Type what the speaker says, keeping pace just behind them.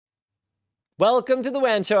Welcome to the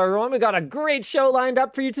WAN Show, everyone. We got a great show lined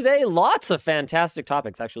up for you today. Lots of fantastic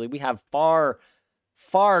topics, actually. We have far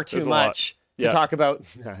too much to talk about.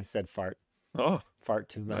 I said fart. Oh. Fart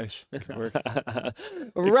too much. Nice. Good work.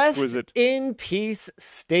 Rest Exquisite. in peace,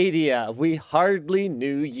 Stadia. We hardly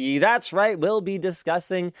knew ye. That's right. We'll be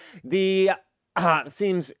discussing the,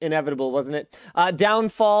 seems inevitable, wasn't it?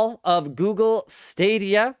 Downfall of Google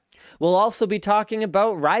Stadia. We'll also be talking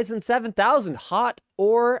about Ryzen 7000, hot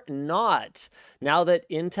or not. Now that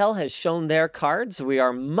Intel has shown their cards, we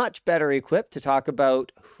are much better equipped to talk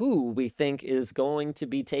about who we think is going to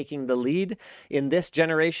be taking the lead in this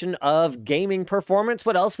generation of gaming performance.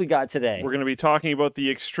 What else we got today? We're going to be talking about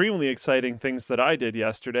the extremely exciting things that I did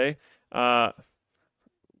yesterday. Whatever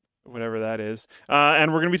that is.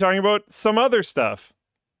 And we're going to be talking about some other stuff.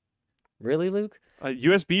 Really, Luke?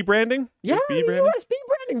 USB branding? Yeah, USB branding? USB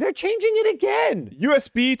branding. They're changing it again.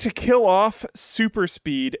 USB to kill off super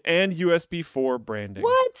speed and USB 4 branding.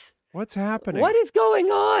 What? What's happening? What is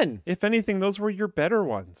going on? If anything, those were your better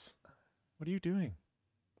ones. What are you doing?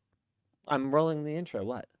 I'm rolling the intro.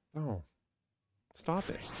 What? Oh. Stop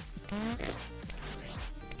it.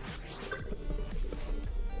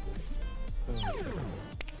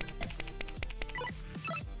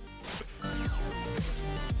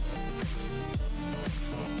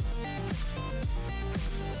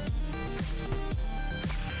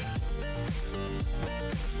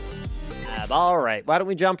 All right, why don't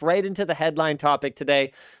we jump right into the headline topic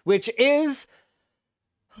today, which is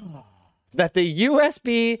that the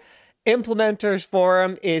USB Implementers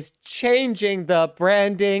Forum is changing the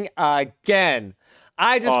branding again.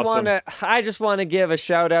 I just want to give a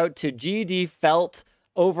shout out to GD Felt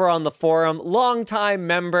over on the forum, longtime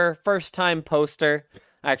member, first time poster.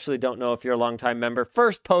 I actually don't know if you're a longtime member.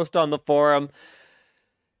 First post on the forum.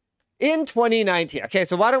 In 2019, okay,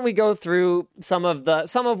 so why don't we go through some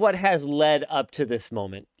of what has led up to this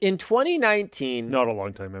moment. In 2019, not a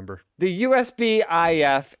long-time member, the USB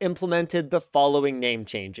IF implemented the following name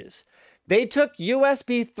changes. They took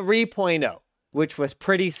USB 3.0, which was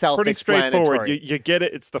pretty self-explanatory. Pretty straightforward. You get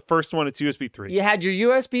it. It's the first one. It's USB 3. You had your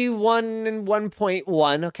USB 1 and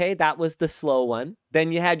 1.1, okay, that was the slow one.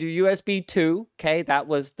 Then you had your USB 2, okay, that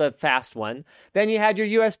was the fast one. Then you had your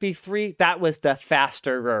USB 3, that was the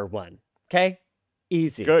faster one, okay?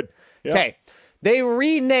 Easy. Good. Yep. Okay, they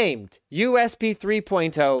renamed USB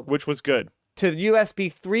 3.0, which was good, to USB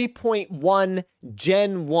 3.1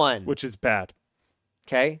 Gen 1. Which is bad.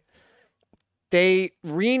 Okay. They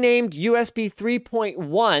renamed USB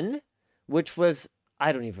 3.1, which was,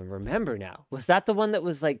 I don't even remember now. Was that the one that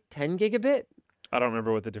was like 10 gigabit? I don't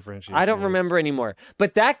remember what the differentiation I don't remember anymore.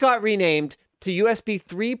 But that got renamed to USB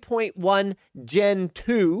 3.1 Gen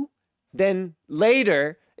 2. Then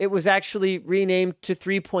later, it was actually renamed to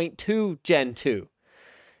 3.2 Gen 2.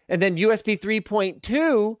 And then USB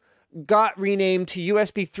 3.2 got renamed to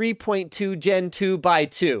USB 3.2 Gen 2 by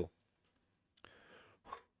 2.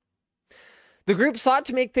 The group sought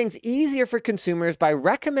to make things easier for consumers by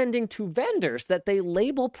recommending to vendors that they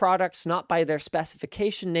label products not by their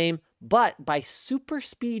specification name, but by super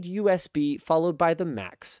speed USB followed by the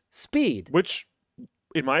max speed. Which,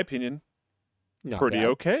 in my opinion, pretty bad.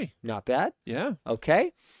 Okay. Not bad? Yeah.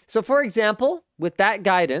 Okay. So, for example, with that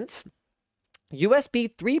guidance,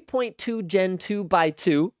 USB 3.2 Gen 2 by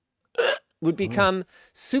 2 would become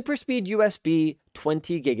super speed USB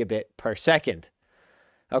 20 gigabit per second.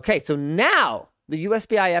 Okay, so now the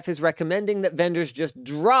USB IF is recommending that vendors just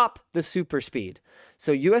drop the super speed.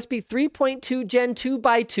 So USB 3.2 Gen 2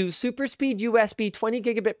 by 2 super speed USB 20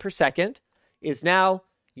 gigabit per second is now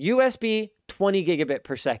USB 20 gigabit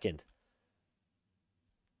per second.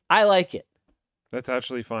 I like it. That's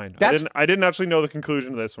actually fine. I didn't actually know the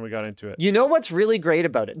conclusion to this when we got into it. You know what's really great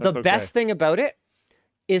about it? The best thing about it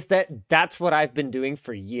is that that's what I've been doing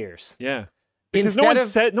for years. Yeah. Because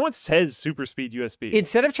no one says super speed USB.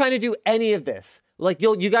 Instead of trying to do any of this, like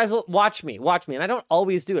you guys will watch me, and I don't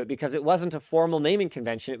always do it because it wasn't a formal naming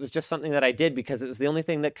convention. It was just something that I did because it was the only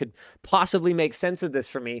thing that could possibly make sense of this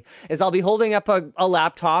for me. Is I'll be holding up a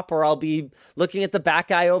laptop, or I'll be looking at the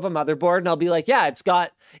back IO of a motherboard, and I'll be like, yeah, it's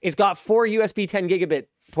got 4 USB 10 gigabit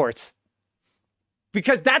ports,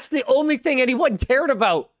 because that's the only thing anyone cared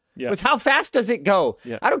about. Yeah. Was how fast does it go?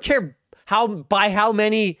 Yeah. I don't care by how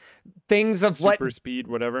many things of super speed,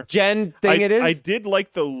 whatever gen thing it is. I did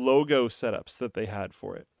like the logo setups that they had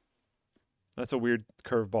for it. That's a weird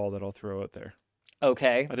curveball that I'll throw out there.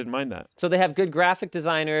 Okay. I didn't mind that. So they have good graphic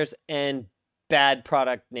designers and bad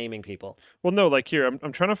product naming people. Well, no, like here,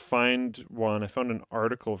 I'm trying to find one. I found an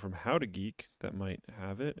article from How to Geek that might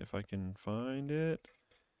have it, if I can find it.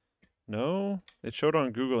 No, it showed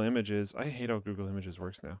on Google Images. I hate how Google Images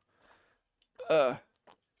works now.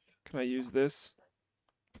 Can I use this?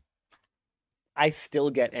 I still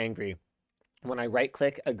get angry when I right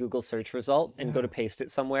click a Google search result and go to paste it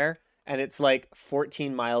somewhere and it's like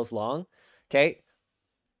 14 miles long. Okay.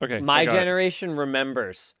 Okay. My generation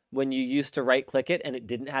remembers when you used to right click it and it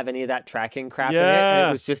didn't have any of that tracking crap in it. And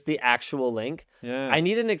it was just the actual link. Yeah. I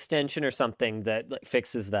need an extension or something that like,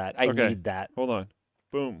 fixes that. I need that. Hold on.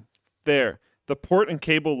 Boom. There. The port and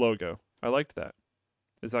cable logo. I liked that.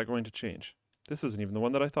 Is that going to change? This isn't even the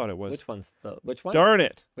one that I thought it was. Which one? Darn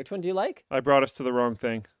it. Which one do you like? I brought us to the wrong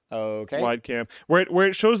thing. Okay. Wide cam. Where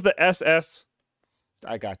it shows the SS.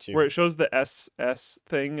 I got you. Where it shows the SS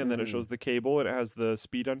thing and then it shows the cable and it has the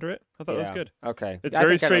speed under it. I thought that was good. Okay. It's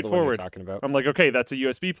very think I know the one you're straightforward. talking about. I'm like, okay, that's a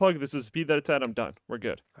USB plug. This is the speed that it's at. I'm done. We're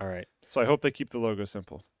good. All right. So I hope they keep the logo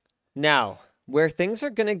simple. Now, where things are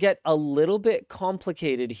going to get a little bit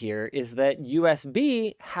complicated here is that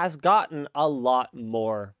USB has gotten a lot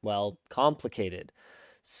more, well, complicated.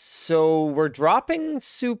 So we're dropping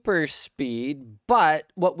super speed,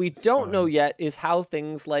 but what we don't know yet is how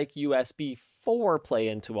things like USB 4 play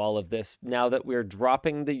into all of this now that we're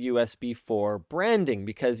dropping the USB 4 branding,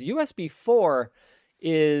 because USB 4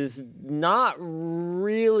 is not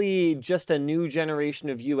really just a new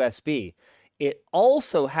generation of USB. It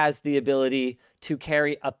also has the ability to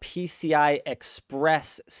carry a PCI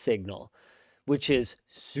Express signal, which is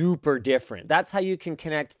super different. That's how you can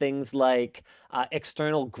connect things like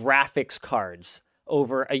external graphics cards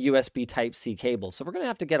over a USB Type-C cable. So we're going to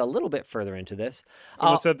have to get a little bit further into this.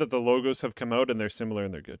 Someone said that the logos have come out and they're similar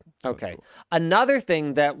and they're good. So okay. cool. Another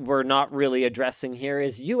thing that we're not really addressing here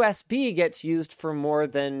is USB gets used for more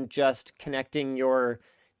than just connecting your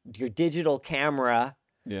digital camera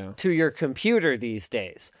to your computer these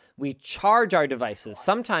days. We charge our devices,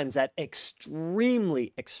 sometimes at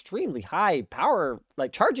extremely, extremely high power,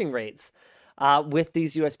 like charging rates with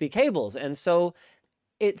these USB cables. And so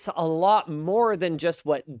it's a lot more than just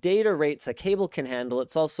what data rates a cable can handle.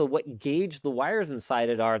 It's also what gauge the wires inside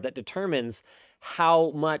it are that determines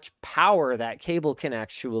how much power that cable can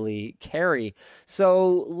actually carry.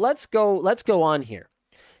 So let's go on here.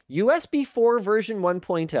 USB 4 version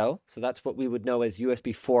 1.0, so that's what we would know as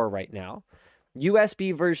USB 4 right now.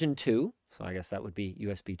 USB version 2, so I guess that would be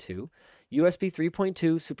USB 2. USB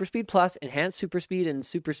 3.2, Super Speed Plus, Enhanced Super Speed, and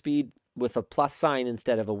Super Speed with a plus sign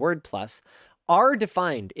instead of a word plus are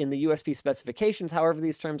defined in the USB specifications. However,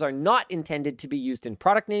 these terms are not intended to be used in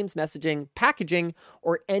product names, messaging, packaging,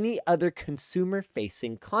 or any other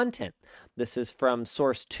consumer-facing content. This is from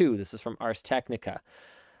Source 2. This is from Ars Technica.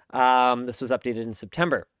 This was updated in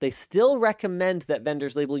September. They still recommend that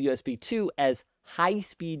vendors label USB 2 as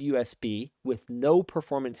high-speed USB with no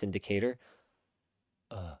performance indicator.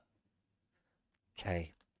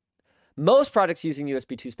 Okay. Most products using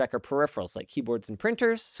USB 2 spec are peripherals like keyboards and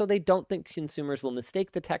printers, so they don't think consumers will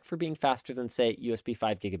mistake the tech for being faster than, say, USB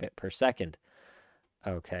 5 gigabit per second.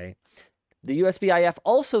 Okay. The USB-IF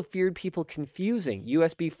also feared people confusing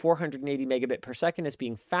USB 480 megabit per second as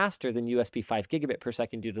being faster than USB 5 gigabit per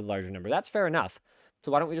second due to the larger number. That's fair enough.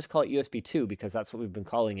 So why don't we just call it USB 2, because that's what we've been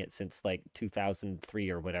calling it since like 2003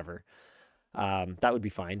 or whatever. That would be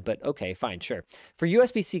fine, but okay, fine, sure. For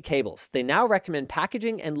USB-C cables, they now recommend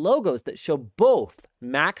packaging and logos that show both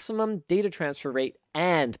maximum data transfer rate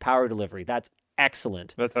and power delivery. That's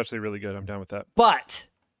excellent. That's actually really good. I'm down with that. But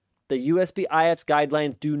the USB-IF's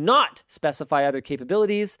guidelines do not specify other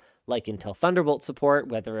capabilities like Intel Thunderbolt support,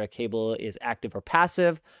 whether a cable is active or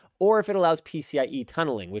passive, or if it allows PCIe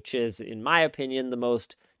tunneling, which is, in my opinion, the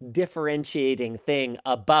most differentiating thing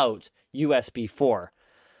about USB 4.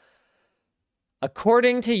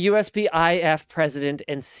 According to USB-IF president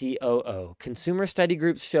and COO, consumer study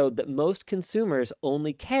groups showed that most consumers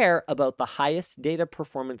only care about the highest data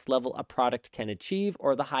performance level a product can achieve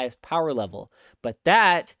or the highest power level. But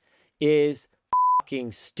that is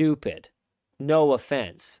fucking stupid. No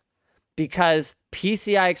offense. Because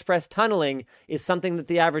PCI Express tunneling is something that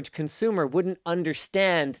the average consumer wouldn't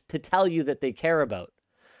understand to tell you that they care about.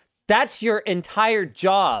 That's your entire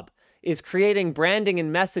job, is creating branding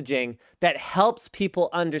and messaging that helps people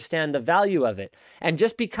understand the value of it. And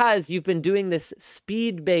just because you've been doing this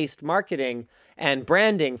speed-based marketing and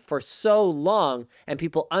branding for so long and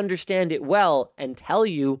people understand it well and tell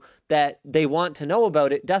you that they want to know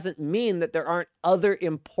about it, doesn't mean that there aren't other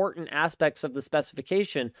important aspects of the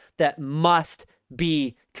specification that must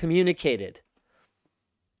be communicated.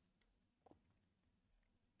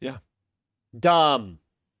 Yeah. Dumb.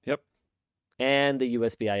 Yep. And the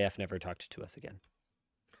USB-IF never talked to us again.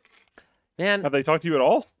 Man. Have they talked to you at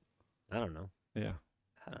all? I don't know. Yeah.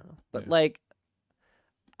 I don't know. But like,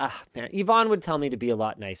 Man, Yvonne would tell me to be a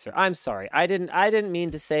lot nicer. I'm sorry. I didn't mean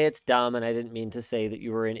to say it's dumb, and I didn't mean to say that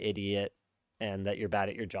you were an idiot and that you're bad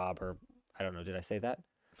at your job, or I don't know. Did I say that?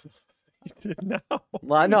 You did now.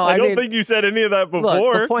 Well, no, I don't mean, think you said any of that before.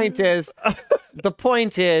 Look, the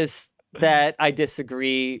point is that I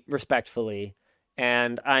disagree respectfully,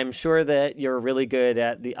 and I'm sure that you're really good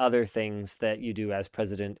at the other things that you do as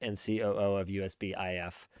president and COO of USB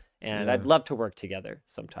IF, and I'd love to work together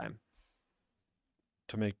sometime.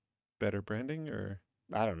 To make better branding, or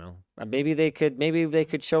I don't know. Maybe they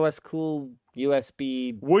could show us cool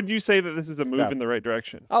USB. Would you say that this is a move stuff in the right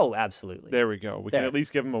direction? Oh, absolutely. There we go. We can at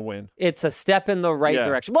least give them a win. It's a step in the right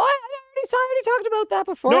direction. Well, I already talked about that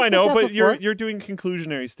before. No, I know, but you're doing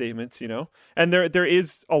conclusionary statements, and there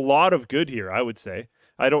is a lot of good here, I would say.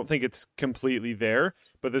 I don't think it's completely there,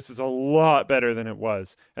 but this is a lot better than it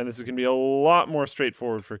was, and this is going to be a lot more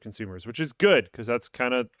straightforward for consumers, which is good because that's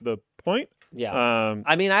kind of the point. Yeah.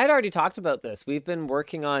 I mean, I had already talked about this. We've been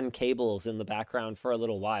working on cables in the background for a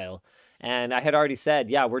little while. And I had already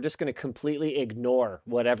said, we're just going to completely ignore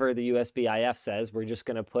whatever the USB IF says. We're just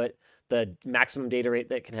going to put the maximum data rate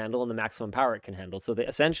that it can handle and the maximum power it can handle. So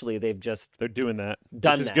essentially, they're doing that.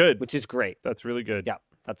 Done which is that, good. Which is great. That's really good. Yeah.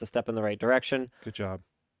 That's a step in the right direction. Good job.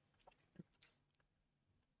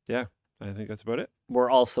 Yeah. I think that's about it.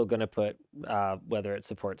 We're also going to put whether it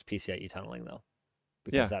supports PCIe tunneling, though,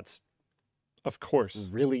 because that's of course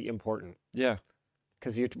really important. Yeah.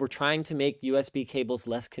 Because we're trying to make USB cables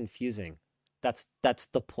less confusing. That's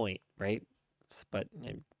the point, right? But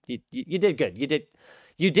you did good.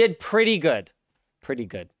 You did pretty good. Pretty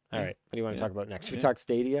good. All right. What do you want to talk about next? Should we talk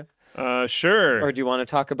Stadia? Sure. Or do you want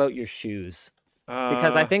to talk about your shoes?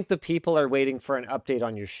 Because I think the people are waiting for an update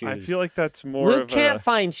on your shoes. I feel like that's more Luke can't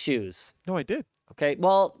find shoes. No, I did. Okay.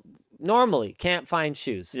 Well, normally can't find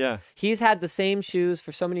shoes. Yeah. He's had the same shoes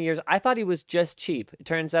for so many years. I thought he was just cheap. It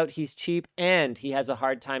turns out he's cheap and he has a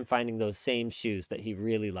hard time finding those same shoes that he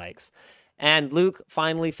really likes. And Luke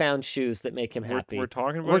finally found shoes that make him happy. We're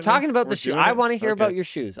talking about the shoe. I want to hear about your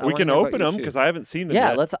shoes. We can open them because I haven't seen them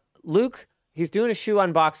yet. Yeah, Luke, he's doing a shoe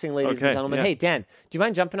unboxing, ladies and gentlemen. Yeah. Hey, Dan, do you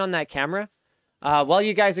mind jumping on that camera? While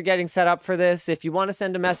you guys are getting set up for this, if you want to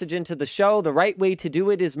send a message into the show, the right way to do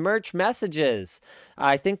it is merch messages.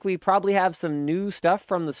 I think we probably have some new stuff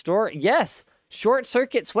from the store. Yes, Short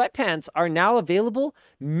Circuit sweatpants are now available.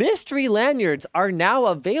 Mystery lanyards are now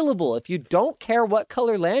available. If you don't care what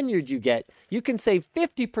color lanyard you get, you can save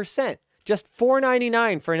 50%, just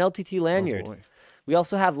 $4.99 for an LTT lanyard. Oh boy. We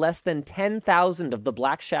also have less than 10,000 of the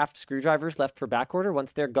black shaft screwdrivers left for backorder.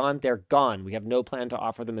 Once they're gone, they're gone. We have no plan to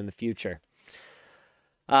offer them in the future.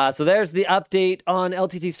 So there's the update on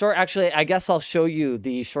LTT Store. Actually, I guess I'll show you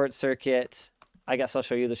the Short Circuit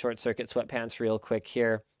sweatpants real quick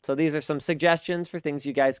here. So these are some suggestions for things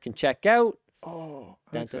you guys can check out. Oh,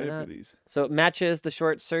 I'm excited for these. So it matches the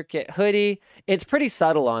Short Circuit hoodie. It's pretty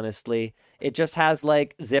subtle, honestly. It just has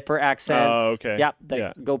like zipper accents. Oh, okay. Yep,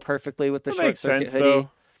 that go perfectly with the Short Circuit hoodie. Though.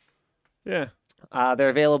 Yeah. They're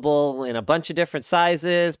available in a bunch of different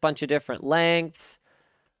sizes, bunch of different lengths.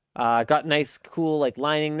 Got nice, cool like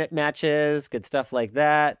lining that matches, good stuff like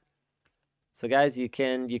that. So guys, you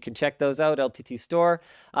can check those out, LTT Store.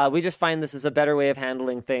 We just find this is a better way of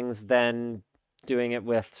handling things than doing it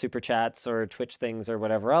with super chats or Twitch things or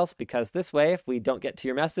whatever else, because this way, if we don't get to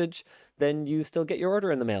your message, then you still get your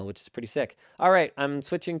order in the mail, which is pretty sick. All right, I'm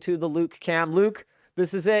switching to the Luke cam. Luke,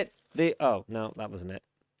 this is it. Oh, no, that wasn't it.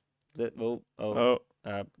 I know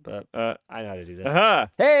how to do this. Aha!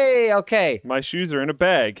 Hey, okay. My shoes are in a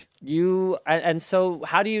bag. And so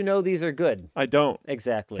how do you know these are good? I don't.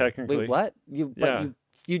 Exactly. Technically. Wait, what? You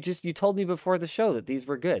told me before the show that these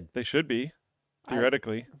were good. They should be.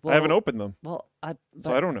 Theoretically. I haven't opened them. Well,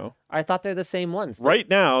 so I don't know. I thought they're the same ones. Right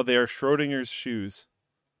now, they are Schrodinger's shoes,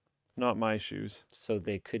 not my shoes. So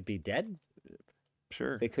they could be dead?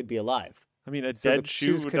 Sure. They could be alive. I mean, a dead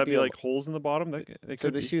shoe, would that be like holes in the bottom? So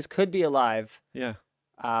the shoes could be alive. Yeah.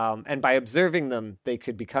 And by observing them, they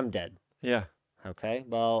could become dead. Yeah. Okay.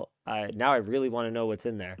 Well, now I really want to know what's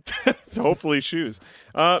in there. So hopefully shoes.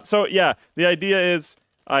 So yeah, the idea is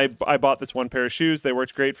I bought this one pair of shoes. They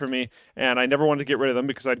worked great for me, and I never wanted to get rid of them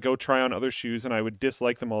because I'd go try on other shoes and I would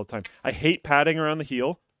dislike them all the time. I hate padding around the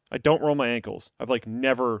heel. I don't roll my ankles. I've like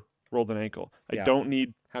never rolled an ankle. I don't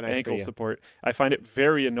need ankle support. I find it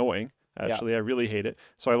very annoying. Actually, I really hate it.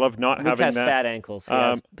 So I love not Luke having has that. fat ankles. He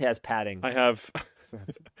has padding. I have.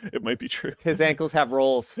 It might be true. His ankles have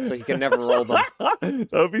rolls, so he can never roll them. That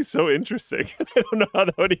would be so interesting. I don't know how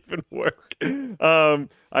that would even work. I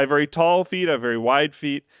have very tall feet. I have very wide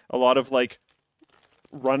feet. A lot of like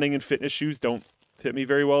running and fitness shoes don't fit me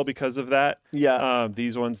very well because of that. Yeah.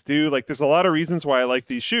 These ones do. Like, there's a lot of reasons why I like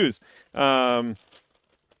these shoes. But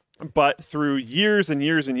through years and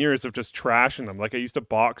years and years of just trashing them, like I used to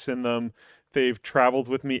box in them. They've traveled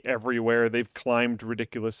with me everywhere. They've climbed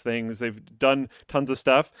ridiculous things. They've done tons of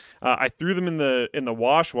stuff. I threw them in the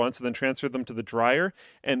wash once and then transferred them to the dryer,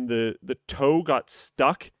 and the toe got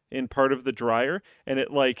stuck in part of the dryer, and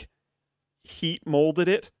it like heat molded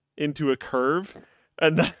it into a curve.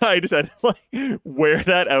 And then I just had to like wear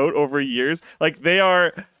that out over years. Like they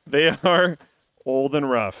are old and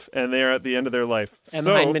rough, and they are at the end of their life. And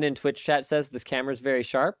So, Heineman in Twitch chat says this camera's very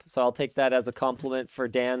sharp, so I'll take that as a compliment for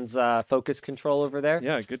Dan's focus control over there.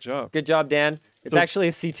 yeah, good job. Good job, Dan. It's So- actually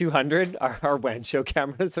a C200. Our WAN show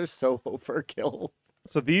cameras are so overkill.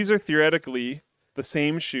 So these are theoretically the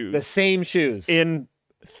same shoes. The same shoes. In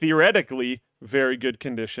theoretically very good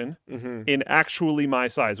condition, in actually my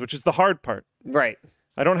size, which is the hard part. Right.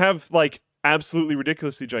 I don't have like absolutely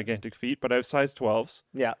ridiculously gigantic feet, but I have size 12s,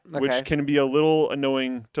 Yeah. Okay. which can be a little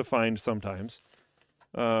annoying to find sometimes.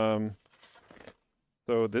 So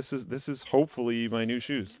this is hopefully my new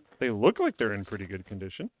shoes. They look like they're in pretty good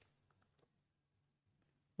condition.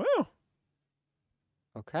 Wow.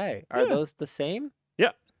 Okay. Are Yeah. those the same?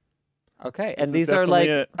 Yeah. Okay. This And is these are like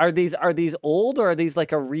definitely are these old, or are these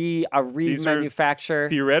like a These are remanufacture?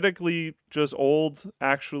 Theoretically just old,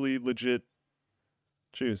 actually legit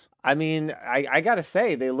shoes. I mean, I gotta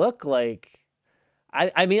say, they look like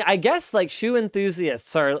I mean, I guess like shoe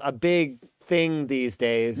enthusiasts are a big thing these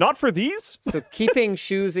days. Not for these. So keeping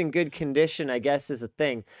shoes in good condition, I guess, is a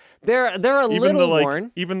thing. They're a Even little the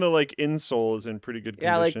worn. even the like insole is in pretty good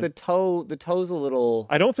condition. Yeah, like the toe's a little.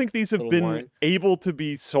 I don't think these have little been worn. able to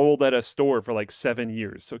be sold at a store for like 7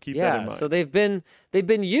 years. So keep that in Yeah, mind. so they've been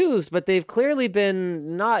used, but they've clearly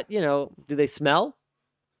been not. Do they smell?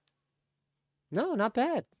 No, not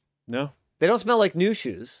bad. No. They don't smell like new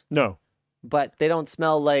shoes, No. but they don't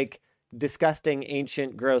smell like disgusting,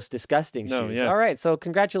 ancient, gross, disgusting No, shoes. yeah. All right, so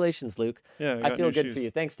congratulations, Luke. Yeah. I got feel new good shoes. for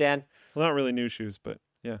you. Thanks, Dan. Well, not really new shoes, but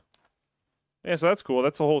yeah. Yeah, so that's cool.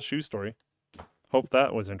 That's the whole shoe story. Hope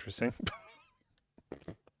that was interesting.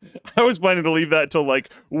 I was planning to leave that till like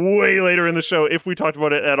way later in the show if we talked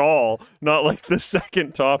about it at all, not like the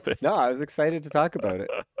second topic. No, I was excited to talk about it.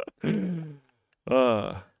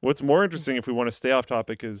 What's more interesting if we want to stay off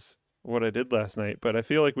topic is what I did last night, but I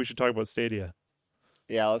feel like we should talk about Stadia.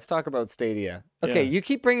 Yeah, let's talk about Stadia. Okay, Yeah. you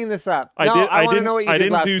keep bringing this up. I No, did. I want to didn't. know what you I did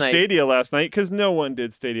didn't last do night. Stadia last night because no one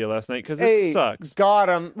did Stadia last night because Hey, it sucks. got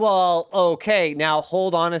him. Well, okay. Now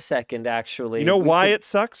hold on a second. Actually, You know We why could it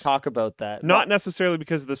sucks? talk about that? Not necessarily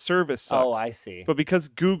because the service sucks. Oh, I see. But because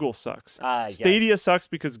Google sucks. Yes. Stadia sucks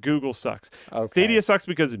because Google sucks. Okay. Stadia sucks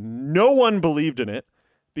because no one believed in it.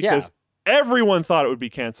 Because everyone thought it would be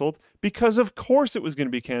canceled. Because of course it was going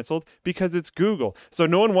to be canceled. Because it's Google. So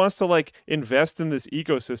no one wants to like invest in this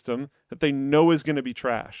ecosystem that they know is going to be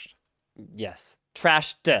trashed. Yes,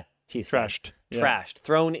 trashed. He said. Trashed. Yeah. Trashed.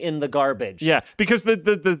 Thrown in the garbage. Yeah, because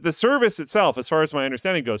the service itself, as far as my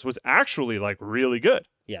understanding goes, was actually like really good.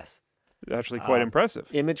 Yes. Actually quite impressive.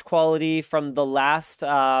 Image quality from the last.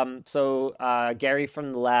 Gary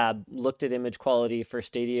from the lab looked at image quality for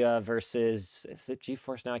Stadia versus, is it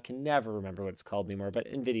GeForce now? I can never remember what it's called anymore, but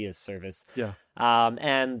NVIDIA's service. Yeah.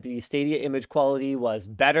 And the Stadia image quality was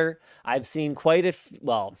better. I've seen quite a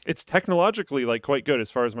It's technologically like quite good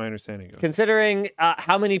as far as my understanding goes. considering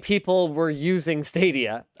how many people were using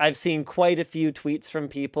Stadia, I've seen quite a few tweets from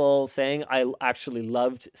people saying I actually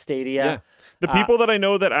loved Stadia. Yeah. The people that I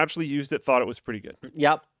know that actually used it thought it was pretty good.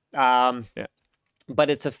 Yep. Yeah.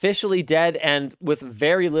 But it's officially dead and with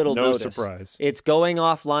very little No notice. surprise. It's going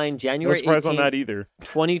offline No January surprise 18th, on that either.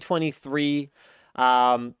 2023.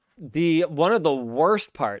 One of the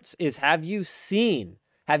worst parts is have you seen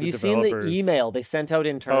the developers. email they sent out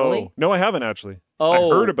internally? Oh, no, I haven't actually.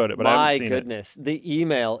 Oh, I heard about it, but I haven't seen my goodness. The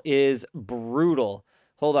email is brutal.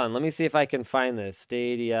 Hold on, let me see if I can find this.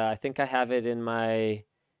 Stadia. I think I have it in my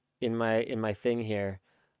thing here.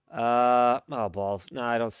 Oh balls. No,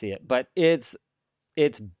 I don't see it. But it's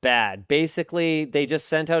bad. Basically, they just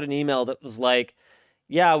sent out an email that was like,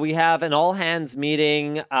 yeah, we have an all hands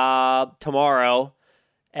meeting tomorrow,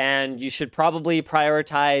 and you should probably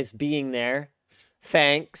prioritize being there.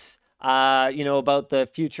 Thanks. About the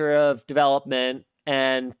future of development.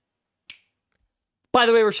 And by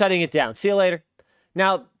the way, we're shutting it down. See you later.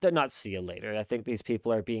 Now, they're not see you later. I think these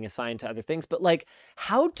people are being assigned to other things. But like,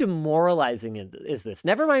 how demoralizing is this?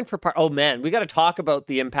 Never mind for oh man, we got to talk about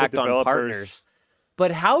the impact on developers. partners.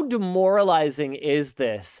 But how demoralizing is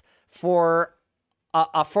this for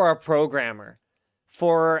a programmer,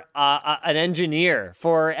 for an engineer,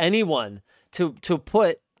 for anyone to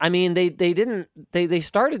put I mean, they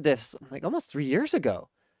started this like almost 3 years ago.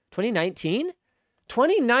 2019?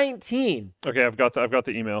 2019. Okay, I've got the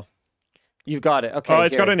email. You've got it. Okay. Oh,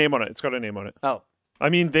 it's here. got a name on it. Oh. I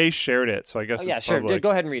mean, they shared it, so I guess Yeah, it's sure. public. Go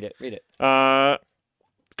ahead and read it. Read it.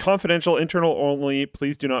 Confidential, internal only.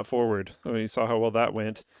 Please do not forward. Oh, you saw how well that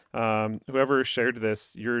went. Whoever shared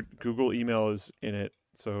this, your Google email is in it,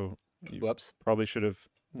 so you Whoops. probably should have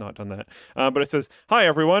not done that. But it says, "Hi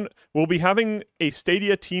everyone. We'll be having a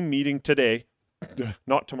Stadia team meeting today,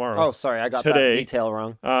 not tomorrow. Oh, sorry. I got Today. that detail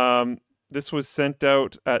wrong. This was sent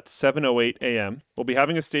out at 7:08 a.m. We'll be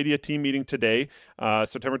having a Stadia team meeting today,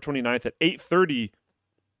 September 29th at 8:30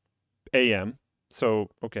 a.m. So,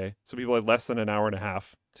 okay. So people had less than an hour and a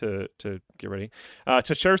half to get ready.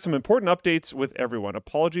 To share some important updates with everyone.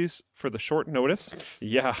 Apologies for the short notice.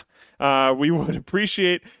 Yeah. We would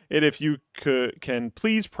appreciate it if you can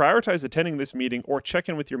please prioritize attending this meeting or check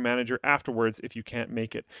in with your manager afterwards if you can't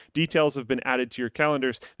make it. Details have been added to your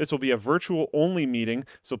calendars. This will be a virtual only meeting,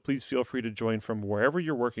 so please feel free to join from wherever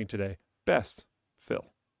you're working today. Best,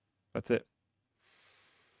 Phil." That's it.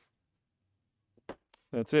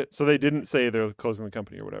 That's it. So they didn't say they're closing the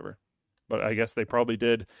company or whatever, but I guess they probably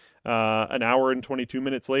did an hour and 22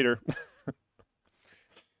 minutes later.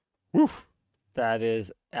 Woof. That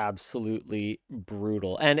is absolutely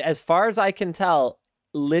brutal. And as far as I can tell,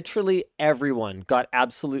 literally everyone got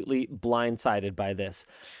absolutely blindsided by this.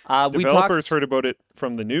 Developers heard about it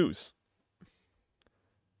from the news.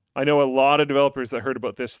 I know a lot of developers that heard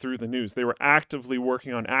about this through the news. They were actively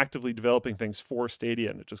working on actively developing things for Stadia,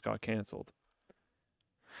 and it just got canceled.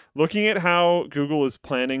 Looking at how Google is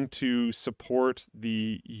planning to support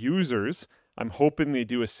the users, I'm hoping they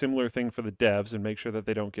do a similar thing for the devs and make sure that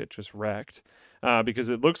they don't get just wrecked. Because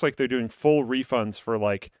it looks like they're doing full refunds for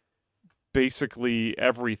like basically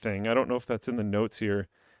everything. I don't know if that's in the notes here,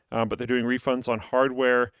 but they're doing refunds on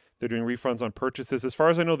hardware. They're doing refunds on purchases. As far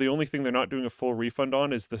as I know, the only thing they're not doing a full refund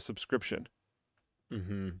on is the subscription.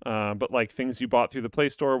 Mm-hmm. But like things you bought through the Play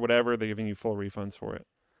Store, whatever, they're giving you full refunds for it.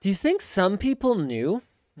 Do you think some people knew?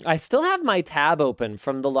 I still have my tab open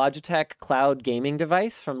from the Logitech cloud gaming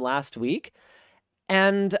device from last week.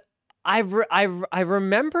 And I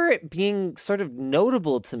remember it being sort of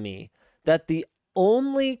notable to me that the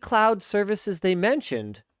only cloud services they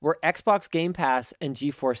mentioned were Xbox Game Pass and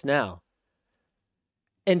GeForce Now.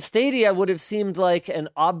 And Stadia would have seemed like an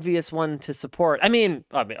obvious one to support. I mean,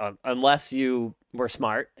 unless you were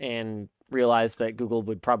smart and realized that Google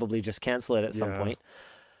would probably just cancel it at some point.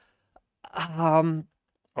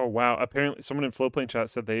 Oh, wow. Apparently, someone in Flowplane chat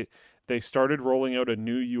said they started rolling out a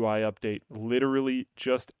new UI update literally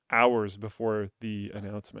just hours before the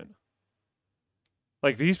announcement.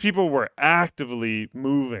 Like, these people were actively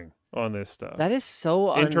moving on this stuff. That is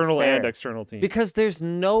so internal unfair, and external teams. because there's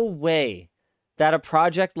no way that a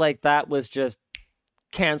project like that was just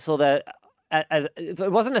canceled as it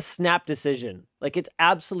wasn't a snap decision. Like, it's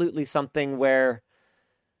absolutely something where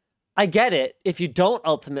I get it. If you don't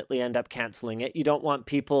ultimately end up canceling it, you don't want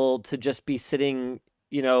people to just be sitting,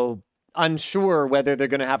 unsure whether they're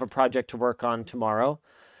going to have a project to work on tomorrow.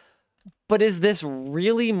 But is this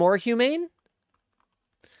really more humane?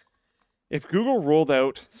 If Google rolled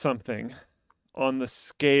out something on the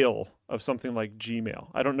scale of something like Gmail,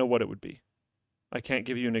 I don't know what it would be. I can't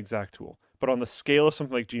give you an exact tool. But on the scale of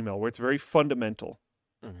something like Gmail, where it's very fundamental,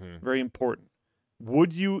 very important,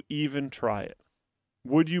 would you even try it?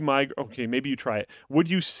 Would you migrate? Okay, maybe you try it. Would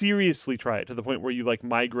you seriously try it to the point where you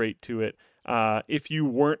migrate to it if you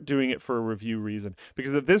weren't doing it for a review reason?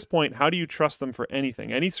 Because at this point, how do you trust them for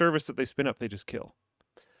anything? Any service that they spin up, they just kill.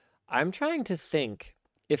 I'm trying to think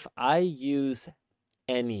if I use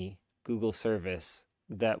any Google service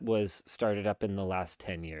that was started up in the last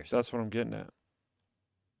 10 years. That's what I'm getting at.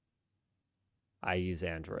 I use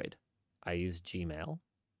Android. I use Gmail.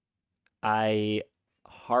 I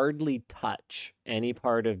hardly touch any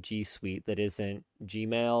part of G Suite that isn't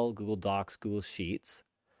Gmail, Google Docs, Google Sheets.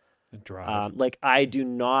 Drive. I do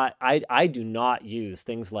not use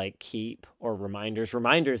things like Keep or Reminders.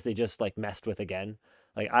 Reminders they just messed with again.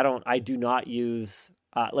 I do not use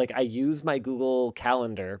I use my Google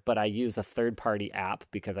Calendar, but I use a third-party app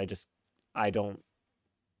because I don't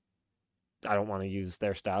want to use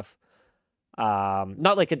their stuff.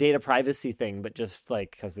 Not like a data privacy thing, but just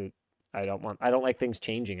because I don't like things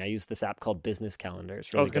changing. I use this app called Business Calendar.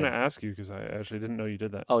 It's really I was going to good. ask you because I actually didn't know you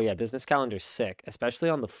did that. Oh yeah, Business Calendar's sick, especially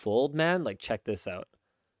on the Fold, man. Check this out.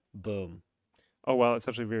 Boom. Oh wow, it's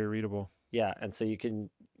actually very readable. Yeah, and so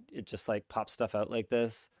it just pops stuff out like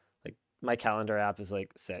this. My calendar app is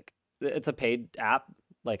sick. It's a paid app,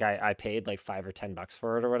 Like I paid like $5 or $10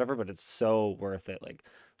 for it or whatever, but it's so worth it. Like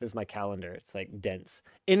this is my calendar. It's like dense.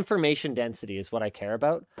 Information density is what I care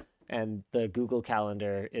about. And the Google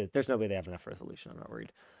Calendar there's no way they have enough resolution. I'm not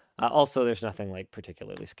worried. Also, there's nothing like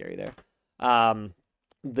particularly scary there.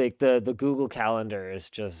 The Google Calendar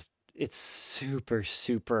is just, it's super,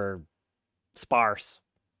 super sparse.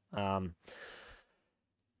 So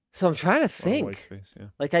I'm trying to think. White space, yeah.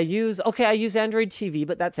 Like I use Android TV,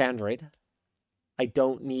 but that's Android. I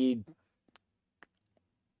don't even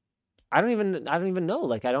know.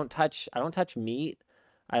 Like I don't touch Meet.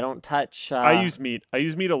 I don't touch I use Meet. I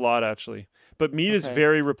use Meet a lot actually. But Meet is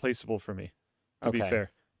very replaceable for me, to be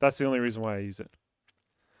fair. That's the only reason why I use it.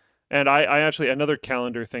 And I actually, another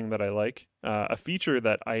calendar thing that I like, a feature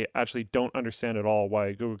that I actually don't understand at all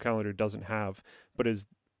why Google Calendar doesn't have, but is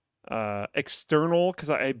external, because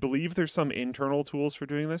I believe there's some internal tools for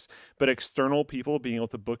doing this, but external people being able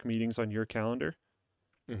to book meetings on your calendar.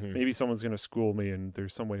 Maybe someone's going to school me and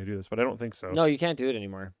there's some way to do this, but I don't think so. No, you can't do it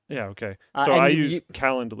anymore. Yeah, okay. So I use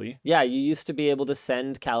Calendly. Yeah, you used to be able to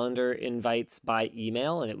send calendar invites by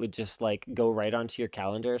email and it would just like go right onto your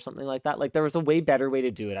calendar or something like that. Like there was a way better way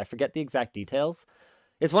to do it. I forget the exact details.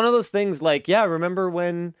 It's one of those things like, remember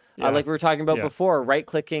when, like we were talking about before,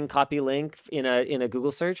 right-clicking copy link in a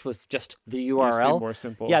Google search was just the URL. It used to be more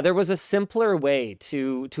simple. Yeah, there was a simpler way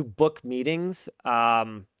to book meetings.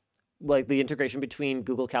 Like the integration between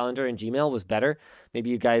Google Calendar and Gmail was better. Maybe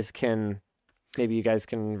you guys can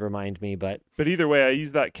remind me, but either way, I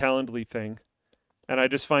use that Calendly thing, and I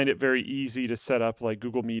just find it very easy to set up like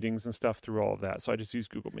Google Meetings and stuff through all of that. So I just use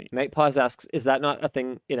Google Meet. Night Pause asks, is that not a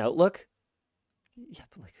thing in Outlook? Yeah,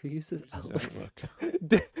 but like who uses Outlook?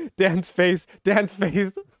 Dan's face.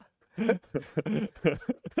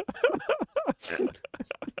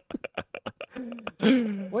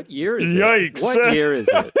 What year is it? Yikes. What year is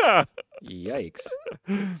it? Yikes.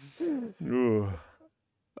 Ooh.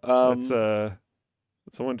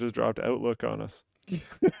 Someone just dropped Outlook on us.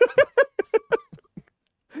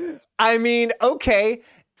 I mean, okay,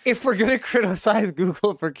 if we're going to criticize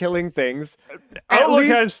Google for killing things, Outlook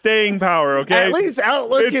has staying power, okay? At least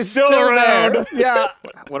Outlook is still around. There. Yeah.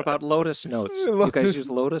 What about Lotus Notes? You guys use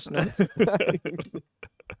Lotus Notes?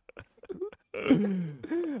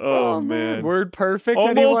 Oh man, WordPerfect.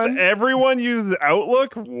 Almost anyone? Everyone uses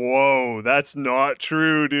Outlook. Whoa, that's not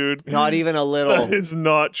true, dude. Not even a little. That is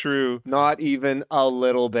not true. Not even a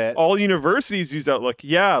little bit. All universities use Outlook.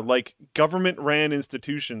 Yeah, like government-ran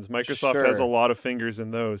institutions. Microsoft has a lot of fingers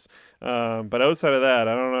in those. But outside of that,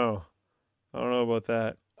 I don't know. I don't know about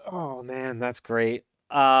that. Oh man, that's great.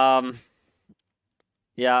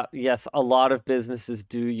 Yeah, yes, a lot of businesses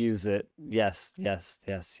do use it. Yes. Just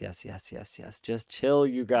chill,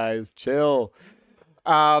 you guys, chill.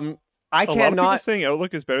 I cannot. A lot of people saying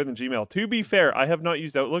Outlook is better than Gmail. To be fair, I have not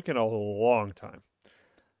used Outlook in a long time.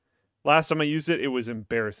 Last time I used it, it was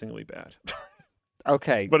embarrassingly bad.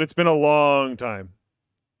 Okay. But it's been a long time.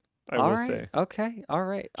 I will say. Okay. All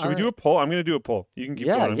right. Should we do a poll? I'm going to do a poll. You can keep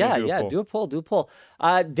going. Do a poll.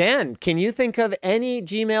 Dan, can you think of any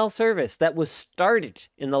Gmail service that was started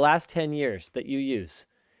in the last 10 years that you use?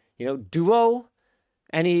 You know, Duo?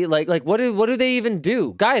 Any, like what do they even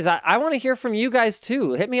do? Guys, I want to hear from you guys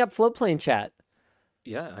too. Hit me up, Floatplane chat.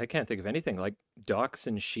 Yeah, I can't think of anything. Like Docs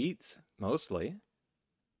and Sheets, mostly.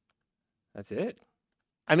 That's it.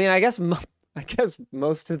 I mean, I guess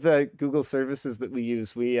most of the Google services that we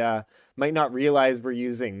use, we might not realize we're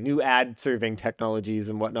using new ad serving technologies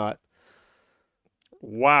and whatnot.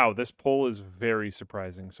 Wow, this poll is very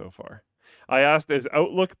surprising so far. I asked, is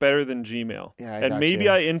Outlook better than Gmail? Yeah, and maybe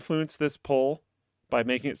I influenced this poll by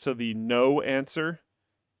making it so the no answer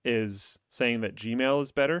is saying that Gmail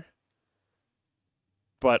is better.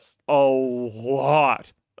 But a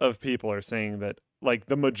lot of people are saying that, like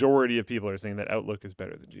the majority of people are saying that Outlook is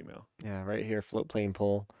better than Gmail. Yeah, right here, Floatplane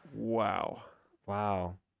poll. Wow.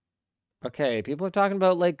 Okay, people are talking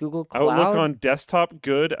about like Google Cloud. Outlook on desktop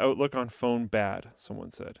good, Outlook on phone bad,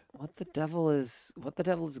 someone said. What the devil is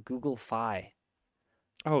Google Fi?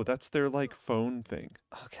 Oh, that's their like phone thing.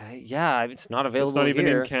 Okay, yeah, it's not available. It's not even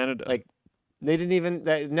here. in Canada. Like they didn't even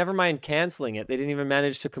never mind canceling it. They didn't even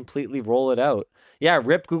manage to completely roll it out. Yeah,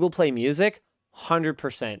 rip Google Play Music.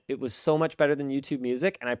 100%. It was so much better than YouTube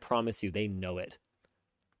Music, and I promise you, they know it.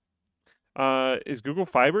 Is Google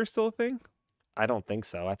Fiber still a thing? I don't think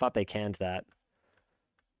so. I thought they canned that.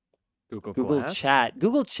 Google Chat.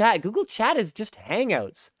 Google Chat is just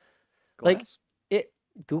Hangouts. Glass? Like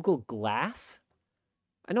Google Glass?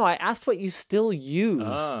 I know. I asked what you still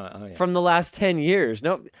use from the last 10 years.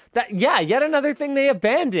 No, yet another thing they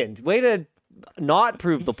abandoned. Way to not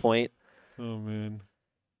prove the point. Oh man.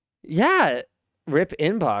 Yeah. Rip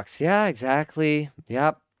inbox. Yeah, exactly.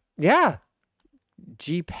 Yep. Yeah.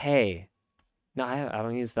 GPay. No, I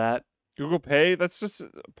don't use that. Google Pay, that's just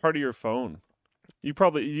part of your phone. You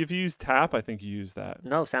probably, if you use Tap, I think you use that.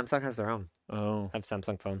 No, Samsung has their own. Oh. I have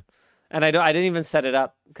Samsung phone. And I didn't even set it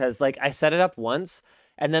up because like I set it up once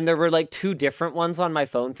and then there were like two different ones on my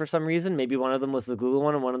phone for some reason. Maybe one of them was the Google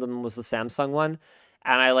one and one of them was the Samsung one.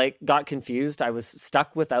 And I like got confused. I was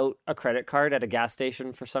stuck without a credit card at a gas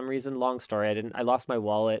station for some reason. Long story. I lost my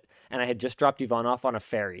wallet and I had just dropped Yvonne off on a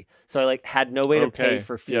ferry. So I like had no way to pay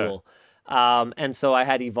for fuel. And so I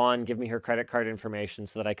had Yvonne give me her credit card information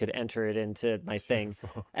so that I could enter it into my thing.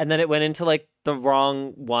 And then it went into like the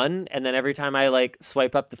wrong one. And then every time I like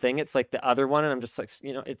swipe up the thing, it's like the other one. And I'm just like,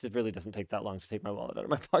 it really doesn't take that long to take my wallet out of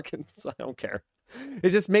my pocket. So I don't care. It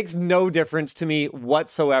just makes no difference to me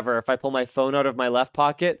whatsoever if I pull my phone out of my left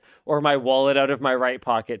pocket or my wallet out of my right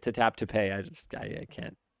pocket to tap to pay. I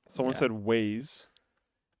can't. Someone said Waze.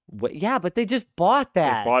 Yeah, but they just bought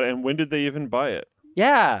that. They bought it, and when did they even buy it?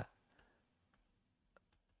 Yeah.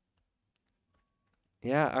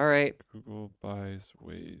 Yeah, all right. Google buys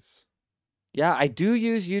Waze. Yeah, I do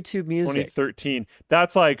use YouTube Music. 2013.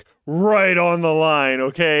 That's like right on the line,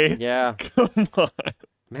 okay? Yeah. Come on.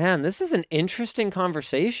 Man, this is an interesting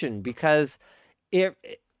conversation because you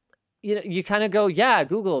kind of go, yeah,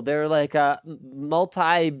 Google, they're like a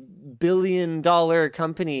multi-billion-dollar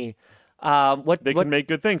company. They can make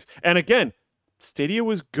good things. And again, Stadia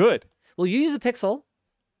was good. Well, you use a Pixel.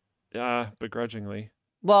 Begrudgingly.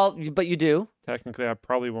 Well, but you do. Technically, I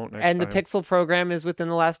probably won't next time. And the Pixel program is within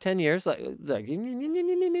the last 10 years. But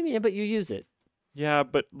you use it. Yeah,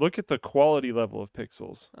 but look at the quality level of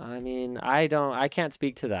Pixels. I mean, I can't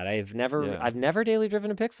speak to that. I've never daily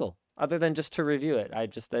driven a Pixel other than just to review it.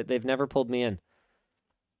 They've never pulled me in.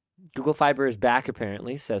 Google Fiber is back,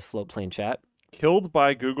 apparently, says Floatplane Chat.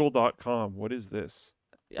 Killedbygoogle.com. What is this?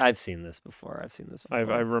 I've seen this before. I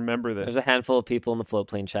remember this. There's a handful of people in the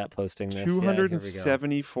Floatplane Chat posting this.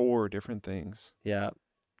 274 different things. Yeah.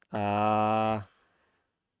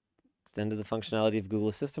 Extended the functionality of Google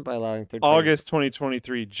Assistant by allowing August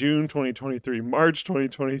 2023, June 2023, March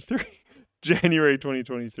 2023, January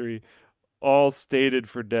 2023. All stated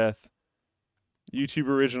for death. YouTube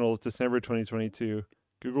Originals, December 2022.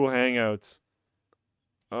 Google Hangouts.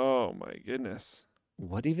 Oh my goodness.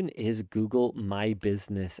 What even is Google My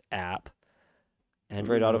Business app?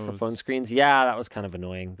 Android Auto for phone screens? Yeah, that was kind of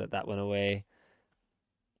annoying that went away.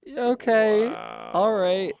 Okay. Wow. All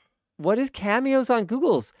right. What is Cameos on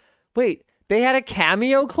Google's? Wait, they had a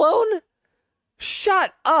Cameo clone?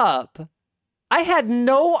 Shut up. I had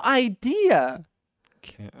no idea.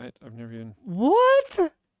 I've never even...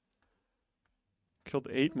 What? Killed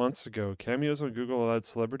 8 months ago. Cameos on Google allowed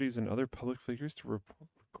celebrities and other public figures to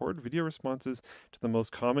record video responses to the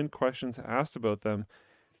most common questions asked about them,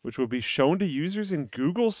 which will be shown to users in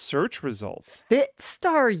Google search results.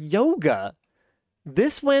 FitStar Yoga.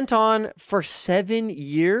 This went on for 7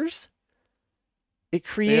 years. It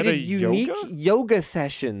created unique yoga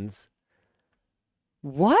sessions.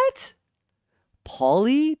 What?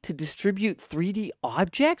 Poly to distribute 3D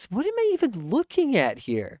objects? What am I even looking at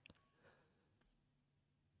here?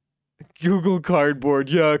 Google Cardboard.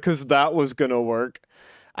 Yeah, because that was going to work.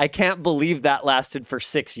 I can't believe that lasted for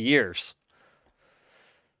 6 years.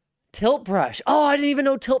 Tilt Brush. Oh, I didn't even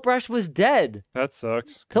know Tilt Brush was dead. That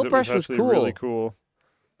sucks. Tilt Brush was cool. Really cool.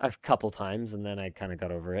 A couple times, and then I kind of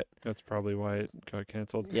got over it. That's probably why it got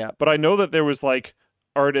canceled. Yeah. But I know that there was like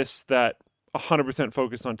artists that 100%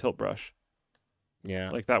 focused on Tilt Brush. Yeah.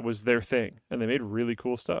 Like that was their thing, and they made really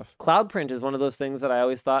cool stuff. Cloud print is one of those things that I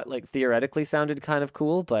always thought like theoretically sounded kind of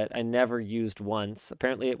cool, but I never used once.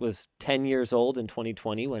 Apparently it was 10 years old in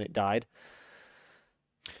 2020 when it died.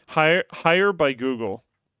 Hire by Google.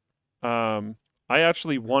 I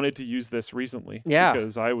actually wanted to use this recently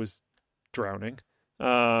because I was drowning.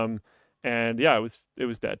 And yeah, it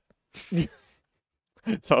was dead.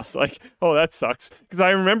 So I was like, oh, that sucks. Because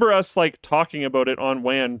I remember us like talking about it on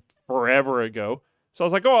WAN forever ago. So I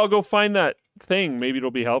was like, oh, I'll go find that thing. Maybe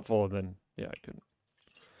it'll be helpful. And then, yeah, I couldn't.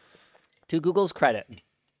 To Google's credit,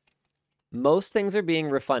 most things are being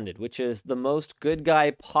refunded, which is the most good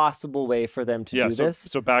guy possible way for them to do this.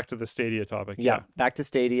 So back to the Stadia topic. Yeah, back to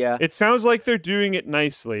Stadia. It sounds like they're doing it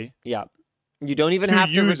nicely. Yeah. You don't even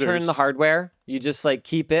have to return the hardware. You just like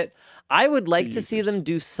keep it. I would like to see them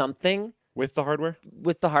do something with the hardware.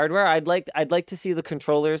 With the hardware, I'd like to see the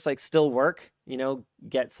controllers like still work. You know,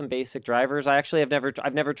 get some basic drivers. I've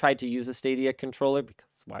never tried to use a Stadia controller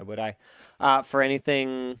because why would I? For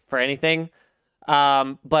anything.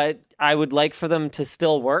 But I would like for them to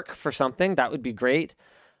still work for something. That would be great.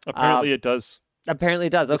 Apparently, it does. Apparently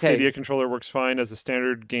it does. The Okay. Stadia controller works fine as a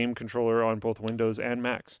standard game controller on both Windows and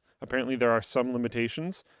Macs. Apparently there are some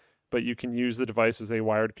limitations, but you can use the device as a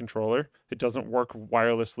wired controller. It doesn't work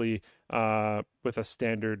wirelessly with a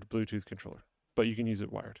standard Bluetooth controller, but you can use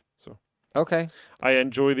it wired. So Okay. I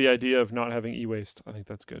enjoy the idea of not having e-waste. I think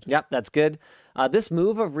that's good. Yep, that's good. This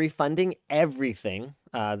move of refunding everything,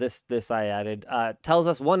 this I added, tells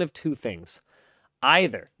us one of two things.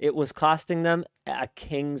 Either it was costing them a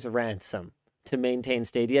king's ransom to maintain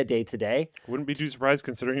Stadia day to day, Wouldn't be too surprised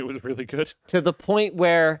considering it was really good. to the point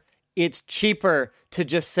where it's cheaper to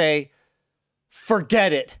just say,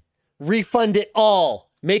 forget it, refund it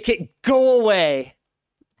all, make it go away,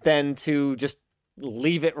 than to just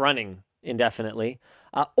leave it running indefinitely.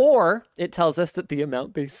 Or it tells us that the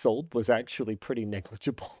amount they sold was actually pretty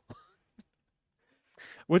negligible.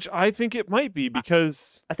 Which I think it might be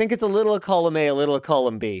because, I think it's a little of column A, a little of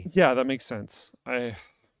column B. yeah, that makes sense. Because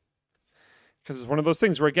it's one of those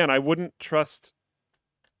things where, again, I wouldn't trust.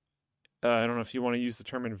 I don't know if you want to use the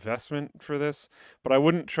term investment for this, but I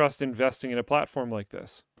wouldn't trust investing in a platform like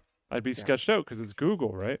this. I'd be sketched out because it's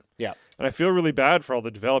Google, right? Yeah. And I feel really bad for all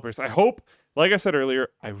the developers. I hope, like I said earlier,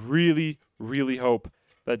 I really, really hope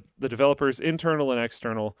that the developers, internal and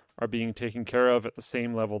external, are being taken care of at the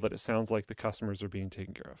same level that it sounds like the customers are being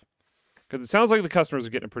taken care of. Because it sounds like the customers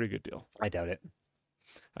are getting a pretty good deal. I doubt it.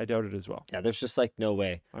 I doubt it as well. Yeah, there's just like no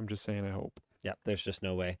way. I'm just saying I hope. Yeah, there's just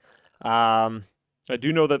no way. I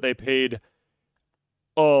do know that they paid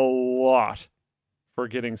a lot for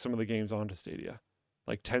getting some of the games onto Stadia.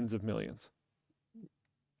 Like tens of millions.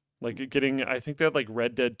 Like getting, I think they had like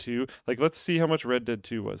Red Dead 2. Like, let's see how much Red Dead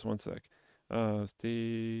 2 was. One sec.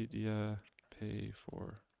 Stadia pay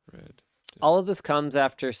for Red Dead. All of this comes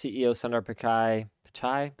after CEO Sundar Pichai,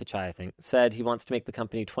 I think, said he wants to make the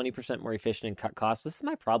company 20% more efficient and cut costs. This is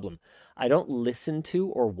my problem. I don't listen to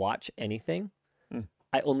or watch anything.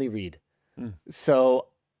 I only read. So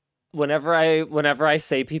whenever I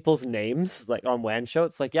say people's names, like on WAN show,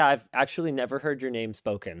 it's like, yeah, I've actually never heard your name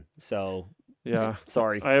spoken. So Yeah.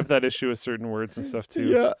 sorry. I have that issue with certain words and stuff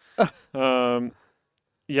too. Yeah.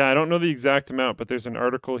 Yeah, I don't know the exact amount, but there's an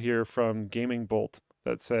article here from Gaming Bolt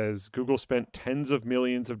that says Google spent tens of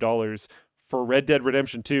millions of dollars for Red Dead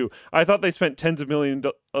Redemption 2. I thought they spent tens of millions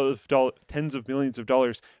of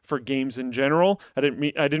dollars for games in general. I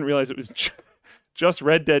didn't realize it was just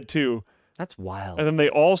Red Dead 2. That's wild. And then they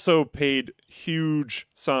also paid huge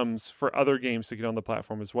sums for other games to get on the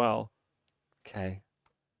platform as well. Okay.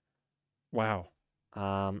 Wow.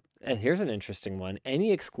 And here's an interesting one.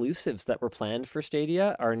 Any exclusives that were planned for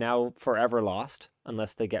Stadia are now forever lost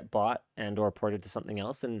unless they get bought and or ported to something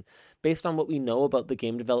else. And based on what we know about the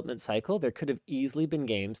game development cycle, there could have easily been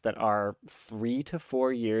games that are 3 to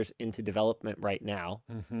 4 years into development right now.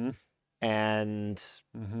 Mm-hmm. And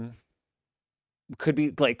Mm-hmm. could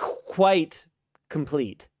be like quite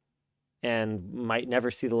complete and might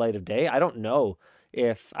never see the light of day. I don't know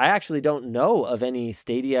I actually don't know of any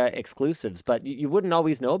Stadia exclusives, but you wouldn't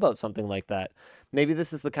always know about something like that. Maybe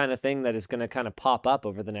this is the kind of thing that is going to kind of pop up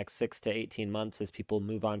over the next 6 to 18 months as people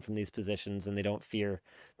move on from these positions and they don't fear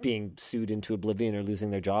being sued into oblivion or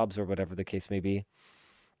losing their jobs or whatever the case may be.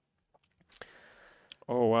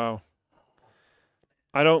 Oh, wow.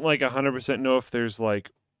 I don't 100% know if there's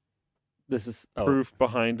This is proof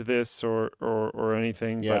behind this or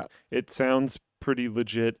anything, Yeah. but it sounds pretty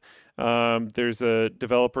legit. There's a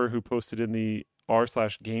developer who posted in the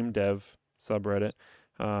r/game dev subreddit.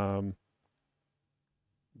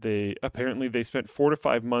 They spent 4 to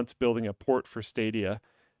 5 months building a port for Stadia,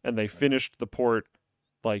 and they finished the port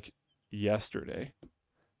yesterday.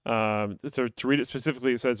 So to read it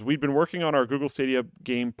specifically, it says, "We'd been working on our Google Stadia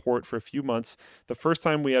game port for a few months. The first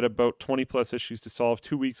time we had about 20 plus issues to solve.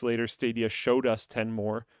 2 weeks later, Stadia showed us 10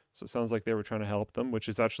 more. So it sounds like they were trying to help them, which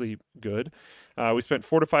is actually good. We spent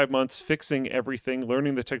 4 to 5 months fixing everything,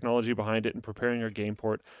 learning the technology behind it, and preparing our game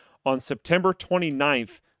port. On September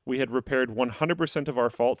 29th, we had repaired 100% of our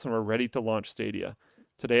faults and were ready to launch Stadia.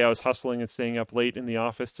 Today, I was hustling and staying up late in the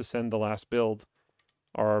office to send the last build.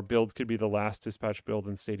 Our build could be the last dispatch build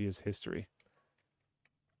in Stadia's history.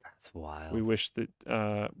 That's wild. We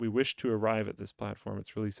wish to arrive at this platform.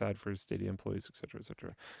 It's really sad for Stadia employees, et cetera, et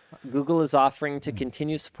cetera." Google is offering to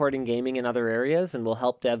continue supporting gaming in other areas and will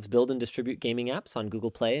help devs build and distribute gaming apps on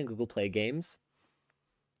Google Play and Google Play Games.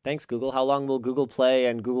 Thanks, Google. How long will Google Play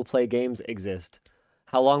and Google Play Games exist?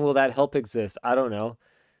 How long will that help exist? I don't know.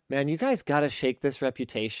 Man, you guys got to shake this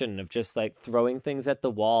reputation of just throwing things at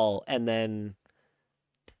the wall and then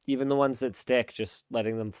even the ones that stick, just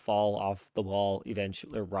letting them fall off the wall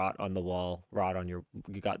eventually, or rot on the wall,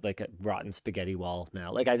 you got a rotten spaghetti wall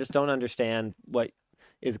now. I just don't understand what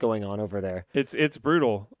is going on over there. It's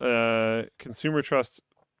brutal. Consumer trust,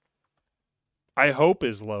 I hope,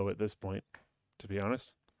 is low at this point, to be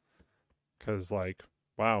honest. Because, like,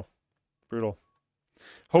 wow, brutal.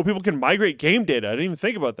 Hope people can migrate game data. I didn't even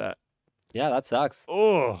think about that. Yeah, that sucks.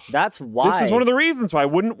 Oh, That's why. this is one of the reasons why I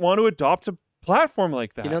wouldn't want to adopt a platform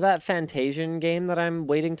like that. You know that Fantasian game that I'm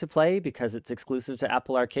waiting to play because it's exclusive to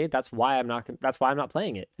Apple Arcade? That's why I'm not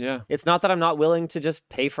playing it. Yeah. It's not that I'm not willing to just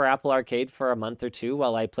pay for Apple Arcade for a month or two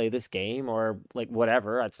while I play this game or like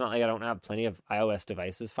whatever. It's not like I don't have plenty of iOS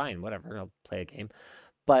devices. Fine, whatever. I'll play a game.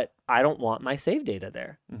 But I don't want my save data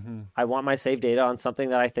there. Mm-hmm. I want my save data on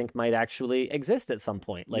something that I think might actually exist at some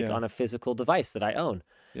point, like on a physical device that I own.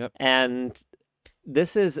 Yep. And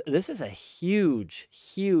this is a huge,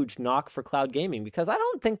 huge knock for cloud gaming because I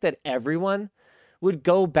don't think that everyone would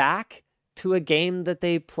go back to a game that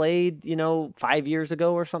they played, 5 years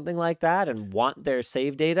ago or something like that and want their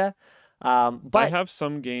save data. But I have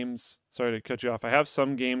some games, sorry to cut you off. I have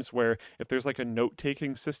some games where if there's like a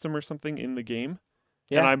note-taking system or something in the game,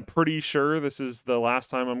 and I'm pretty sure this is the last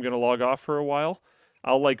time I'm going to log off for a while,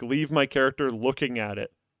 I'll like leave my character looking at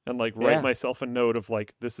it and like write myself a note of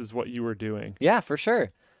like, this is what you were doing. Yeah, for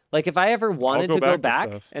sure. Like if I ever wanted to go back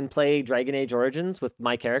stuff. and play Dragon Age Origins with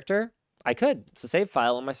my character, I could. It's a save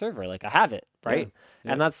file on my server. Like I have it, right?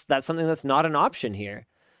 Yeah. And that's something that's not an option here.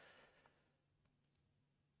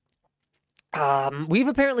 We've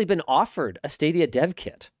apparently been offered a Stadia dev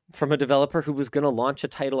kit from a developer who was going to launch a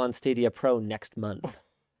title on Stadia Pro next month.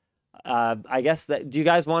 I guess do you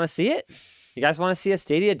guys want to see it? You guys want to see a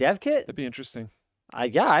Stadia dev kit? That'd be interesting.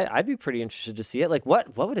 I'd be pretty interested to see it. Like,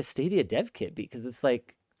 what would a Stadia dev kit be? Because it's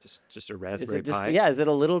like Just a Raspberry Pi. Is it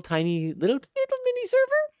a little tiny, little mini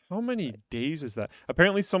server? How many days is that?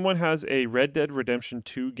 Apparently, someone has a Red Dead Redemption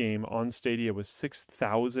 2 game on Stadia with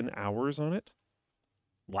 6,000 hours on it.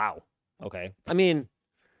 Wow. Okay. I mean,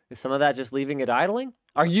 is some of that just leaving it idling?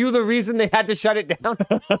 Are you the reason they had to shut it down?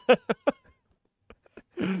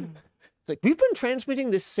 Like, we've been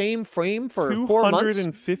transmitting this same frame for 4 months.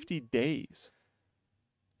 250 days.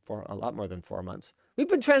 For a lot more than 4 months. We've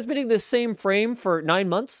been transmitting this same frame for 9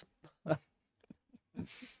 months.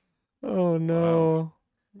 Oh, no. Wow.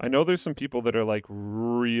 I know there's some people that are like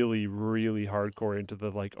really, really hardcore into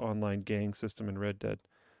the like online gang system in Red Dead.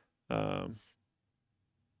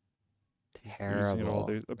 Terrible.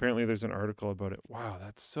 Apparently there's an article about it. Wow,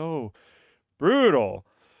 that's so brutal.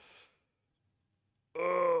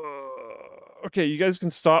 Okay, you guys can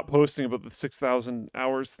stop posting about the 6,000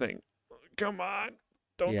 hours thing. Come on.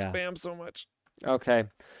 Don't spam so much. Okay.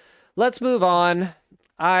 Let's move on.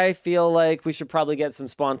 I feel like we should probably get some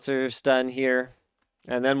sponsors done here.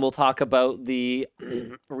 And then we'll talk about the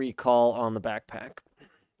recall on the backpack.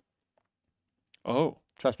 Oh.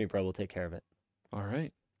 Trust me, bro. We'll take care of it. All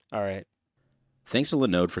right. All right. Thanks to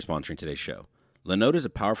Linode for sponsoring today's show. Linode is a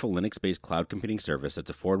powerful Linux-based cloud computing service that's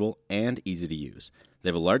affordable and easy to use. They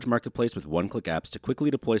have a large marketplace with one-click apps to quickly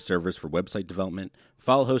deploy servers for website development,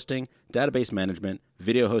 file hosting, database management,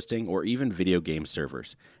 video hosting, or even video game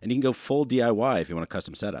servers. And you can go full DIY if you want a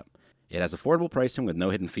custom setup. It has affordable pricing with no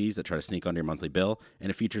hidden fees that try to sneak onto your monthly bill, and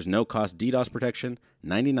it features no-cost DDoS protection,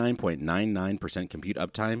 99.99% compute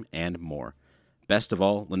uptime, and more. Best of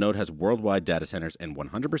all, Linode has worldwide data centers and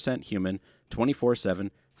 100% human,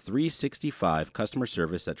 24/7, 365 customer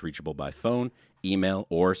service that's reachable by phone, email,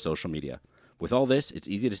 or social media. With all this, it's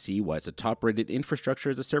easy to see why it's a top-rated infrastructure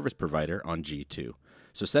as a service provider on G2.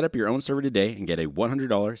 So set up your own server today and get a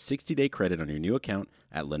 $100 60-day credit on your new account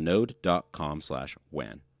at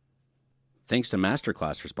linode.com/WAN. Thanks to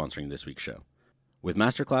Masterclass for sponsoring this week's show. With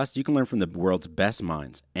Masterclass, you can learn from the world's best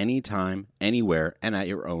minds, anytime, anywhere, and at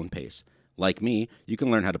your own pace. Like me, you can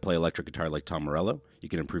learn how to play electric guitar like Tom Morello, you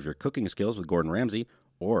can improve your cooking skills with Gordon Ramsay,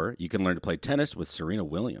 or you can learn to play tennis with Serena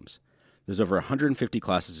Williams. There's over 150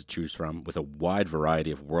 classes to choose from with a wide variety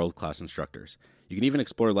of world-class instructors. You can even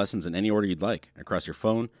explore lessons in any order you'd like, across your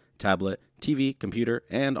phone, tablet, TV, computer,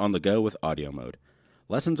 and on the go with audio mode.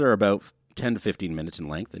 Lessons are about 10 to 15 minutes in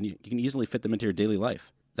length, and you can easily fit them into your daily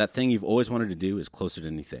life. That thing you've always wanted to do is closer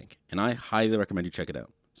than you think, and I highly recommend you check it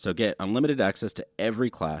out. So get unlimited access to every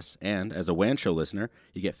class, and as a WAN Show listener,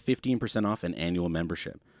 you get 15% off an annual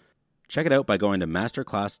membership. Check it out by going to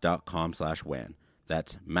masterclass.com/WAN.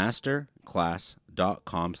 That's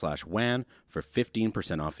masterclass.com/WAN for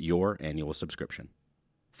 15% off your annual subscription.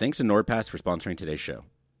 Thanks to NordPass for sponsoring today's show.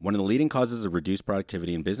 One of the leading causes of reduced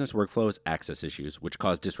productivity in business workflow is access issues, which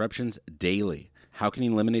cause disruptions daily. How can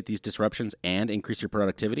you eliminate these disruptions and increase your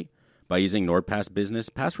productivity? By using NordPass Business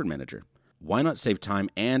Password Manager. Why not save time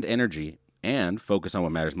and energy and focus on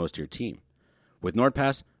what matters most to your team? With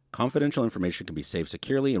NordPass, Confidential information can be saved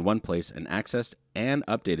securely in one place and accessed and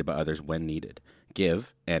updated by others when needed.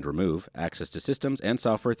 Give and remove access to systems and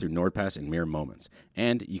software through NordPass in mere moments,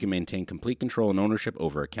 and you can maintain complete control and ownership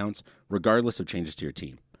over accounts regardless of changes to your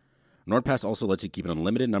team. NordPass also lets you keep an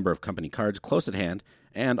unlimited number of company cards close at hand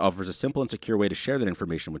and offers a simple and secure way to share that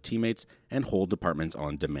information with teammates and whole departments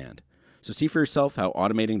on demand. So see for yourself how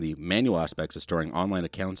automating the manual aspects of storing online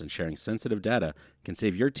accounts and sharing sensitive data can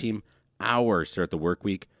save your team hours throughout the work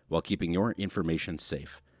week while keeping your information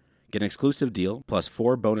safe. Get an exclusive deal plus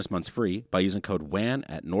 4 bonus months free by using code WAN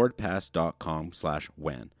at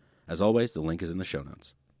nordpass.com/WAN. As always, the link is in the show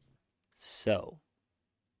notes. So,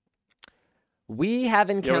 we have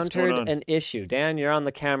what's going encountered on? an issue. Dan, you're on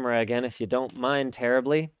the camera again, if you don't mind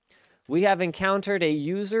terribly. We have encountered a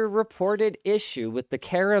user-reported issue with the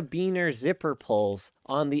carabiner zipper pulls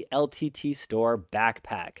on the LTT Store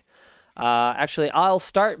backpack. Actually, I'll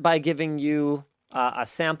start by giving you a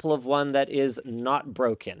sample of one that is not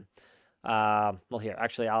broken. Well, here,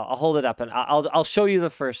 actually, I'll hold it up and I'll show you the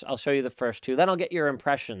first. I'll show you the first two. Then I'll get your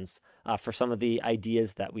impressions for some of the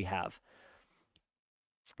ideas that we have.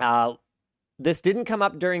 This didn't come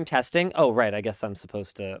up during testing. Oh, right. I guess I'm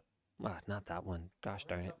supposed to. Not that one. Gosh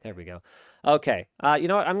darn it. There we go. Okay. You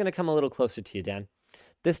know what? I'm going to come a little closer to you, Dan.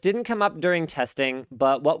 This didn't come up during testing,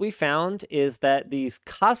 but what we found is that these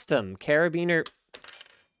custom carabiner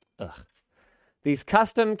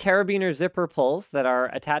zipper pulls that are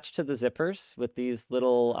attached to the zippers with these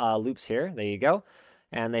little loops here. There you go.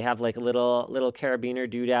 And they have like a little carabiner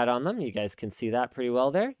doodad on them. You guys can see that pretty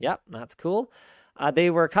well there. Yep, that's cool.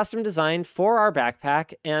 They were custom designed for our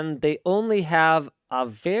backpack, and they only have a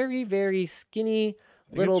very, very skinny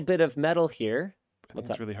little bit of metal here. I think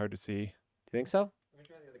it's really hard to see. Do you think so?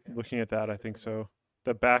 Looking at that, I think so.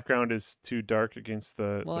 The background is too dark against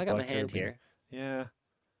the. Well, the I got my black hand carabiner. here. Yeah.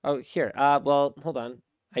 Oh, here. Well, hold on.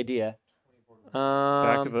 Idea.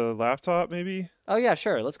 Back of the laptop, maybe. Oh yeah,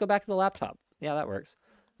 sure. Let's go back to the laptop. Yeah, that works.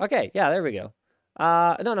 Okay. Yeah, there we go.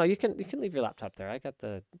 No, you can leave your laptop there. I got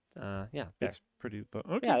the. Yeah. There. It's pretty low.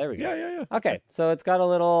 Okay. Yeah, there we go. Yeah. Okay, so it's got a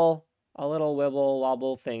little wibble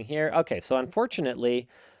wobble thing here. Okay, so unfortunately,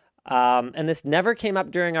 and this never came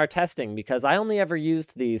up during our testing because I only ever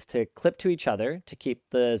used these to clip to each other to keep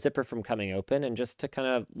the zipper from coming open and just to kind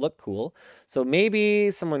of look cool. So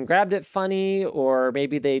maybe someone grabbed it funny, or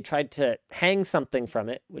maybe they tried to hang something from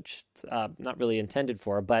it, which not really intended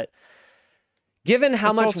for, but. Given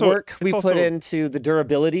how much work we put into the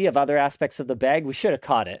durability of other aspects of the bag, we should have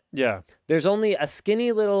caught it. Yeah. There's only a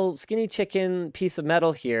skinny chicken piece of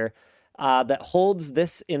metal here that holds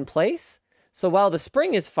this in place. So while the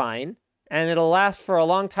spring is fine and it'll last for a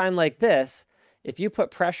long time like this, if you put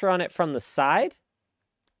pressure on it from the side,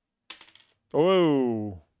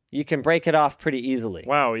 Oh. you can break it off pretty easily.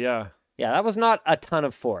 Wow. Yeah. Yeah, that was not a ton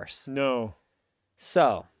of force. No.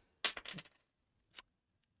 So,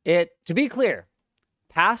 to be clear,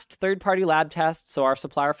 passed third-party lab tests, so our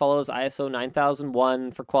supplier follows ISO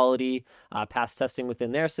 9001 for quality, passed testing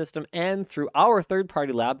within their system, and through our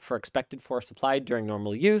third-party lab for expected force applied during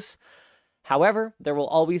normal use. However, there will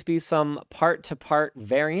always be some part-to-part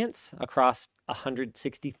variance across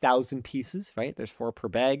 160,000 pieces, right? There's 4 per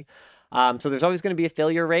bag. So there's always going to be a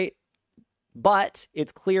failure rate, but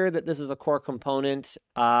it's clear that this is a core component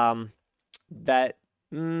that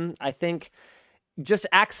I think just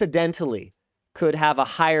accidentally could have a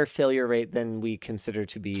higher failure rate than we consider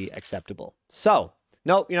to be acceptable. So,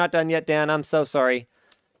 nope, you're not done yet, Dan. I'm so sorry.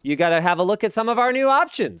 You got to have a look at some of our new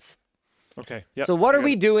options. Okay. Yep. So what are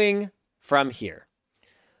we doing from here?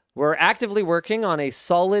 We're actively working on a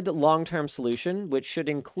solid long-term solution, which should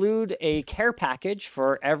include a care package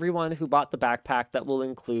for everyone who bought the backpack that will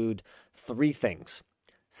include 3 things.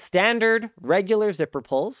 Standard regular zipper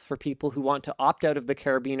pulls for people who want to opt out of the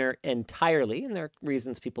carabiner entirely. And there are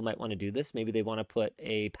reasons people might want to do this. Maybe they want to put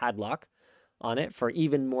a padlock on it for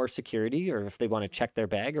even more security, or if they want to check their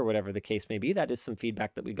bag or whatever the case may be. That is some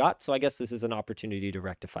feedback that we got. So I guess this is an opportunity to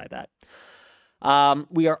rectify that.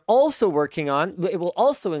 We are also working on, it will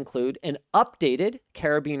also include an updated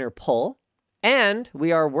carabiner pull. And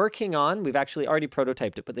we are working on, we've actually already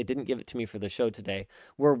prototyped it, but they didn't give it to me for the show today.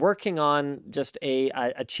 We're working on just a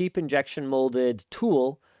cheap injection molded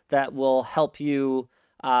tool that will help you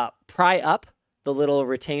pry up the little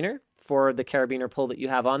retainer for the carabiner pull that you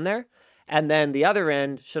have on there. And then the other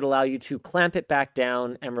end should allow you to clamp it back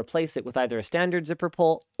down and replace it with either a standard zipper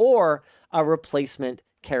pull or a replacement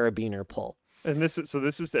carabiner pull. And this is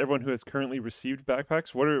to everyone who has currently received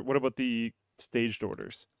backpacks. What about the staged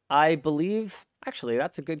orders? I believe, actually,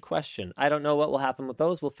 that's a good question. I don't know what will happen with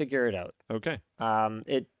those. We'll figure it out. Okay.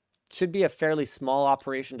 should be a fairly small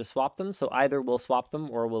operation to swap them. So either we'll swap them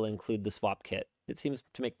or we'll include the swap kit. It seems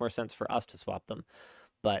to make more sense for us to swap them,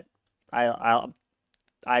 but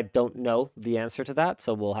I don't know the answer to that,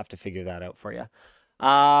 so we'll have to figure that out for you.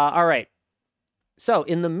 All right. So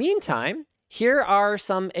in the meantime, here are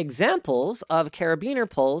some examples of carabiner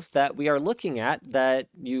pulls that we are looking at that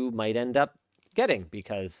you might end up getting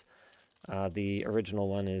because the original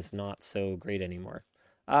one is not so great anymore.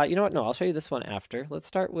 You know what? No, I'll show you this one after. Let's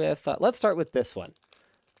start with this one.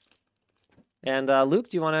 And Luke,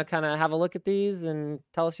 do you want to kind of have a look at these and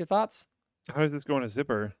tell us your thoughts? How does this go in a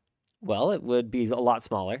zipper? Well, it would be a lot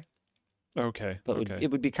smaller, Okay. but okay. it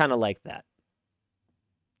would be kind of like that.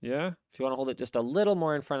 Yeah. If you want to hold it just a little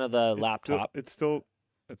more in front of the laptop. It's a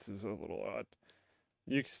little odd.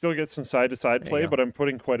 You can still get some side-to-side There you play, go. but I'm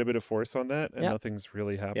putting quite a bit of force on that, and Yep. nothing's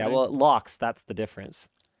really happening. Yeah, well, it locks. That's the difference.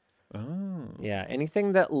 Oh. Yeah,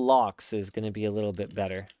 anything that locks is going to be a little bit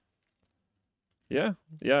better. Yeah.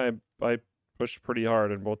 I pushed pretty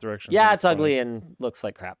hard in both directions. Yeah, and it's fine. ugly and looks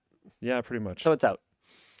like crap. Yeah, pretty much. So it's out.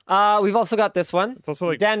 We've also got this one. It's also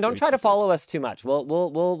like Dan, don't pretty try to cheap. follow us too much.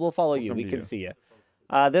 We'll follow you. come We to can you. see you.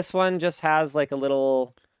 This one just has like a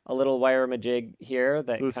little wire majig here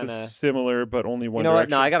that So this kind of. is similar, but only one You know what?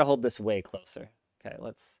 direction. No, I got to hold this way closer. Okay,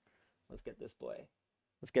 let's get this boy.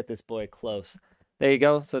 Let's get this boy close. There you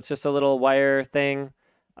go. So it's just a little wire thing.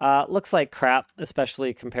 Looks like crap,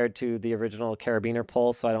 especially compared to the original carabiner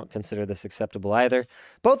pull, so I don't consider this acceptable either.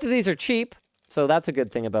 Both of these are cheap, so that's a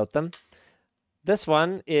good thing about them. This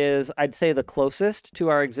one is, I'd say, the closest to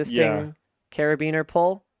our existing Yeah. carabiner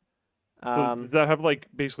pull. So does that have like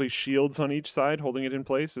basically shields on each side holding it in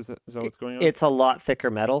place? Is that what's going on? It's a lot thicker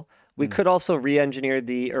metal. We Hmm. could also re-engineer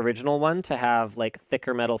the original one to have like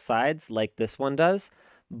thicker metal sides like this one does,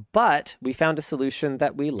 but we found a solution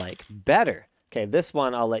that we like better. Okay, this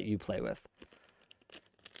one I'll let you play with.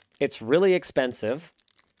 It's really expensive.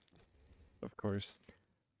 Of course.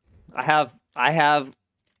 I have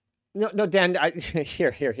no Dan,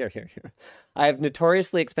 here. I have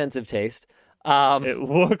notoriously expensive taste. It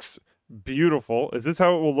looks beautiful. Is this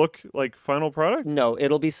how it will look like final product? No,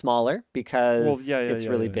 it'll be smaller because yeah, it's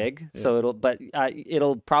really yeah. big. Yeah. So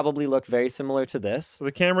it'll probably look very similar to this. So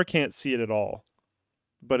the camera can't see it at all,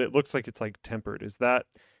 but it looks like it's like tempered. Is that?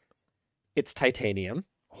 It's titanium.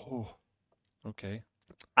 Oh, okay.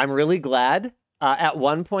 I'm really glad. At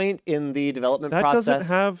one point in the development That process,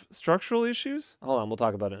 doesn't have structural issues. hold on, we'll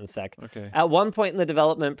talk about it in a sec. Okay. At one point in the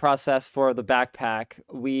development process for the backpack,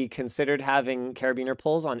 we considered having carabiner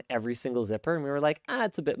pulls on every single zipper, and we were like,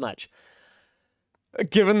 it's a bit much.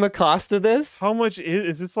 Given the cost of this, How much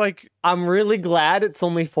is this? Like, I'm really glad it's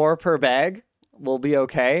only 4 per bag. We'll be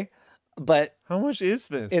okay. But how much is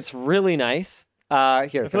this? it's really nice. Here, I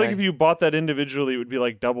feel like if you bought that individually, it would be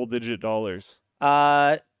like double-digit dollars.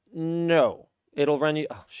 No. It'll run you.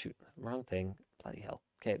 Oh, shoot. Wrong thing. Bloody hell.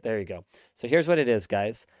 Okay, there you go. So here's what it is,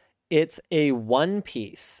 guys. It's a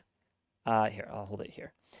one-piece. Here, I'll hold it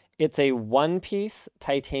here. It's a one-piece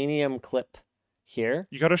titanium clip here.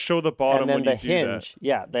 You got to show the bottom And then when the you do hinge.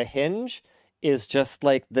 Yeah, the hinge is just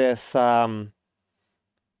like this. that.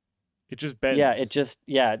 It just bends. It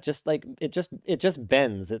just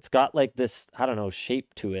bends. It's got like this, I don't know,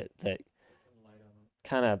 shape to it that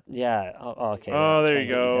kind of, yeah. Oh, okay. Oh, yeah, there trying you to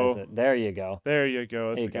get go. guys there you go. There you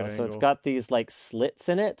go. There That's you a go. good So it's angle. got these like slits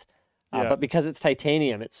in it, Yeah. but because it's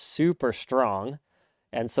titanium, it's super strong,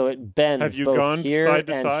 and so it bends Have you both gone here side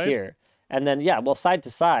to and side? here. And then side to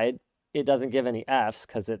side, it doesn't give any Fs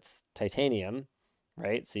because it's titanium,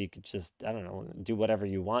 right? So you could just, I don't know, do whatever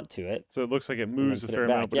you want to it. So it looks like it and then moves a put it fair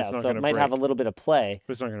back. amount, but it's not so going it to might break. have a little bit of play,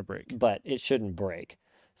 But it's not going to break. but it shouldn't break.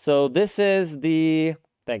 So this is the,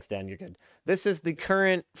 thanks Dan, you're good. This is the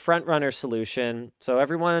current front runner solution. So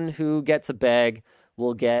everyone who gets a bag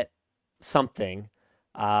will get something.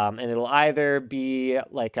 And it'll either be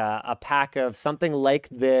like a pack of something like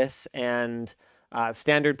this and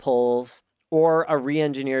standard pulls, or a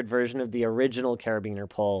re-engineered version of the original carabiner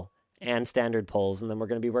pull and standard pulls. And then we're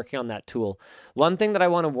going to be working on that tool. One thing that I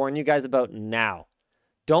want to warn you guys about now,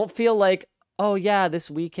 don't feel like, oh yeah, this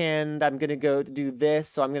weekend I'm going to go do this,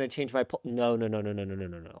 so I'm going to change my pull. No.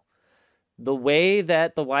 The way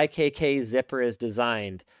that the YKK zipper is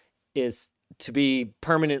designed is to be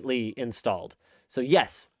permanently installed. So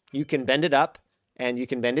yes, you can bend it up and you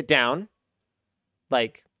can bend it down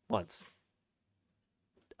like once.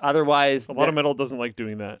 Otherwise, A lot of metal doesn't like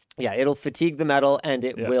doing that. yeah, it'll fatigue the metal and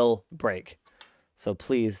it Yeah. will break. So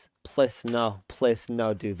please no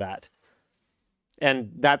do that.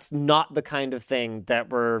 And that's not the kind of thing that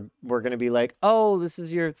we're going to be like, oh, this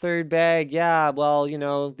is your third bag. Yeah, well,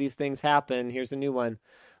 these things happen. Here's a new one.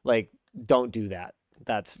 Like, don't do that.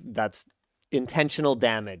 that's intentional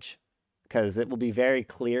damage, because it will be very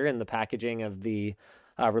clear in the packaging of the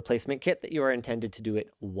replacement kit that you are intended to do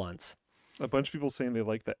it once. A bunch of people saying they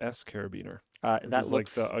like the S carabiner. That That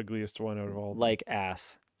looks like the ugliest one out of all. like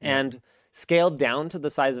ass. Yeah. And scaled down to the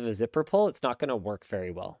size of a zipper pull, it's not going to work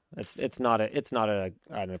very well. It's not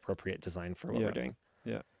an appropriate design for what Yeah. we're doing.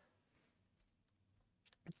 Yeah.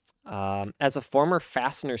 As a former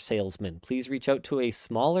fastener salesman, please reach out to a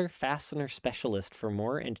smaller fastener specialist for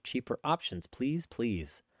more and cheaper options. Please,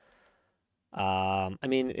 please. I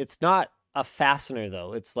mean, it's not a fastener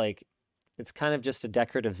though. It's kind of just a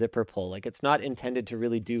decorative zipper pull. Like, it's not intended to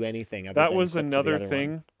really do anything. That was clip to the another other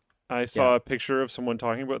thing. one. I saw a picture of someone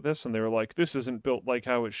talking about this, and they were like, "This isn't built like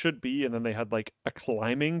how it should be." And then they had like a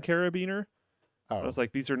climbing carabiner. Oh, I was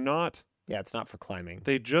like, "These are not. yeah, it's not for climbing.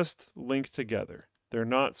 They just link together. They're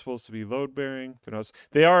not supposed to be load bearing. They're not.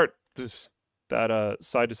 They are. Just that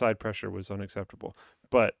side to side pressure was unacceptable.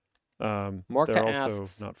 But Morka they're also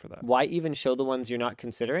asks, not for that. why even show the ones you're not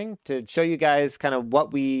considering? To show you guys kind of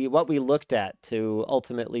what we looked at to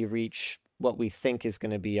ultimately reach what we think is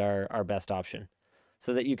going to be our best option,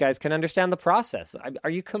 so that you guys can understand the process. Are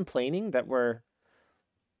you complaining that we're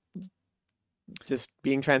just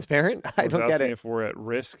being transparent? I was don't get asking it. if we're at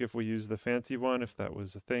risk if we use the fancy one. If that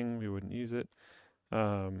was a thing, we wouldn't use it.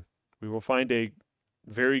 We will find a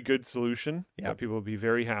very good solution that people will be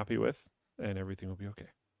very happy with, and everything will be okay.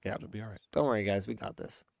 Yeah, it'll be all right. Don't worry, guys. We got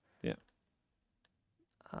this. Yeah.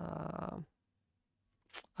 All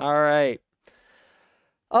right.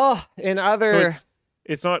 Oh, in other... So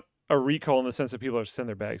it's not a recall in the sense that people have to send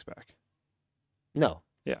their bags back. No.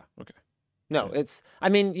 Yeah. Okay. No, Yeah. I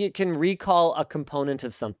mean, you can recall a component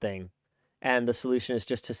of something, and the solution is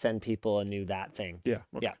just to send people a new that thing. Yeah.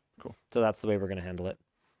 Okay. Yeah. Cool. So that's the way we're going to handle it.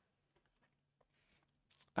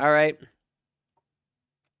 All right.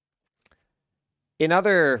 In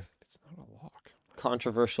other It's not a lock.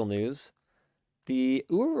 controversial news, the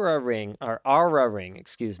Aura Ring,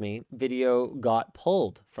 video got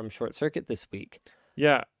pulled from Short Circuit this week.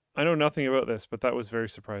 Yeah. I know nothing about this, but that was very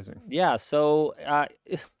surprising. Yeah, so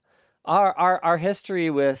our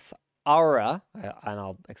history with Aura, and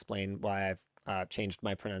I'll explain why I've changed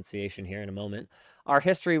my pronunciation here in a moment. Our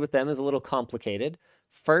history with them is a little complicated.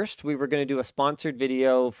 First, we were going to do a sponsored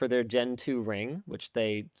video for their Gen 2 ring, which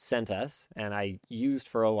they sent us, and I used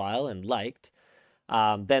for a while and liked.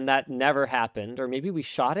 Then that never happened, or maybe we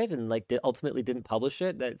shot it and ultimately didn't publish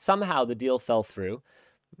it. That somehow the deal fell through.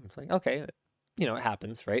 It's like, okay, it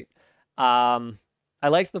happens, right? I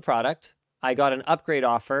liked the product. I got an upgrade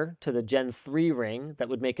offer to the Gen 3 ring that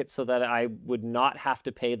would make it so that I would not have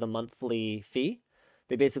to pay the monthly fee.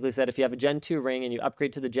 They basically said if you have a Gen 2 ring and you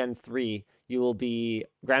upgrade to the Gen 3, you will be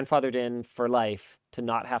grandfathered in for life to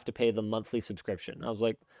not have to pay the monthly subscription. I was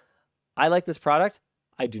like, I like this product.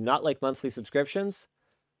 I do not like monthly subscriptions.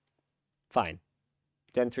 Fine.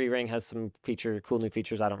 Gen 3 ring has some cool new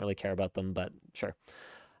features. I don't really care about them, but sure.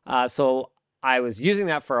 So I was using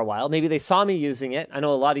that for a while. Maybe they saw me using it. I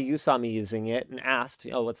know a lot of you saw me using it and asked,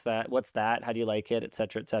 "Oh, what's that? What's that? How do you like it?"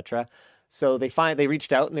 etc., etc. So they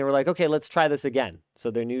reached out and they were like, "Okay, let's try this again."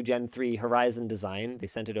 So their new Gen 3 Horizon design, they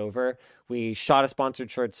sent it over. We shot a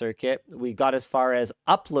sponsored Short Circuit. We got as far as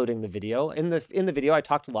uploading the video. In the video, I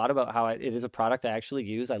talked a lot about how it is a product I actually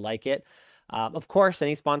use. I like it. Of course,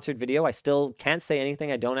 any sponsored video, I still can't say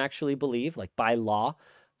anything I don't actually believe, like by law.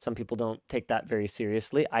 Some people don't take that very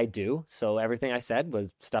seriously. I do. So everything I said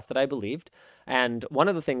was stuff that I believed. And one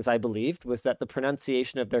of the things I believed was that the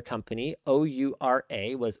pronunciation of their company,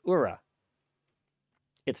 O-U-R-A, was Ura.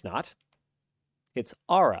 It's not. It's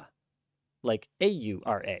Aura, like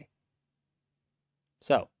A-U-R-A.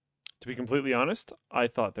 So. To be completely honest, I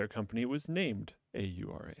thought their company was named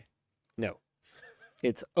AURA. No.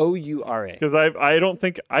 It's O-U-R-A. Because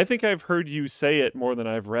I think I've heard you say it more than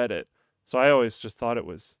I've read it. So I always just thought it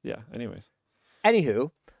was, anyways.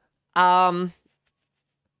 Anywho,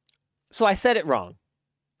 so I said it wrong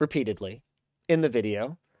repeatedly in the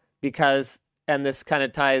video because, and this kind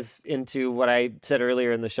of ties into what I said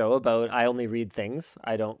earlier in the show about I only read things.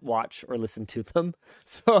 I don't watch or listen to them.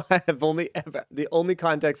 So I have the only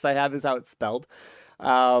context I have is how it's spelled.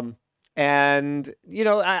 And,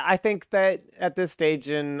 I think that at this stage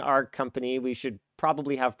in our company, we should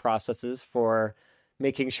probably have processes for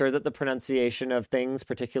making sure that the pronunciation of things,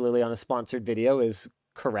 particularly on a sponsored video, is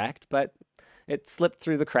correct. But it slipped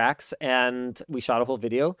through the cracks and we shot a whole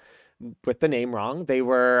video with the name wrong. They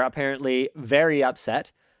were apparently very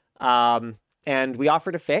upset. And we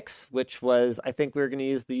offered a fix, which was, I think we were going to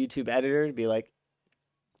use the YouTube editor to be like,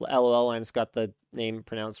 LOL, I just got the name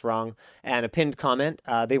pronounced wrong, and a pinned comment.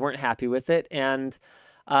 They weren't happy with it. And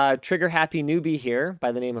trigger happy newbie here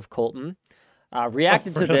by the name of Colton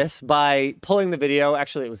reacted to this by pulling the video.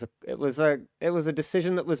 Actually, it was a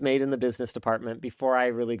decision that was made in the business department before I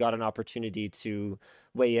really got an opportunity to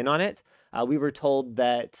weigh in on it. We were told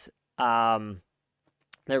that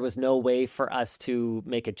there was no way for us to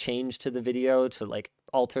make a change to the video to like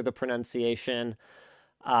alter the pronunciation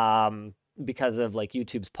because of like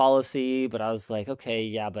YouTube's policy. But I was like, okay,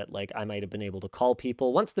 yeah, but like I might have been able to call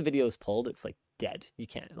people. Once the video is pulled, it's like dead. You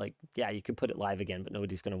can't like, yeah, you could put it live again, but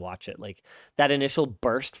nobody's going to watch it. Like that initial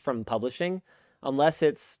burst from publishing, unless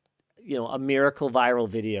it's, you know, a miracle viral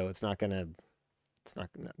video,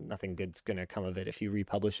 nothing good's going to come of it if you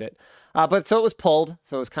republish it. But so it was pulled.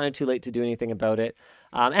 So it was kind of too late to do anything about it.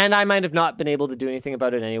 And I might have not been able to do anything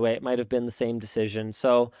about it anyway. It might have been the same decision.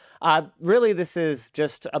 So really, this is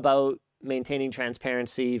just about maintaining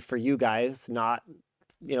transparency for you guys, not,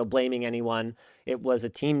 you know, blaming anyone. It was a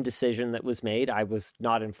team decision that was made. I was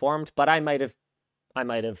not informed, but I might have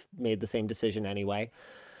made the same decision anyway.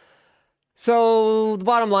 So the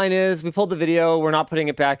bottom line is we pulled the video. We're not putting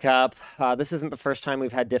it back up. This isn't the first time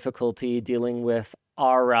we've had difficulty dealing with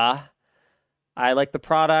Aura. I like the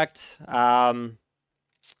product. But,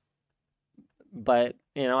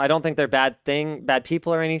 you know, I don't think they're bad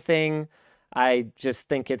people or anything. I just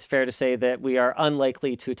think it's fair to say that we are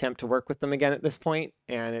unlikely to attempt to work with them again at this point,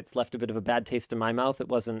 and it's left a bit of a bad taste in my mouth. It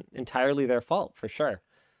wasn't entirely their fault, for sure.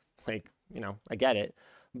 Like, you know, I get it.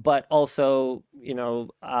 But also, you know,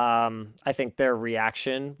 I think their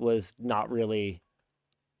reaction was not really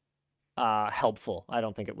helpful. I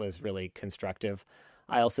don't think it was really constructive.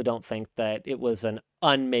 I also don't think that it was an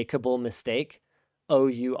unmakeable mistake.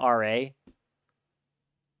 OURA.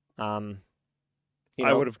 You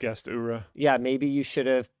know, I would have guessed Ura. Yeah, maybe you should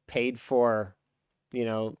have paid for, you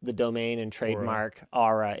know, the domain and trademark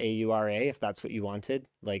Aura, AURA, if that's what you wanted.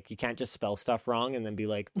 Like, you can't just spell stuff wrong and then be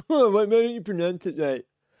like, oh, why didn't you pronounce it right?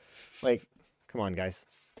 Like, come on, guys.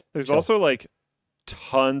 There's also like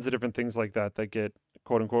tons of different things like that that get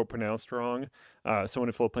quote unquote pronounced wrong. Someone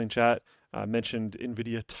in Floatplane chat mentioned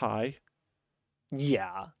NVIDIA TI.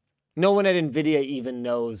 Yeah. No one at NVIDIA even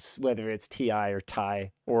knows whether it's TI or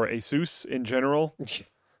TI. Or ASUS in general.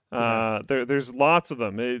 Yeah. There's lots of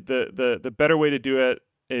them. The better way to do it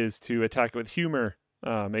is to attack it with humor.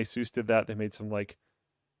 ASUS did that. They made some like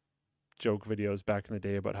joke videos back in the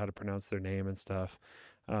day about how to pronounce their name and stuff.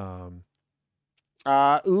 Opu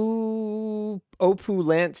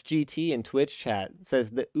Lance GT in Twitch chat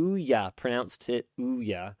says the Ouya pronounced it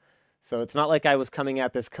Ouya. So it's not like I was coming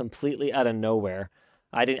at this completely out of nowhere.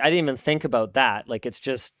 I didn't even think about that. Like, it's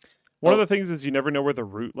just one of the things is you never know where the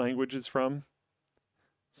root language is from.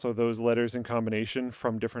 So those letters in combination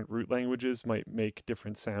from different root languages might make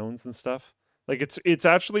different sounds and stuff. Like it's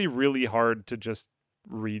actually really hard to just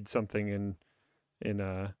read something in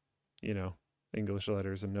you know, English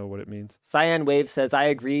letters and know what it means. Cyan Wave says, I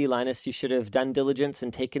agree, Linus, you should have done diligence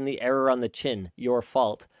and taken the error on the chin. Your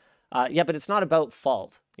fault. Yeah, but it's not about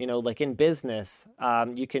fault. You know, like in business,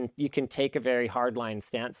 you can take a very hardline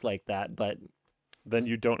stance like that, but then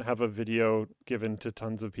you don't have a video given to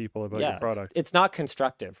tons of people about your product. It's not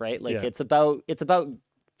constructive, right? Like it's about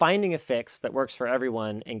finding a fix that works for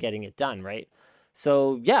everyone and getting it done, right?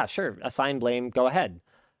 So yeah, sure, assign blame, go ahead.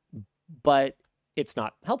 But it's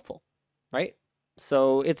not helpful, right?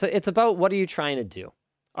 So it's about what are you trying to do?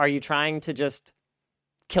 Are you trying to just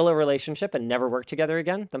kill a relationship and never work together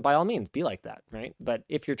again? Then by all means, be like that, right? But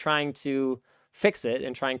if you're trying to fix it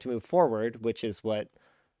and trying to move forward, which is what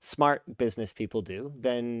smart business people do,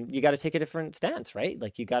 then you got to take a different stance, right?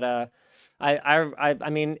 Like you got to, I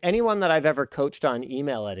mean, anyone that I've ever coached on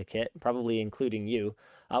email etiquette, probably including you,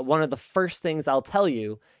 one of the first things I'll tell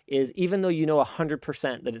you is even though you know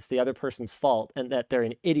 100% that it's the other person's fault and that they're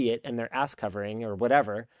an idiot and they're ass covering or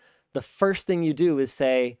whatever, the first thing you do is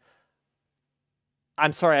say,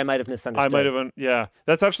 I'm sorry, I might have misunderstood. Yeah.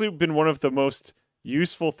 That's actually been one of the most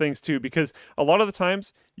useful things too, because a lot of the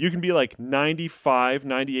times you can be like 95,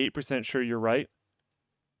 98% sure you're right.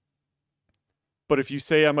 But if you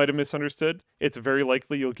say I might have misunderstood, it's very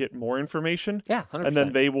likely you'll get more information. Yeah, 100%. And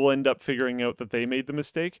then they will end up figuring out that they made the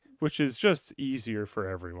mistake, which is just easier for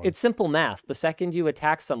everyone. It's simple math. The second you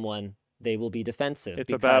attack someone, they will be defensive.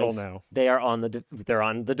 It's a battle now. They are on the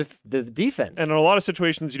defense. And in a lot of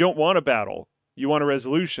situations, you don't want a battle. You want a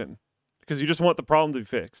resolution because you just want the problem to be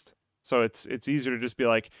fixed. So it's easier to just be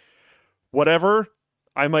like, whatever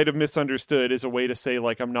I might have misunderstood is a way to say,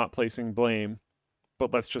 like, I'm not placing blame,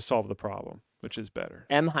 but let's just solve the problem, which is better.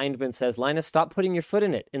 M. Hindman says, Linus, stop putting your foot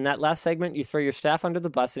in it. In that last segment, you throw your staff under the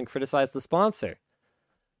bus and criticize the sponsor.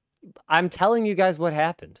 I'm telling you guys what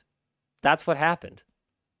happened. That's what happened.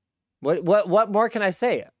 What more can I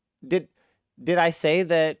say? Did I say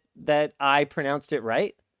that I pronounced it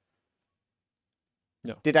right?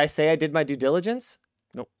 No. Did I say I did my due diligence?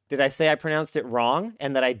 Nope. Did I say I pronounced it wrong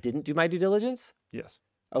and that I didn't do my due diligence? Yes.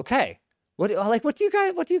 Okay. What do you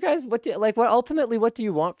guys ultimately what do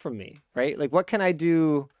you want from me, right? Like what can I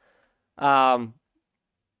do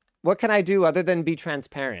what can I do other than be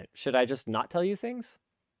transparent? Should I just not tell you things?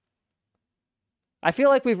 I feel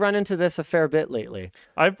like we've run into this a fair bit lately.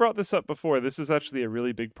 I've brought this up before. This is actually a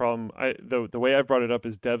really big problem. The way I've brought it up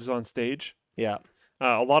is devs on stage. Yeah.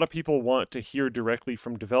 A lot of people want to hear directly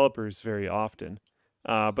from developers very often.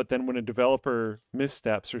 But then when a developer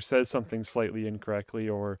missteps or says something slightly incorrectly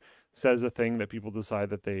or says a thing that people decide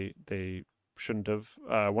that they shouldn't have,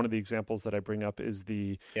 one of the examples that I bring up is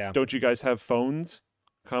don't you guys have phones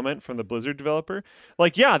comment from the Blizzard developer?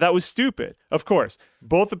 Like, yeah, that was stupid. Of course.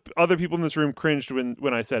 Both the other people in this room cringed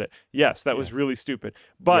when I said it. Yes, that was really stupid.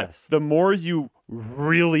 But the more you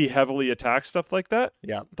really heavily attack stuff like that,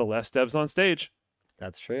 the less devs on stage.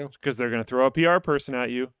 That's true. Because they're going to throw a PR person at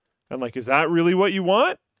you. And like, is that really what you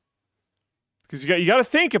want? Because you got to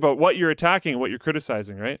think about what you're attacking and what you're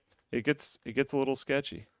criticizing, right? It gets a little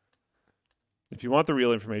sketchy. If you want the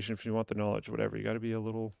real information, if you want the knowledge, whatever, you got to be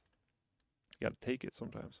you got to take it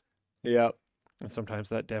sometimes. Yeah. And sometimes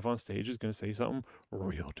that dev on stage is going to say something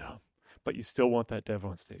real dumb, but you still want that dev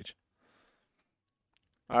on stage.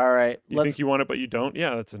 All right. You think you want it, but you don't?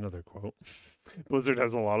 Yeah, that's another quote. Blizzard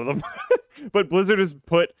has a lot of them. But Blizzard has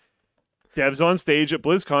put devs on stage at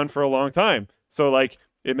BlizzCon for a long time. So, like,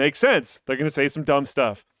 it makes sense. They're going to say some dumb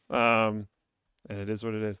stuff. And it is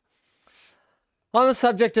what it is. On the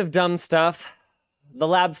subject of dumb stuff, the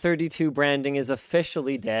Lab 32 branding is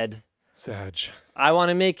officially dead. Sag. I want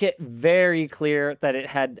to make it very clear that it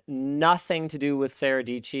had nothing to do with Sarah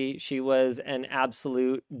Dietschy. She was an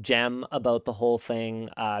absolute gem about the whole thing.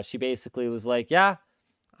 She basically was like, yeah,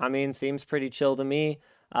 I mean, seems pretty chill to me.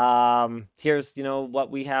 Here's,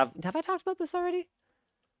 what we have. Have I talked about this already?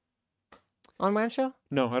 On WAN Show?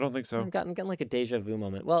 No, I don't think so. I'm getting like a deja vu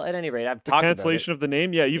moment. Well, at any rate, I've the talked cancellation about of the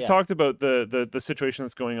name. Yeah, you've talked about the situation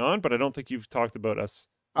that's going on, but I don't think you've talked about us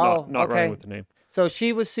not running with the name. So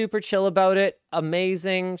she was super chill about it.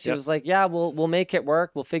 Amazing. She was like, yeah, we'll make it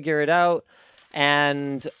work. We'll figure it out.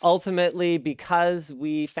 And ultimately, because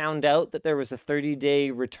we found out that there was a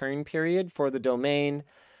 30-day return period for the domain,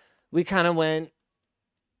 we kind of went,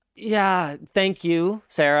 yeah, thank you,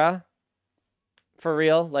 Sarah. For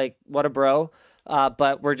real. Like, what a bro.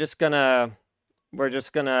 But we're just gonna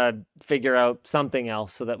figure out something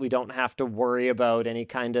else so that we don't have to worry about any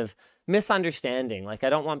kind of misunderstanding. Like, I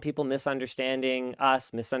don't want people misunderstanding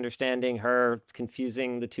us, misunderstanding her,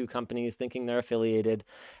 confusing the two companies, thinking they're affiliated.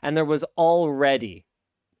 And there was already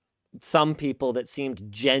some people that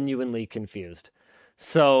seemed genuinely confused.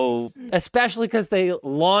 So, especially because they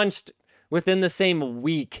launched within the same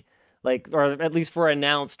week, or at least were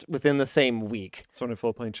announced within the same week. Someone in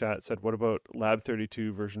Full Plane Chat said, what about Lab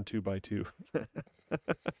 32 version 2x2?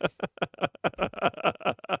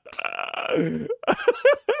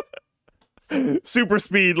 Super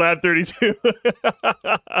speed Lab 32.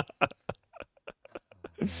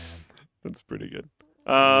 That's pretty good.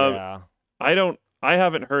 Yeah. I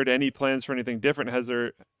haven't heard any plans for anything different.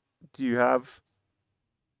 Do you have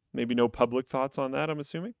maybe no public thoughts on that, I'm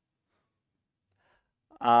assuming?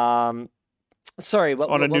 Sorry, what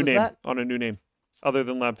on a new was name? that? On a new name, other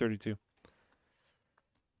than Lab 32,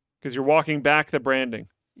 because you're walking back the branding.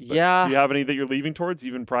 Yeah. Do you have any that you're leaving towards,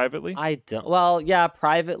 even privately? I don't. Well, yeah,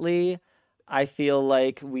 privately, I feel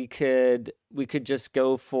like we could just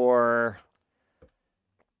go for.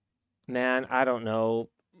 Man, I don't know.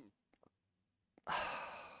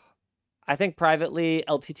 I think privately,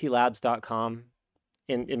 lttlabs.com,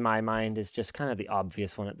 in my mind, is just kind of the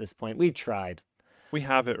obvious one at this point. We tried. We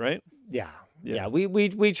have it, right? Yeah.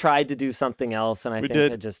 We tried to do something else, and I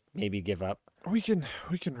think I just maybe give up. We can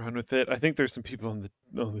run with it. I think there's some people on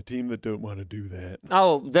the team that don't want to do that.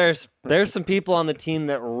 Oh, there's some people on the team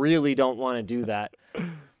that really don't want to do that.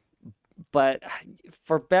 But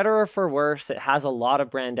for better or for worse, it has a lot of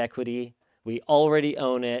brand equity. We already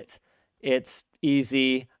own it. It's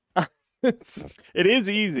easy. It is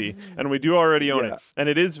easy, and we do already own it. And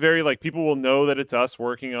it is very, like, people will know that it's us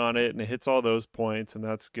working on it, and it hits all those points, and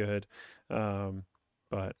that's good.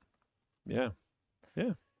 But yeah.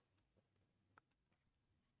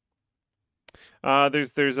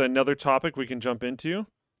 There's another topic we can jump into.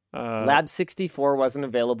 Lab 64 wasn't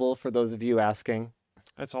available for those of you asking.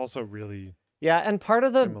 That's also really and part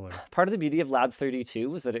of similar. the beauty of Lab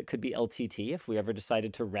 32 was that it could be LTT if we ever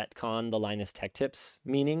decided to retcon the Linus Tech Tips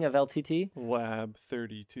meaning of LTT. Lab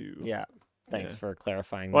 32. Yeah. Thanks for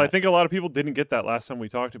clarifying Well, I that. think a lot of people didn't get that last time we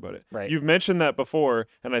talked about it. Right. You've mentioned that before,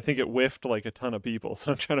 and I think it whiffed like a ton of people.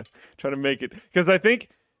 So I'm trying to make it, because I think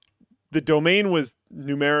the domain was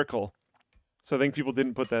numerical. So I think people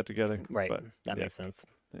didn't put that together. Right. But, That yeah. makes sense.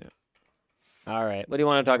 Yeah. All right. What do you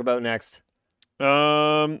want to talk about next?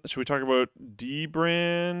 Should we talk about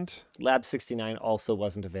dbrand? Lab 69 also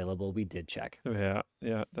wasn't available. We did check. Oh, yeah,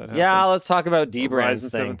 that happened. Yeah, let's talk about dbrand's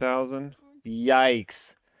Ryzen thing. 7000.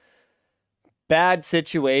 Yikes. Bad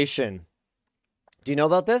situation. Do you know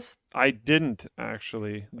about this? I didn't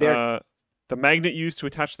actually. There- The magnet used to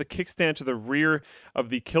attach the kickstand to the rear of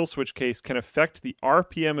the kill switch case can affect the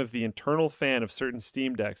RPM of the internal fan of certain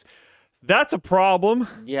Steam Decks. That's a problem.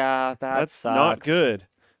 Yeah, That's sucks. not good.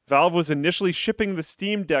 Valve was initially shipping the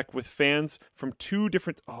Steam Deck with fans from two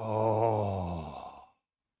different. Oh.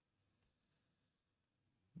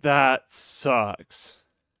 That sucks.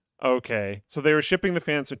 Okay. So they were shipping the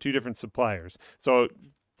fans from two different suppliers. So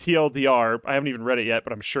TLDR, I haven't even read it yet,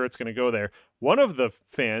 but I'm sure it's going to go there. One of the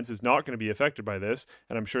fans is not going to be affected by this,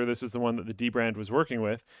 and I'm sure this is the one that the dbrand was working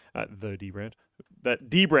with. That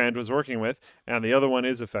dbrand was working with, and the other one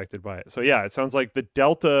is affected by it. So yeah, it sounds like the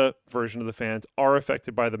Delta version of the fans are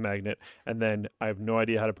affected by the magnet, and then I have no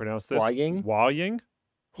idea how to pronounce this. Huaying? Huaying?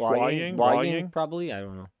 Probably. I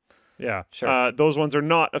don't know. Yeah, Sure. those ones are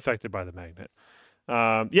not affected by the magnet.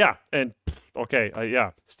 Yeah, and okay,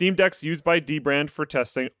 yeah. Steam Decks used by dbrand for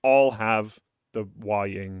testing all have the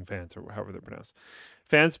Huaying fans, or however they're pronounced.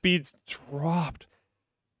 Fan speeds dropped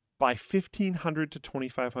by 1,500 to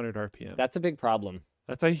 2,500 RPM. That's a big problem.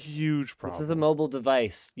 That's a huge problem. This is a mobile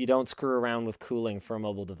device. You don't screw around with cooling for a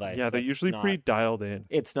mobile device. Yeah, they're That's usually not- pretty dialed in.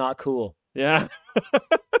 It's not cool. Yeah.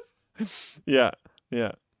 yeah.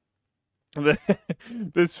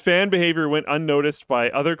 This fan behavior went unnoticed by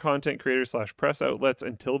other content creators / press outlets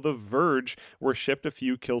until The Verge were shipped a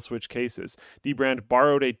few kill switch cases. dbrand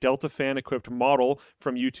borrowed a Delta fan equipped model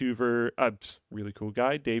from YouTuber, really cool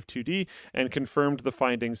guy, Dave2D, and confirmed the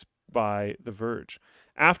findings by The Verge.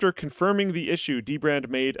 After confirming the issue, dbrand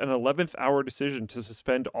made an 11th hour decision to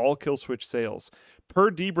suspend all kill switch sales.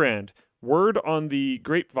 Per dbrand, word on the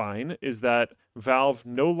grapevine is that Valve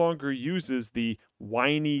no longer uses the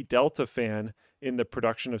whiny Delta fan in the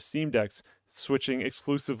production of Steam Decks, switching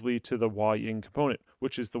exclusively to the Huaying component,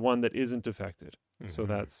 which is the one that isn't affected. So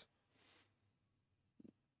that's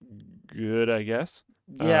good, I guess.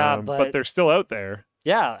 Yeah, but they're still out there.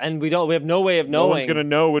 Yeah, and we have no way of No knowing. one's going to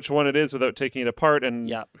know which one it is without taking it apart. And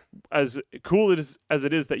Yeah. as cool as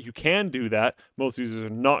it is that you can do that, most users are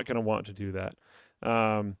not going to want to do that.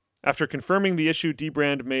 After confirming the issue,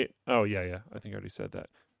 dbrand made. Oh yeah, I think I already said that.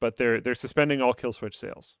 But they're suspending all kill switch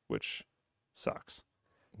sales, which sucks.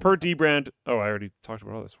 Per dbrand. Oh, I already talked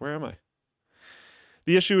about all this. Where am I?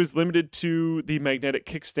 The issue is limited to the magnetic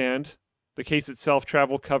kickstand. The case itself,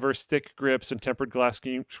 travel cover, stick grips, and tempered glass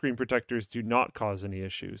screen protectors do not cause any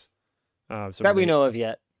issues. So that we know of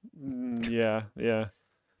yet. Yeah.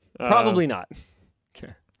 Probably not.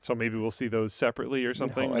 Okay. So maybe we'll see those separately or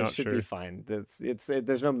something. No, Not it should sure. be fine.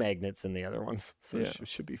 There's no magnets in the other ones, so Yeah. it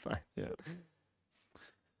should be fine. Yeah.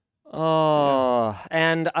 Oh,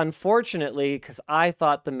 and unfortunately, because I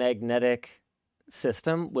thought the magnetic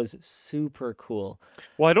system was super cool.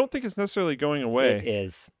 Well, I don't think it's necessarily going away. It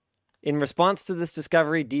is. In response to this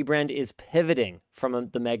discovery, dbrand is pivoting from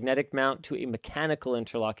the magnetic mount to a mechanical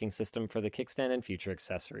interlocking system for the kickstand and future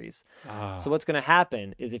accessories. So what's going to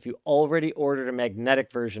happen is if you already ordered a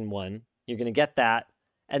magnetic version one, you're going to get that,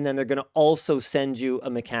 and then they're going to also send you a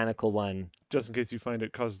mechanical one Just in case you find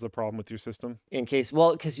it causes a problem with your system. in case,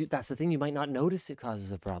 well, because that's the thing, you might not notice it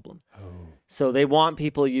causes a problem. So they want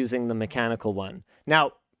people using the mechanical one.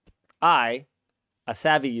 Now, I, a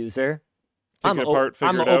savvy user, Take it apart, I'm figure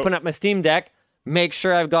gonna it out. open up my Steam Deck, make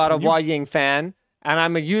sure I've got a Huaying fan, and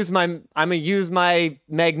I'm gonna use my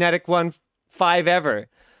magnetic one 5 ever.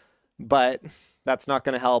 But that's not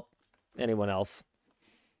gonna help anyone else.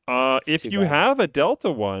 If too you bad. have a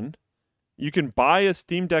Delta one, you can buy a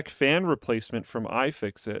Steam Deck fan replacement from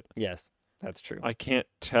iFixit. Yes, that's true. I can't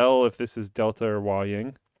tell if this is Delta or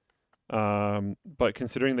Huaying. But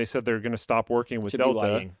considering they said they're going to stop working with Should be Delta,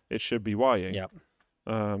 Huaying. it should be Huaying.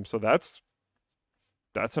 Yep. So that's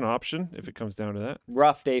an option if it comes down to that.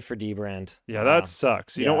 Rough day for dbrand. Yeah, that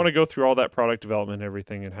sucks. You don't yeah. want to go through all that product development and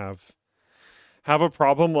everything and have a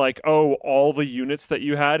problem like, oh, all the units that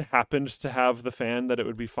you had happened to have the fan that it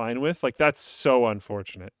would be fine with. Like, that's so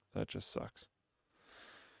unfortunate. That just sucks.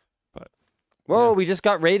 But Whoa, yeah. we just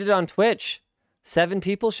got rated on Twitch. 7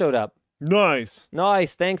 people showed up. nice.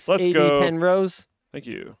 Nice. Thanks, Let's AD go. Penrose. Thank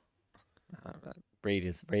you.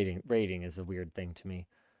 Rating is a weird thing to me.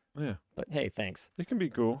 Yeah, But hey, thanks. it can be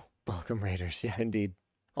cool. Welcome Raiders. Yeah, indeed.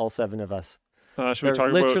 All 7 of us. Should we There's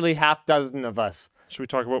talk literally half dozen of us. Should we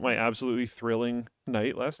talk about my absolutely thrilling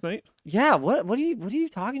night last night? Yeah, what are you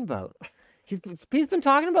talking about? He's been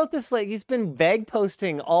talking about this, like he's been vague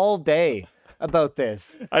posting all day about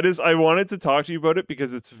this. I wanted to talk to you about it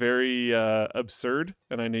because it's very absurd,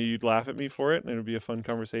 and I knew you'd laugh at me for it, and it would be a fun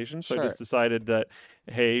conversation. So Sure. I just decided that,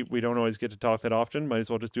 hey, we don't always get to talk that often. Might as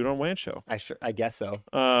well just do it on WAN show. I guess so.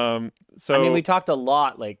 So I mean, we talked a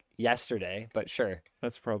lot like yesterday, but sure.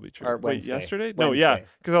 that's probably true. Or Wait, Wednesday. yesterday? No, yeah, Wednesday.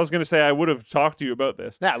 because I was going to say I would have talked to you about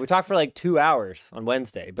this. Yeah, we talked for like 2 hours on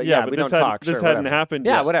Wednesday, but Yeah, yeah, but we this don't hadn't- talk. this sure, hadn't whatever. happened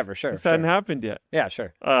Yeah, yet. whatever. Sure. This sure. hadn't happened yet. Yeah,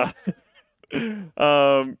 sure.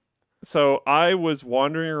 So I was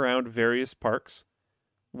wandering around various parks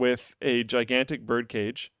with a gigantic bird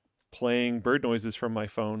cage, playing bird noises from my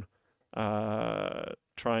phone,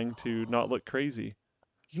 trying to not look crazy.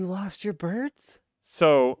 You lost your birds?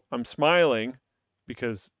 So I'm smiling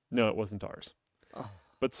because no, it wasn't ours, Oh,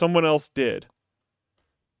 but someone else did.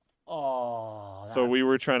 So we that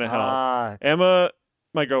were trying to help. sucks. Emma,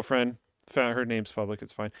 my girlfriend, found her name's public.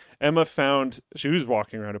 It's fine. Emma found she was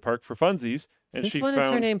walking around a park for funsies, and Since she when found is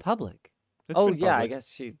her name public? It's Oh been yeah, I public. guess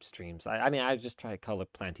she streams. I mean, I just try to call it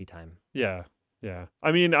Planty Time. Yeah, yeah.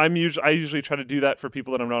 I mean, I usually try to do that for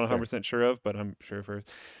people that I'm not 100% sure of, but I'm sure of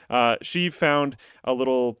hers. She found a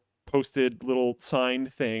little posted little sign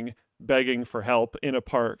thing begging for help in a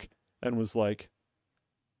park, and was like,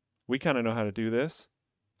 "We kind of know how to do this."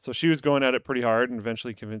 So she was going at it pretty hard, and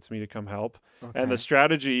eventually convinced me to come help. And the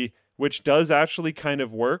strategy, which does actually kind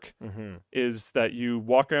of work, Mm-hmm. is that you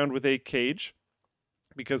walk around with a cage,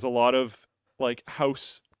 because a lot of like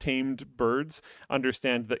house tamed birds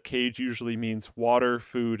understand that cage usually means water,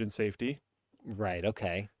 food, and safety. Right.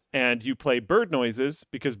 Okay. And you play bird noises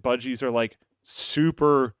because budgies are like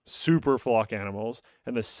super, super flock animals.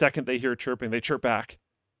 And the second they hear chirping, they chirp back,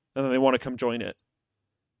 and then they want to come join it.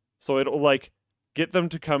 So it'll like get them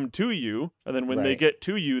to come to you. And then when they Right. get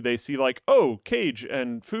to you, they see like, oh, cage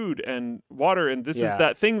and food and water. And this is Yeah.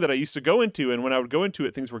 that thing that I used to go into. And when I would go into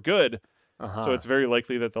it, things were good. Uh-huh. So it's very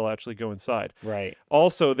likely that they'll actually go inside. right.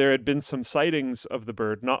 Also, there had been some sightings of the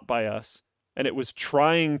bird, not by us, and it was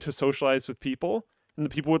trying to socialize with people, and the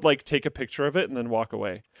people would like take a picture of it and then walk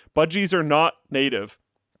away. Budgies are not native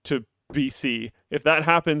to BC. If that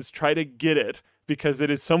happens, try to get it because it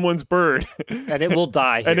is someone's bird And it will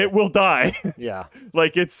die. and here. it will die. Yeah.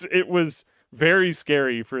 Like it was very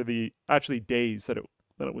scary for the actually days that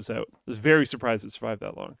it was out. I was very surprised it survived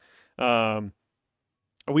that long.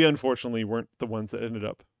 We unfortunately weren't the ones that ended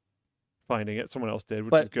up finding it. Someone else did,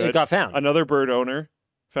 which is But good. it got found. Another bird owner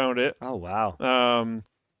found it. Oh wow.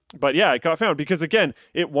 But yeah, it got found because again,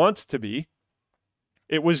 it wants to be.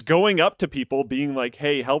 It was going up to people being like,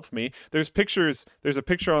 "Hey, help me." There's a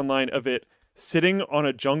picture online of it sitting on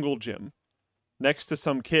a jungle gym next to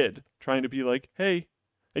some kid trying to be like, "Hey."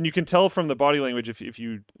 And you can tell from the body language if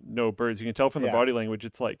you know birds, you can tell from the Yeah. body language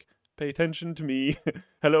it's like, "Pay attention to me."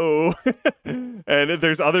 Hello. And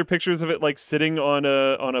there's other pictures of it like sitting on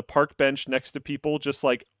a park bench next to people, just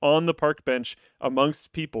like on the park bench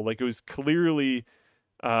amongst people. Like it was clearly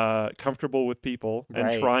comfortable with people and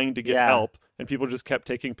Right. trying to get Yeah. help, and people just kept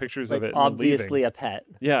taking pictures Like of it and then leaving. obviously a pet.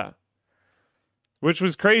 Yeah. Which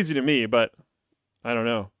was crazy to me, but I don't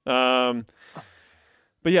know.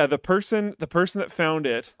 But yeah, the person that found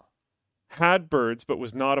it had birds, but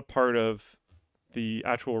was not a part of the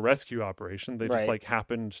actual rescue operation. They just Right. like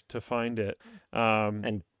happened to find it.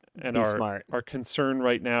 And And be our smart. our concern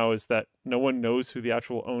right now is that no one knows who the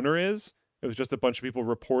actual owner is. It was just a bunch of people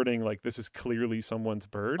reporting like this is clearly someone's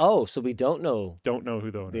bird. Oh, so we don't know Don't know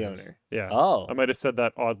who the owner the is. owner. Yeah. Oh. I might have said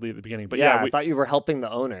that oddly at the beginning, but yeah, yeah, I thought you were helping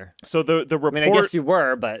the owner. so the I report mean, I guess you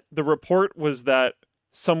were, but the report was that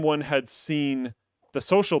someone had seen the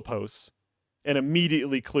social posts and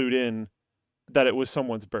immediately clued in that it was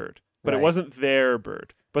someone's bird, but it Right. wasn't their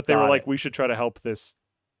bird. But they were Got like, it. we should try to help this,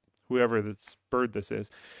 whoever this bird this is.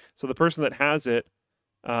 So the person that has it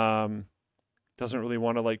doesn't really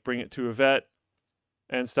want to like bring it to a vet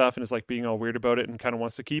and stuff, and is like being all weird about it and kind of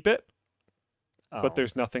wants to keep it. oh. But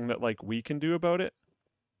there's nothing that like we can do about it.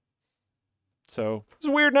 So it was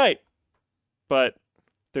a weird night, but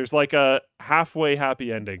there's like a halfway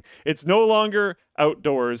happy ending. It's no longer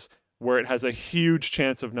outdoors where it has a huge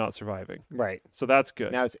chance of not surviving. right. So that's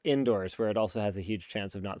good. Now it's indoors where it also has a huge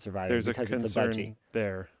chance of not surviving There's a because it's a concern budgie.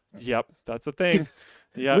 there. Yep, that's a thing.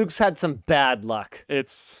 Yeah, Luke's had some bad luck.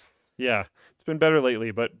 it's been better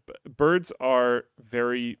lately, but birds are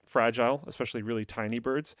very fragile, especially really tiny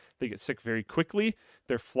birds. They get sick very quickly.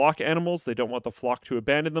 They're flock animals. They don't want the flock to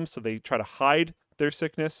abandon them, so they try to hide their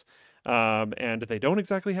sickness. And they don't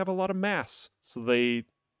exactly have a lot of mass, so they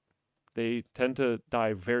they tend to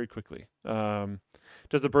die very quickly.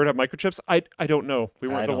 Does the bird have microchips? I don't know. We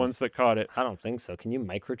weren't the ones that caught it. I don't think so. Can you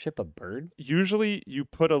microchip a bird? Usually you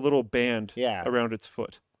put a little band around its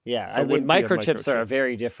foot. Yeah, So I mean, microchips are a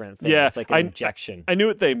very different thing. Yeah, It's like an injection. I knew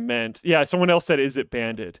what they meant. Yeah, someone else said, "Is it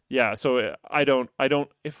banded?" Yeah, so I don't.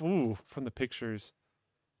 If from the pictures,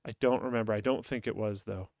 I don't remember. I don't think it was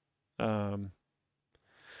though.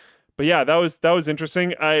 But yeah, that was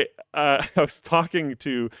interesting. I was talking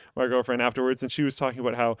to my girlfriend afterwards, and she was talking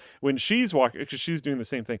about how when she's walking, because she's doing the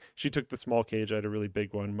same thing. She took the small cage. I had a really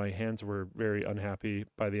big one. My hands were very unhappy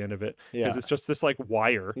by the end of it because it's just this like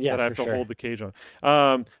wire that I have to hold the cage on.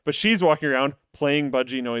 But she's walking around playing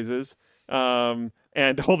budgie noises.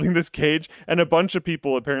 And holding this cage, and a bunch of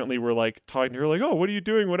people apparently were like talking to her, like, "Oh, what are you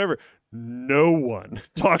doing?" Whatever. No one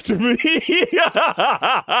talked to me.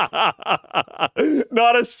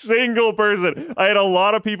 Not a single person. I had a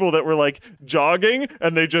lot of people that were like jogging,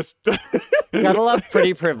 and they just Gotta love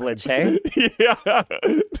pretty privilege, hey? Yeah.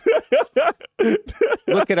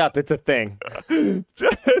 Look it up. It's a thing.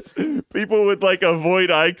 Just people would like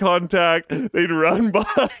avoid eye contact. They'd run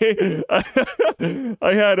by.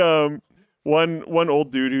 I had one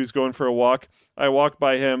old dude who's going for a walk. I walked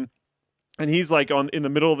by him, and he's like in the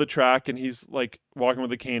middle of the track, and he's like walking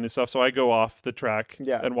with a cane and stuff. So I go off the track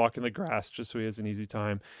and walk in the grass just so he has an easy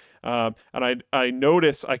time. And I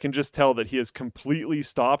notice, I can just tell that he has completely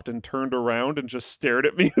stopped and turned around and just stared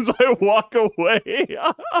at me as I walk away.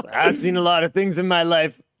 I've seen a lot of things in my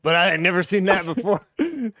life, but I had never seen that before.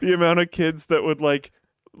 The amount of kids that would like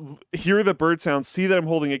hear the bird sound, see that I'm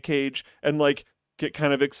holding a cage, and like get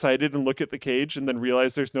kind of excited and look at the cage and then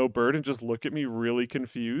realize there's no bird and just look at me really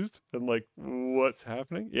confused and like, what's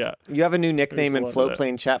happening? Yeah. You have a new nickname in Float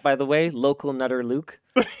Plane chat, by the way, Local Nutter Luke.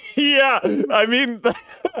 Yeah, I mean,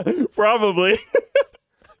 probably.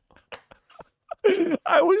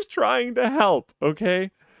 I was trying to help,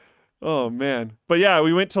 okay? Oh, man. But yeah,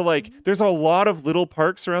 we went to like, there's a lot of little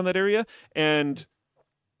parks around that area, and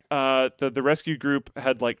the rescue group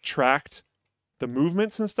had like tracked the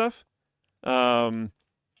movements and stuff.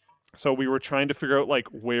 So we were trying to figure out like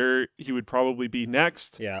where he would probably be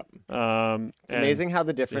next. Yeah. It's amazing how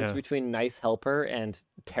the difference between nice helper and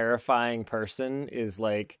terrifying person is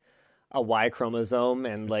like a Y chromosome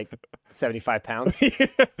and like 75 pounds.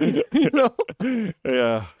 You know?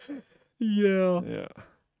 Yeah. Yeah.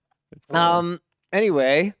 Yeah.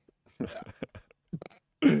 Anyway,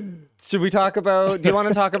 should we talk about, do you want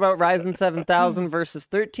to talk about Ryzen 7000 versus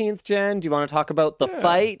 13th gen? Do you want to talk about the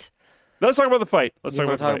fight? Let's talk about the fight. Let's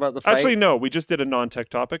talk about the fight. Actually, no, we just did a non-tech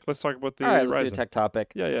topic. Let's talk about the All right, let's Ryzen. do a tech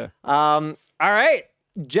topic. Yeah. All right.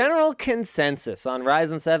 General consensus on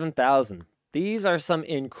Ryzen 7000. These are some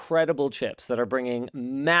incredible chips that are bringing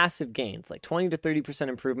massive gains, like 20 to 30%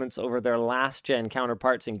 improvements over their last gen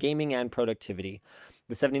counterparts in gaming and productivity.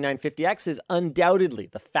 The 7950X is undoubtedly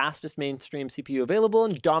the fastest mainstream CPU available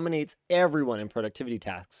and dominates everyone in productivity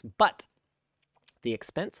tasks. But the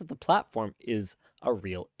expense of the platform is a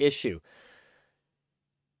real issue.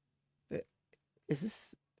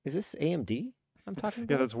 Is this AMD I'm talking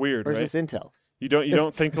about? Yeah, that's weird, or is right? this Intel? You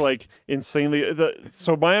don't think like insanely.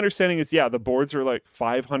 So my understanding is, the boards are like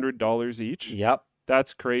 $500 each. Yep.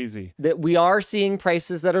 That's crazy. That we are seeing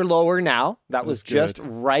prices that are lower now. That was just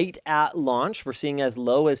right at launch. We're seeing as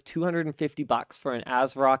low as $250 for an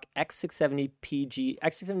ASRock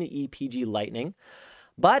X670E PG Lightning.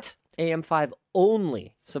 But AM5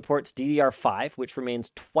 only supports DDR5, which remains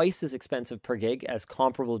twice as expensive per gig as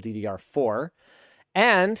comparable DDR4.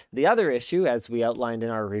 And the other issue, as we outlined in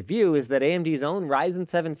our review, is that AMD's own Ryzen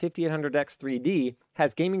 7 5800X 3D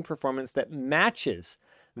has gaming performance that matches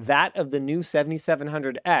that of the new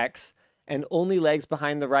 7700X and only lags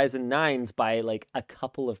behind the Ryzen 9s by like a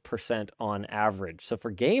couple of % on average. So for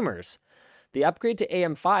gamers, the upgrade to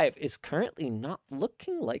AM5 is currently not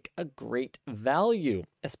looking like a great value,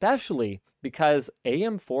 especially because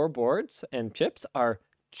AM4 boards and chips are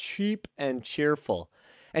cheap and cheerful.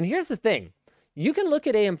 And here's the thing. You can look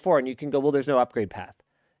at AM4 and you can go, well, there's no upgrade path.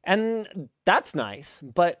 And that's nice,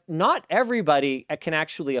 but not everybody can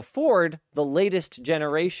actually afford the latest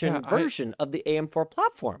generation version of the AM4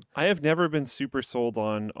 platform. I have never been super sold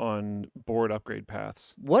on board upgrade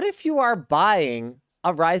paths. What if you are buying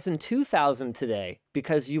a Ryzen 2000 today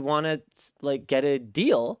because you want to like get a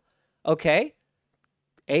deal? Okay,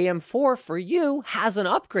 AM4 for you has an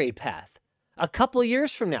upgrade path. A couple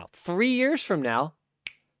years from now, 3 years from now,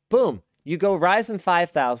 boom, you go Ryzen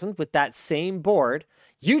 5000 with that same board.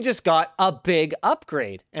 You just got a big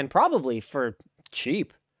upgrade, and probably for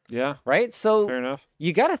cheap. Yeah. Right? So fair enough.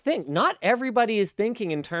 You got to think, not everybody is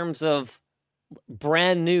thinking in terms of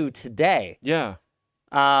brand new today. Yeah.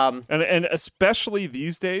 And especially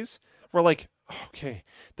these days, we're like, okay,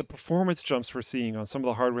 the performance jumps we're seeing on some of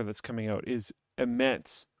the hardware that's coming out is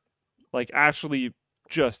immense. Like, actually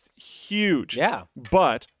just huge. Yeah.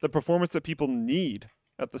 But the performance that people need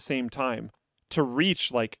at the same time to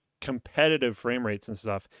reach, like, competitive frame rates and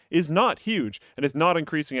stuff is not huge and is not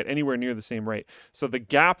increasing at anywhere near the same rate. So the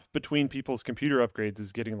gap between people's computer upgrades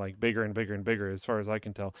is getting like bigger and bigger and bigger as far as I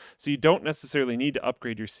can tell. So you don't necessarily need to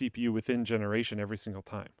upgrade your CPU within generation every single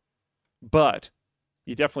time. But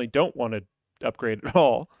you definitely don't want to upgrade at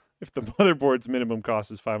all if the motherboard's minimum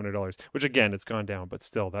cost is $500, which again, it's gone down, but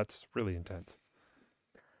still that's really intense.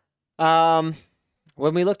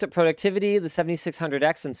 When we looked at productivity, the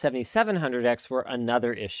 7600X and 7700X were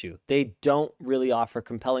another issue. They don't really offer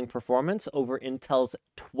compelling performance over Intel's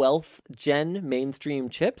 12th gen mainstream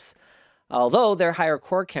chips, although their higher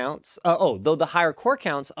core counts, though the higher core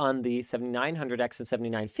counts on the 7900X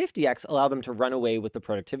and 7950X allow them to run away with the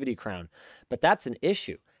productivity crown. But that's an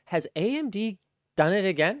issue. Has AMD done it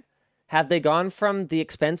again? Have they gone from the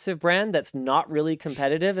expensive brand that's not really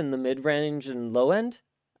competitive in the mid-range and low end?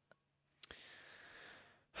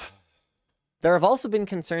 There have also been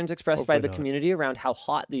concerns expressed by the community around how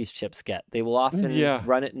hot these chips get. They will often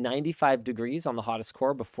run at 95 degrees on the hottest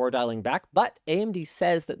core before dialing back, but AMD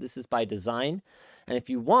says that this is by design. And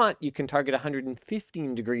if you want, you can target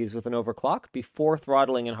 115 degrees with an overclock before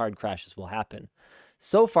throttling and hard crashes will happen.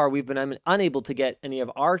 So far, we've been unable to get any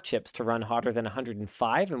of our chips to run hotter than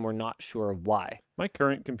 105, and we're not sure why. My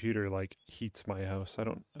current computer like heats my house. I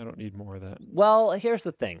don't need more of that. Well, here's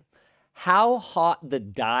the thing. How hot the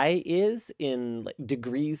die is in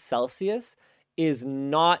degrees Celsius is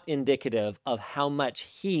not indicative of how much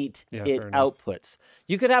heat it outputs.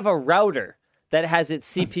 You could have a router that has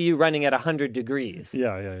its CPU running at 100 degrees.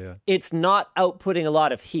 Yeah. It's not outputting a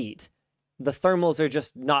lot of heat. The thermals are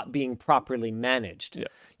just not being properly managed. Yeah.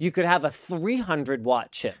 You could have a 300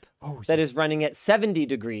 watt chip that is running at 70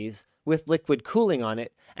 degrees with liquid cooling on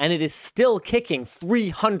it, and it is still kicking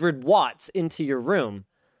 300 watts into your room.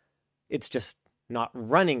 It's just not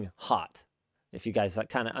running hot, if you guys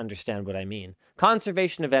kind of understand what I mean.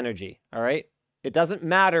 Conservation of energy, all right? It doesn't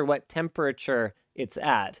matter what temperature it's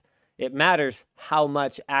at. It matters how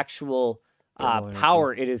much actual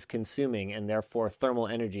power it is consuming and therefore thermal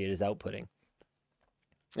energy it is outputting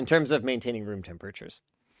in terms of maintaining room temperatures.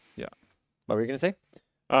 Yeah. What were you going to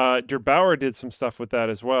say? Der Bauer did some stuff with that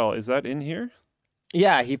as well. Is that in here?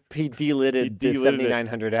 Yeah, he delidded the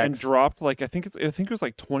 7900X and dropped I think it was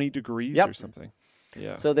like 20 degrees or something.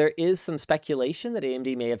 Yeah. So there is some speculation that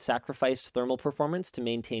AMD may have sacrificed thermal performance to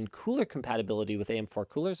maintain cooler compatibility with AM4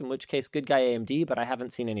 coolers, in which case good guy AMD, but I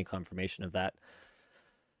haven't seen any confirmation of that.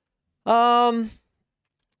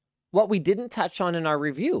 What we didn't touch on in our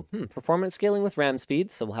review, performance scaling with RAM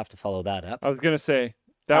speeds, so we'll have to follow that up. I was going to say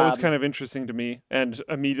that was kind of interesting to me and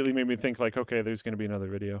immediately made me think like, okay, there's going to be another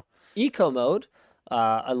video. Eco mode,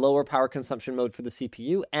 a lower power consumption mode for the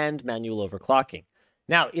CPU, and manual overclocking.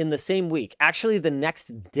 Now, in the same week, actually the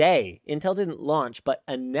next day, Intel didn't launch, but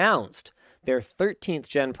announced their 13th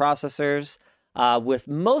gen processors, with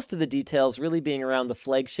most of the details really being around the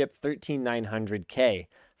flagship 13900K.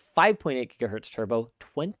 5.8 gigahertz turbo,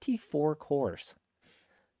 24 cores.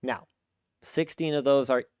 Now, 16 of those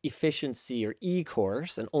are efficiency or E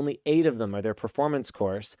cores, and only 8 of them are their performance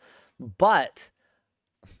cores. But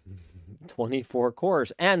 24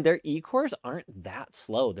 cores, and their E cores aren't that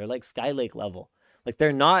slow. They're like Skylake level. Like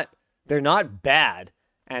they're not bad.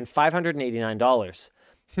 And $589.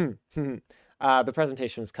 The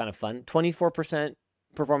presentation was kind of fun. 24%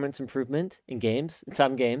 performance improvement in games. In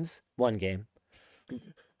some games, one game.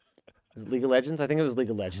 Is it League of Legends? I think it was League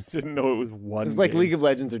of Legends. Didn't know it was one. It was like League of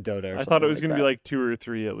Legends or Dota. I thought it was going to be like 2 or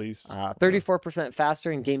 3 at least. 34%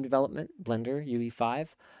 faster in game development. Blender UE5.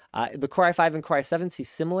 The Core i5 and Core i7 see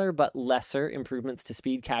similar but lesser improvements to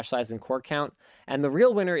speed, cache size, and core count. And the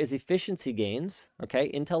real winner is efficiency gains.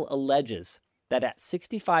 Okay, Intel alleges that at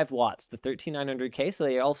 65 watts, the 13900K, so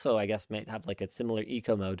they also, I guess, might have like a similar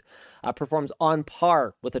eco mode, performs on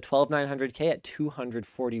par with the 12900K at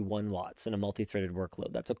 241 watts in a multi-threaded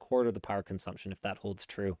workload. That's a quarter of the power consumption if that holds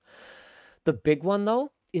true. The big one,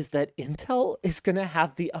 though, is that Intel is going to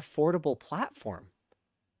have the affordable platform.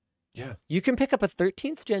 Yeah. You can pick up a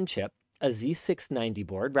 13th gen chip, a Z690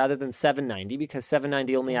 board rather than 790 because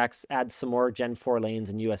 790 only adds some more Gen 4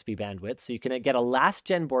 lanes and USB bandwidth. So you can get a last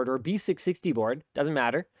gen board or a B660 board, doesn't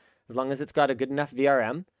matter, as long as it's got a good enough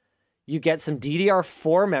VRM. You get some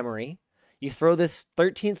DDR4 memory. You throw this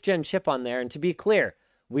 13th gen chip on there, and to be clear,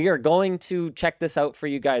 we are going to check this out for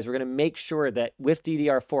you guys. We're going to make sure that with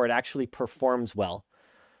DDR4 it actually performs well.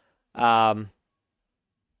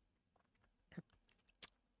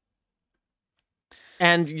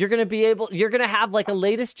 And you're going to have like a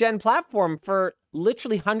latest gen platform for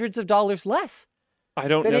literally hundreds of dollars less. I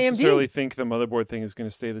don't than AMD. necessarily think the motherboard thing is going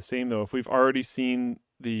to stay the same, though. If we've already seen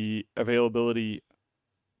the availability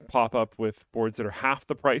pop up with boards that are half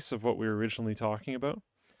the price of what we were originally talking about.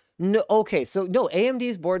 No, okay, so no,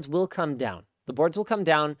 AMD's boards will come down. The boards will come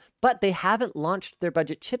down, but they haven't launched their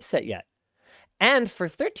budget chipset yet. And for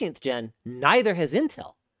 13th gen, neither has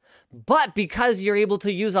Intel. But because you're able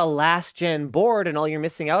to use a last gen board and all you're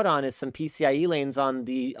missing out on is some PCIe lanes on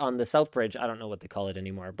the South Bridge, I don't know what they call it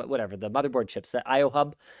anymore, but whatever, the motherboard chipset, IO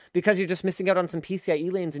hub, because you're just missing out on some PCIe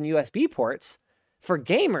lanes and USB ports, for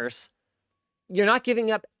gamers, you're not giving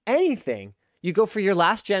up anything. You go for your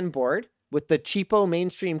last gen board with the cheapo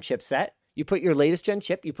mainstream chipset. You put your latest gen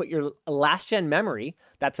chip, you put your last gen memory.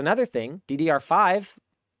 That's another thing. DDR5,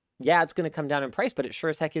 yeah, it's going to come down in price, but it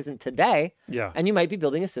sure as heck isn't today. Yeah. And you might be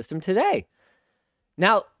building a system today.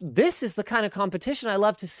 Now, this is the kind of competition I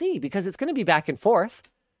love to see because it's going to be back and forth.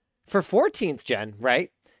 For 14th gen,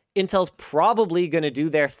 right? Intel's probably going to do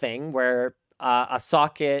their thing where a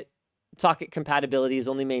socket compatibility is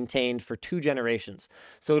only maintained for 2 generations.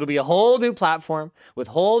 So it'll be a whole new platform with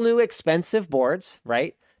whole new expensive boards,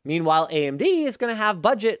 right? Meanwhile, AMD is going to have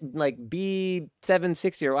budget like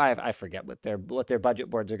B760 or I forget what their budget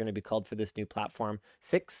boards are going to be called for this new platform.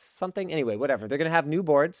 6 something? Anyway, whatever. They're going to have new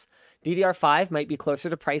boards. DDR5 might be closer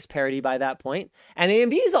to price parity by that point. And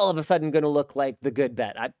AMD is all of a sudden going to look like the good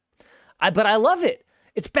bet. But I love it.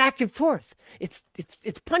 It's back and forth. It's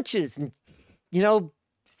punches. And, you know,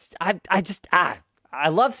 I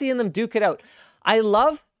love seeing them duke it out. A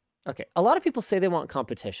lot of people say they want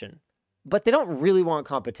competition. But they don't really want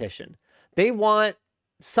competition. They want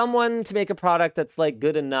someone to make a product that's like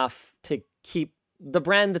good enough to keep the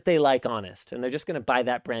brand that they like honest. And they're just going to buy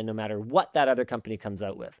that brand no matter what that other company comes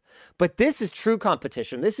out with. But this is true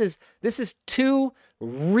competition. This is 2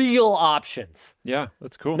 real options. Yeah,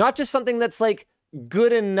 that's cool. Not just something that's like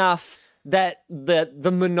good enough that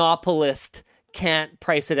the monopolist can't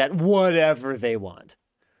price it at whatever they want.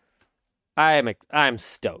 I'm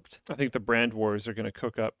stoked. I think the brand wars are going to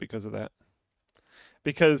cook up because of that.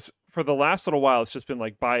 Because for the last little while, it's just been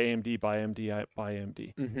like buy AMD, buy AMD, buy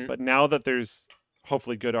AMD. Mm-hmm. But now that there's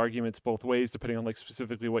hopefully good arguments both ways, depending on like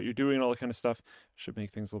specifically what you're doing and all that kind of stuff, should make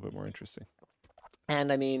things a little bit more interesting.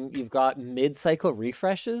 And I mean, you've got mid-cycle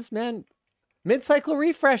refreshes, man. Mid-cycle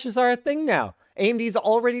refreshes are a thing now. AMD's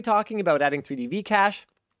already talking about adding 3D V-Cache.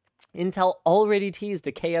 Intel already teased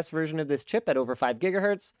a KS version of this chip at over 5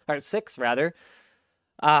 gigahertz, or 6 rather.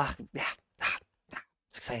 It's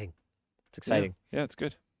exciting. It's exciting. Yeah, it's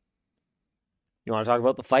good. You want to talk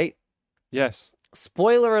about the fight? Yes.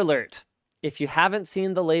 Spoiler alert. If you haven't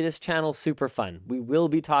seen the latest channel, Super Fun, we will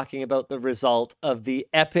be talking about the result of the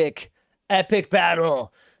epic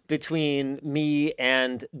battle between me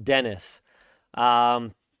and Dennis.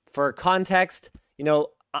 For context, you know,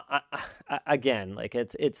 again, like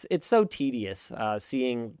it's so tedious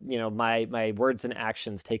seeing, you know, my words and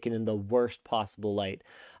actions taken in the worst possible light.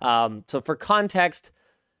 So for context,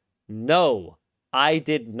 no, I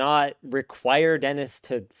did not require Dennis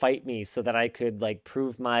to fight me so that I could like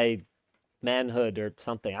prove my manhood or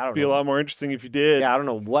something. I don't know. It'd be a lot more interesting if you did. Yeah, I don't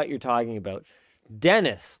know what you're talking about.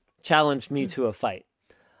 Dennis challenged me to a fight.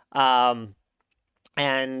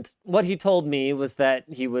 And what he told me was that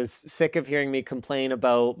he was sick of hearing me complain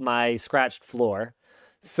about my scratched floor.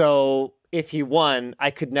 So if he won, I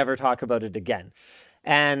could never talk about it again.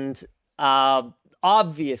 And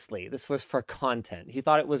obviously, this was for content. He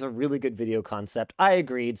thought it was a really good video concept. I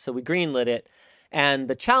agreed, so we greenlit it. And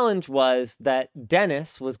the challenge was that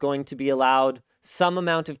Dennis was going to be allowed some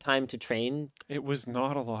amount of time to train. It was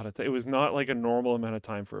not a lot of time. It was not like a normal amount of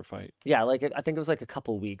time for a fight. Yeah, like I think it was like a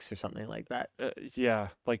couple weeks or something like that. Yeah,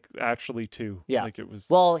 like actually 2. Yeah. Like it was.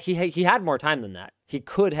 Well, he had more time than that. He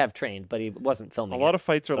could have trained, but he wasn't filming a lot it, of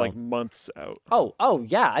fights are so. like months out. Oh,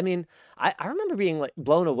 yeah. I mean, I remember being like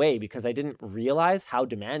blown away because I didn't realize how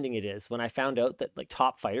demanding it is when I found out that like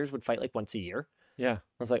top fighters would fight like once a year. Yeah. I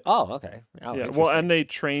was like, oh, okay. Oh, yeah. Well, and they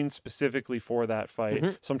train specifically for that fight.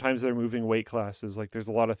 Mm-hmm. Sometimes they're moving weight classes. Like there's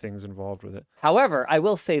a lot of things involved with it. However, I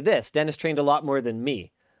will say this: Dennis trained a lot more than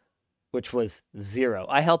me, which was 0.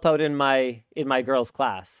 I help out in my girls'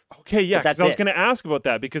 class. Okay, yeah. That's Because I was it. going to ask about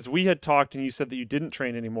that because we had talked and you said that you didn't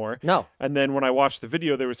train anymore. No. And then when I watched the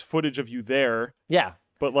video, there was footage of you there. Yeah.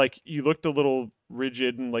 But like you looked a little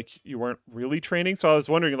rigid and like you weren't really training. So I was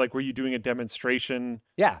wondering, like, were you doing a demonstration?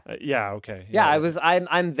 Yeah. Yeah. Okay. Yeah.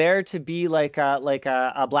 I'm there to be like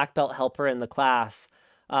a black belt helper in the class.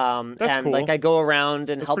 That's and cool. like I go around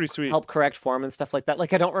and pretty sweet. help correct form and stuff like that.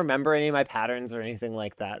 Like I don't remember any of my patterns or anything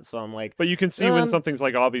like that. So I'm like, But you can see when something's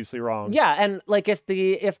like obviously wrong. yeah, and like if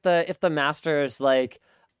the master is like,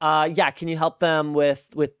 yeah, can you help them with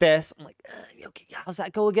this? I'm like, okay, yeah, how's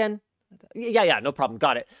that go again? Yeah, no problem,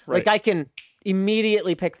 got it. Right. Like I can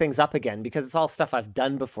immediately pick things up again because it's all stuff I've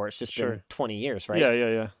done before. It's just been 20 years, right?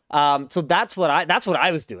 Yeah. So that's what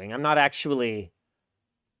I was doing. I'm not actually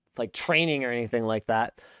like training or anything like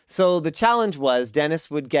that. So the challenge was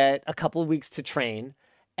Dennis would get a couple of weeks to train,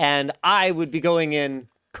 and I would be going in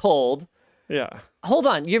cold. Yeah. Hold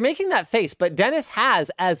on, you're making that face, but Dennis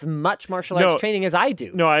has as much martial arts training as I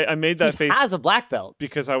do. No, I made that face. He has a black belt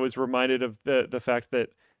because I was reminded of the fact that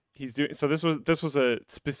he's doing. So this was a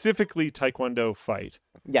specifically Taekwondo fight.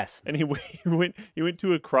 Yes. And he went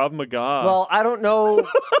to a Krav Maga. Well, I don't know.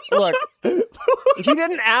 Look, he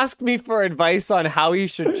didn't ask me for advice on how he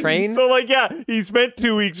should train. So like, yeah, he spent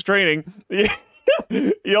 2 weeks training.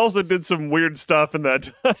 He also did some weird stuff in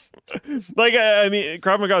that time. Like, I mean,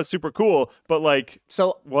 Krav Maga is super cool, but like,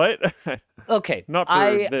 so what? Okay, Not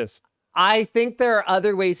for this. I think there are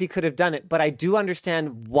other ways he could have done it, but I do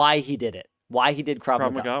understand why he did it. Why he did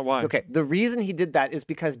Krav Maga. Why? Okay, the reason he did that is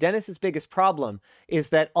because Dennis's biggest problem is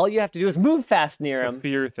that all you have to do is move fast near him,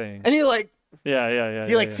 Fear thing. and he like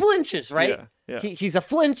Yeah. flinches, right? Yeah. He's a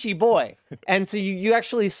flinchy boy. And so you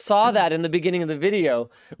actually saw that in the beginning of the video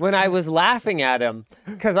when I was laughing at him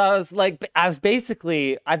because I've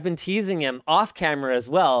been teasing him off camera as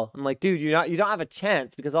well. I'm like, dude, you don't have a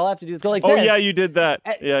chance because all I have to do is go like this. Oh yeah, you did that.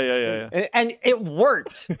 Yeah. And it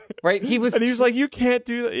worked, right? He was like, you can't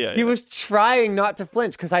do that. Yeah. He was trying not to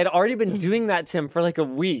flinch because I'd already been doing that to him for like a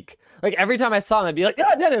week. Like every time I saw him, I'd be like,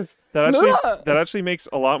 "Yeah, Dennis." That actually makes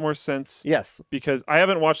a lot more sense. Yes, because I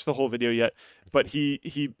haven't watched the whole video yet, but the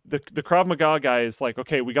Krav Maga guy is like,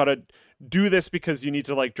 okay, we got to do this because you need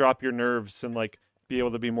to like drop your nerves and like be able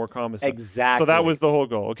to be more calm and stuff. Exactly. So that was the whole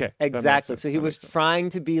goal. Okay. Exactly. So he was trying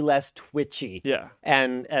to be less twitchy. Yeah.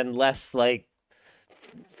 And less like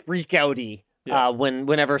freak outy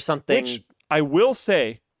whenever something. Which I will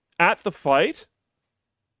say, at the fight,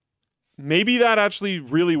 maybe that actually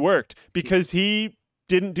really worked because he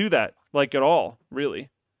didn't do that like at all, really.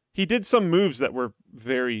 He did some moves that were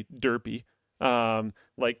very derpy,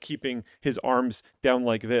 like keeping his arms down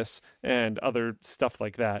like this and other stuff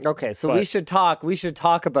like that. Okay, so we should talk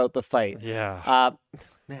about the fight. Yeah.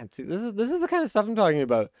 Man, see, this is the kind of stuff I'm talking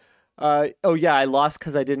about. Oh yeah, I lost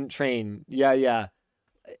because I didn't train. Yeah.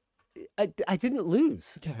 I didn't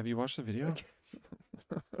lose. Yeah, have you watched the video?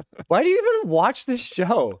 Why do you even watch this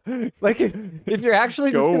show? Like, if you're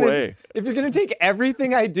actually just if you're gonna take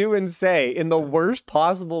everything I do and say in the worst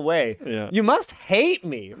possible way, you must hate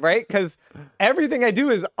me, right? Because everything I do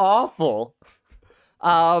is awful.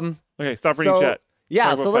 Okay, stop reading chat.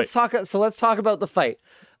 Yeah, so let's talk about the fight.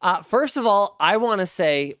 First of all, I want to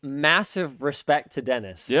say massive respect to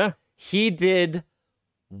Dennis. Yeah, he did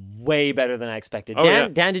way better than I expected. Oh,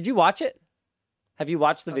 Dan, did you watch it? Have you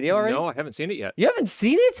watched the video already? No, I haven't seen it yet. You haven't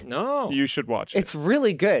seen it? No. You should watch it. It's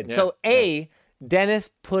really good. Yeah, So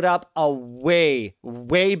Dennis put up a way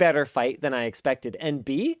better fight than I expected. And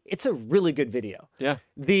B, it's a really good video. Yeah.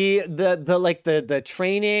 The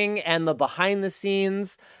training and the behind the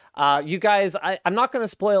scenes. You guys, I'm not going to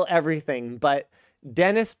spoil everything, but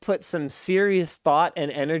Dennis put some serious thought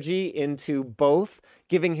and energy into both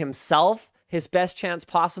giving himself his best chance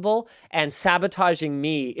possible and sabotaging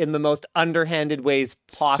me in the most underhanded ways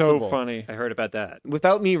possible. So funny. I heard about that.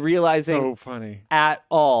 Without me realizing so funny at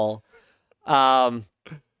all.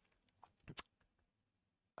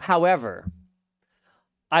 However,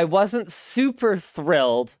 I wasn't super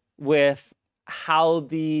thrilled with how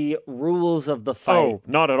the rules of the fight, Oh,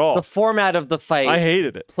 not at all. the format of the fight, I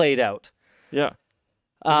hated it. played out. Yeah.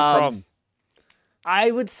 There's a problem.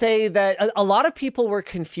 I would say that a lot of people were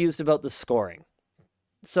confused about the scoring.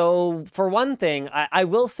 So, for one thing, I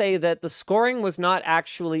will say that the scoring was not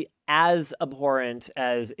actually as abhorrent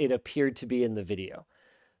as it appeared to be in the video.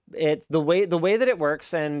 It's the way that it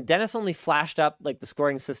works, and Dennis only flashed up like the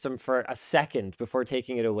scoring system for a second before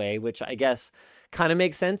taking it away, which I guess kind of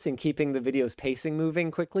makes sense in keeping the video's pacing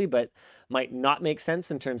moving quickly, but might not make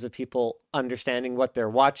sense in terms of people understanding what they're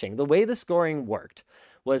watching. The way the scoring worked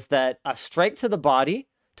was that a strike to the body,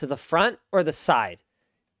 to the front or the side,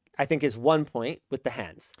 I think is 1 point with the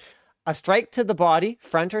hands. A strike to the body,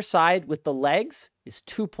 front or side with the legs is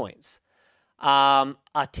 2 points. A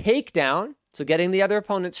takedown, so getting the other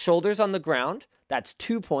opponent's shoulders on the ground, that's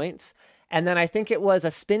 2 points. And then I think it was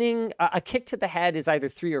a kick to the head is either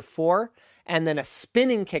 3 or 4. and then a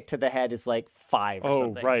spinning kick to the head is like 5 or Oh,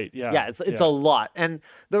 something. right. Yeah. Yeah, it's a lot. And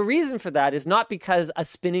the reason for that is not because a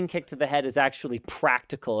spinning kick to the head is actually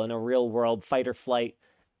practical in a real world fight or flight,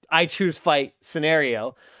 I choose fight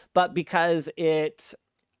scenario, but because it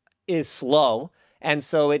is slow. And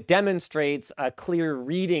so it demonstrates a clear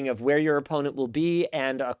reading of where your opponent will be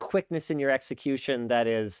and a quickness in your execution that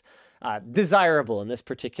is desirable in this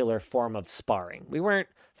particular form of sparring. We weren't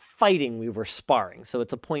fighting, we were sparring. So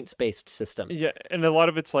it's a points-based system. Yeah, and a lot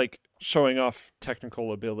of it's like showing off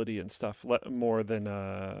technical ability and stuff more than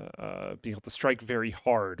being able to strike very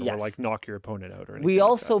hard or Yes. like knock your opponent out or anything. We like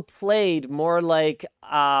also played more like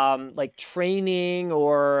training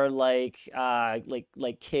or like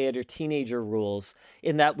kid or teenager rules,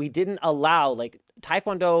 in that we didn't allow, like,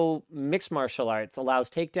 Taekwondo mixed martial arts allows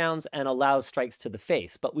takedowns and allows strikes to the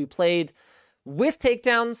face, but we played with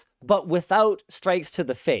takedowns but without strikes to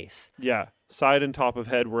the face. Yeah, side and top of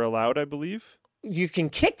head were allowed, I believe. You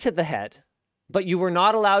can kick to the head, but you were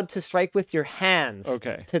not allowed to strike with your hands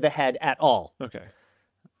to the head at all.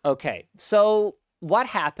 Okay, so what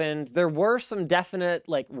happened? There were some definite,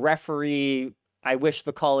 like, referee, I wish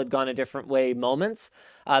the call had gone a different way moments.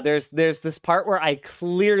 There's this part where I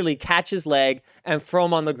clearly catch his leg and throw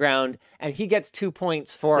him on the ground, and he gets 2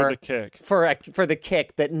 points for the kick. For the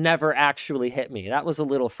kick that never actually hit me. That was a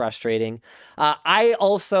little frustrating. I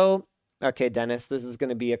also, okay, Dennis, this is going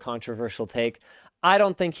to be a controversial take. I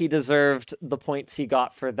don't think he deserved the points he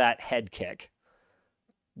got for that head kick.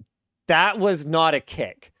 That was not a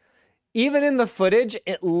kick. Even in the footage,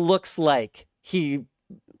 it looks like he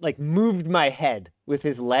moved my head with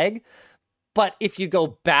his leg. But if you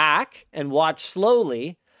go back and watch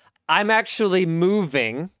slowly, I'm actually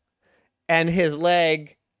moving and his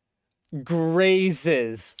leg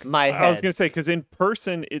grazes my head. I was going to say, because in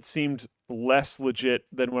person, it seemed less legit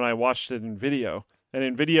than when I watched it in video. And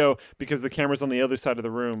in video, because the camera's on the other side of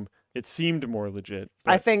the room, it seemed more legit.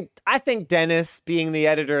 But I think Dennis, being the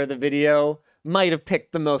editor of the video, might have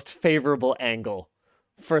picked the most favorable angle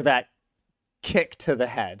for that kick to the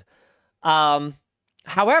head.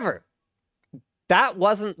 However, that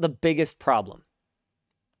wasn't the biggest problem.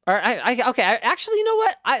 Actually, you know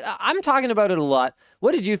what? I'm talking about it a lot.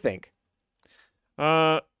 What did you think?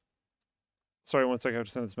 Sorry, 1 second. I have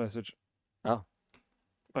to send this message. Oh.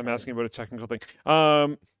 I'm asking about a technical thing.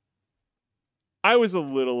 I was a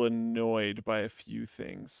little annoyed by a few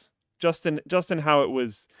things. Just in how it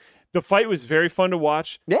was. The fight was very fun to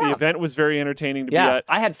watch. Yeah. The event was very entertaining to be Yeah, at.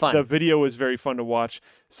 I had fun. The video was very fun to watch.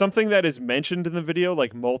 Something that is mentioned in the video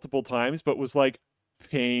like multiple times, but was like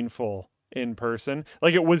painful in person.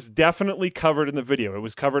 Like, it was definitely covered in the video. It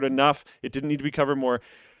was covered enough. It didn't need to be covered more.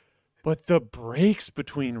 But the breaks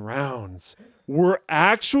between rounds were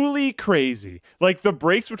actually crazy. Like, the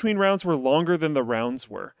breaks between rounds were longer than the rounds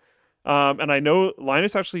were. And I know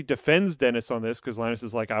Linus actually defends Dennis on this, because Linus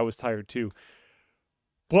is like, I was tired too.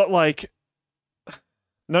 But, like,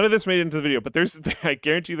 none of this made it into the video, but I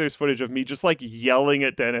guarantee there's footage of me just, like, yelling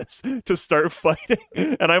at Dennis to start fighting,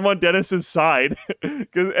 and I'm on Dennis's side.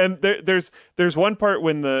 And there's one part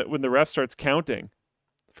when the ref starts counting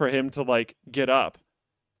for him to, like, get up,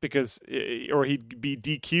 or he'd be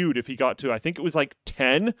DQ'd if he got to, I think it was, like,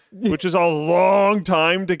 10, which is a long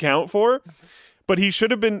time to count for. But he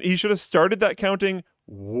should have started that counting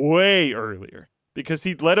way earlier, because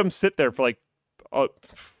he'd let him sit there for, like,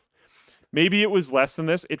 maybe it was less than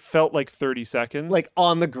this. It felt like 30 seconds. Like,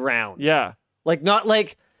 on the ground. Yeah. Like, not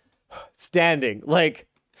like standing, like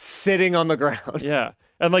sitting on the ground. Yeah.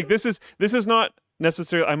 And like, this is not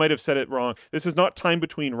necessarily, I might have said it wrong. This is not time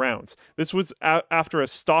between rounds. This was after a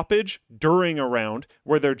stoppage during a round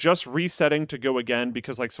where they're just resetting to go again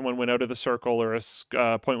because like someone went out of the circle or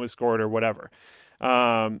a point was scored or whatever.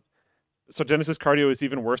 So Dennis's cardio is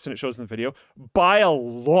even worse than it shows in the video by a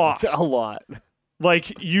lot. A lot.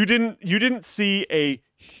 Like, you didn't see a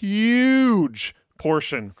huge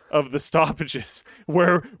portion of the stoppages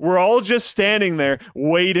where we're all just standing there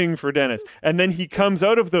waiting for Dennis. And then he comes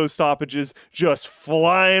out of those stoppages just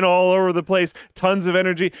flying all over the place, tons of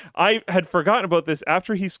energy. I had forgotten about this.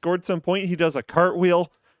 After he scored some point, he does a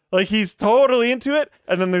cartwheel. Like, he's totally into it.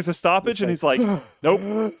 And then there's a stoppage and he's like, nope.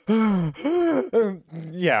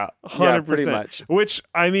 Yeah, 100%. pretty much. Which,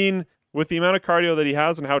 I mean, with the amount of cardio that he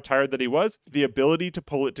has and how tired that he was, the ability to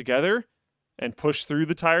pull it together and push through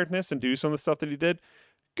the tiredness and do some of the stuff that he did,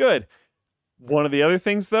 good. One of the other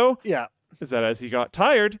things, though, is that as he got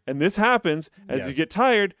tired, and this happens, as you get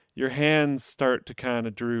tired, your hands start to kind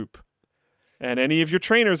of droop. And any of your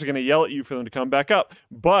trainers are going to yell at you for them to come back up.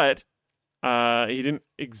 But he didn't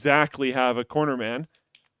exactly have a corner man.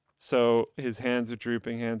 So his hands are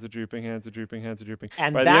drooping, hands are drooping, hands are drooping, hands are drooping.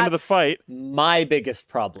 And by the end of the that's fight, my biggest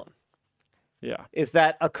problem. yeah. Is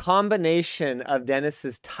that a combination of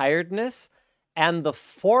Dennis's tiredness and the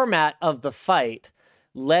format of the fight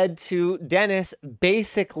led to Dennis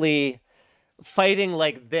basically fighting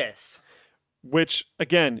like this. Which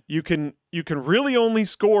again, you can really only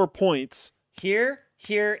score points. Here,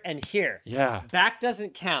 here, and here. Yeah. Back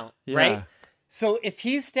doesn't count, Yeah. right? So if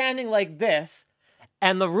he's standing like this,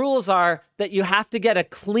 and the rules are that you have to get a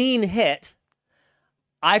clean hit,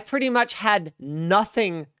 I pretty much had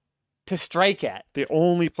nothing to strike at. The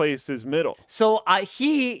only place is middle. So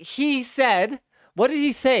he said, what did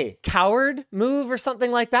he say? Coward move or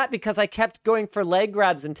something like that? Because I kept going for leg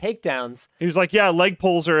grabs and takedowns. He was like, yeah, leg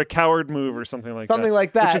pulls are a coward move or something like that. Something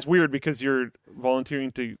like that. Which is weird because you're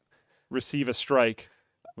volunteering to receive a strike.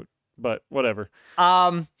 But whatever.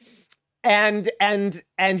 And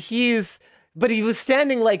he was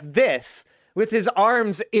standing like this with his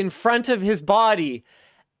arms in front of his body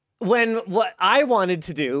when what I wanted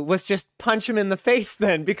to do was just punch him in the face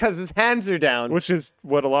then because his hands are down. Which is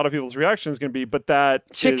what a lot of people's reaction is going to be, but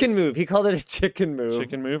that Chicken is... move. He called it a chicken move.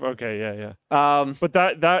 Chicken move? Okay, yeah. But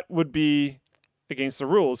that would be against the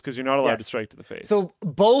rules because you're not allowed to Yes. strike to the face. So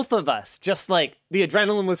both of us, just like the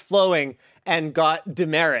adrenaline was flowing and got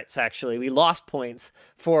demerits, actually. We lost points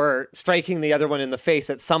for striking the other one in the face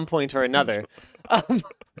at some point or another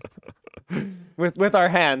with our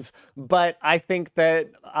hands. But I think that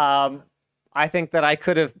I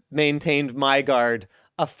could have maintained my guard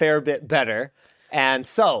a fair bit better. And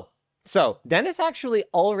so Dennis actually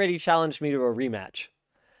already challenged me to a rematch.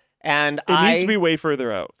 And it needs to be way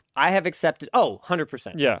further out. I have accepted.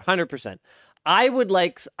 100%. Yeah. 100%. I would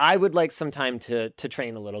like some time to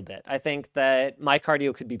train a little bit. I think that my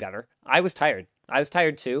cardio could be better. I was tired. I was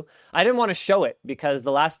tired too. I didn't want to show it because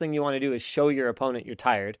the last thing you want to do is show your opponent you're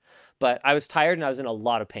tired. But I was tired and I was in a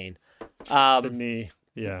lot of pain. The knee.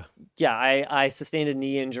 Yeah. Yeah, I sustained a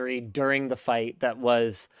knee injury during the fight that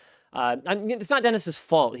was... it's not Dennis's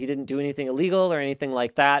fault. He didn't do anything illegal or anything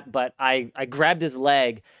like that. But I grabbed his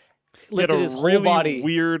leg, lifted his whole really body.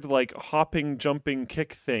 Weird, like hopping, jumping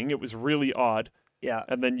kick thing. It was really odd. Yeah.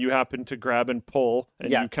 And then you happened to grab and pull,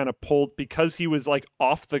 and Yeah. you kind of pulled because he was like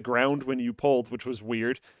off the ground when you pulled, which was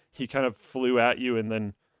weird. He kind of flew at you and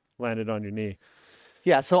then landed on your knee.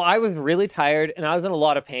 Yeah, so I was really tired and I was in a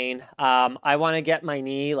lot of pain. I want to get my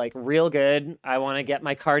knee like real good. I want to get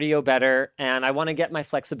my cardio better and I want to get my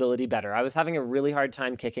flexibility better. I was having a really hard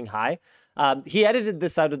time kicking high. He edited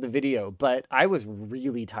this out of the video, but I was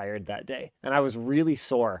really tired that day and I was really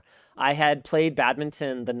sore. I had played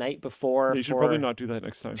badminton the night before You should for probably not do that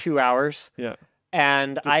next time. 2 hours Yeah.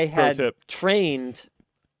 and Just I pro had tip. trained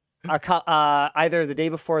either the day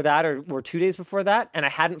before that or 2 days before that, and I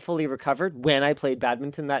hadn't fully recovered when I played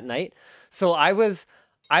badminton that night. So I was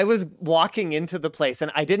walking into the place,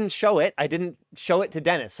 and I didn't show it. I didn't show it to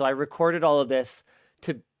Dennis. So I recorded all of this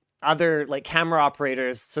to other like camera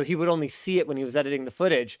operators, so he would only see it when he was editing the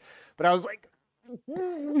footage. But I was like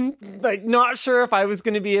not sure if I was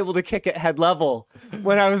going to be able to kick at head level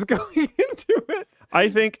when I was going into it. I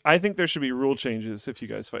think there should be rule changes if you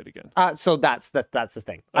guys fight again. So that's the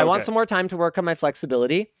thing. I want Okay. some more time to work on my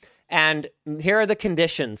flexibility. And here are the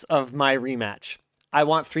conditions of my rematch. I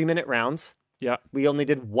want 3-minute rounds. Yeah. We only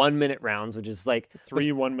did 1-minute rounds, which is like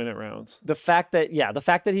 3 1-minute rounds. the fact that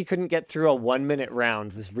he couldn't get through a 1-minute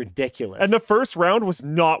round was ridiculous. And the first round was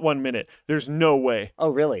not 1 minute. There's no way.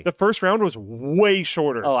 oh really? The first round was way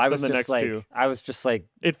shorter I than was the just next like two. I was just like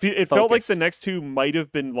It felt like focused. the next two might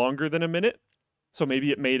have been longer than a minute. So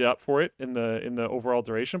maybe it made up for it in the overall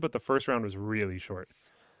duration, but the first round was really short.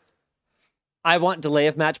 I want delay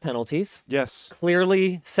of match penalties Yes.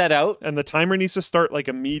 clearly set out. And the timer needs to start like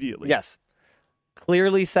immediately. Yes.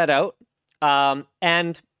 Clearly set out.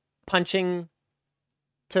 And punching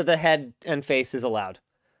to the head and face is allowed.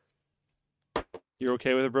 You're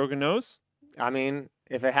okay with a broken nose? I mean,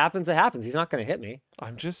 if it happens, it happens. He's not going to hit me.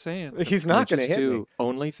 I'm just saying. He's not going to hit me. do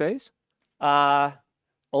only face.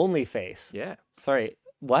 Only face. Yeah. Sorry.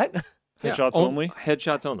 What? Headshots only?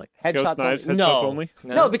 Headshots only. Ghost knives, only. headshots No. only?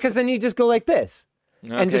 No, because then you just go like this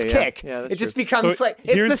and just Okay, yeah. kick. Yeah, that's it just true. becomes So like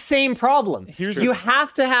it's here's- the same problem. here's You the-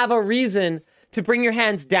 have to have a reason to bring your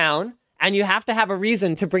hands down, and you have to have a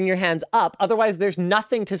reason to bring your hands up. Otherwise, there's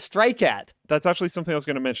nothing to strike at. That's actually something I was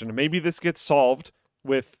going to mention. Maybe this gets solved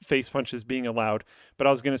with face punches being allowed. But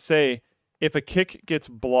I was going to say, if a kick gets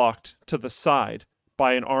blocked to the side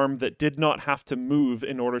by an arm that did not have to move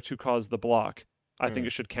in order to cause the block, I think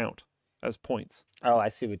it should count as points. Oh, I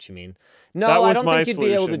see what you mean. That No, I was don't my think you'd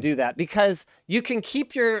be able to solution. do that because you can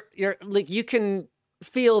keep your like you can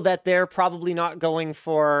feel that they're probably not going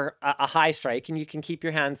for a high strike and you can keep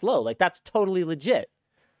your hands low. Like, that's totally legit.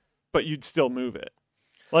 But you'd still move it.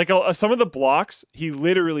 Like some of the blocks, he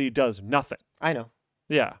literally does nothing. I know.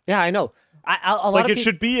 Yeah. Yeah, I know. A lot Like of it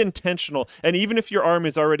should be intentional. And even if your arm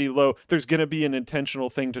is already low, there's going to be an intentional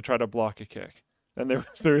thing to try to block a kick. And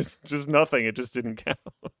there's just nothing. It just didn't count.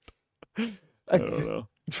 I don't know.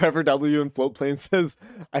 Trevor W. in Float Plane says,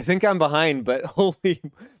 I think I'm behind, but holy,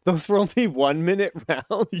 those were only 1 minute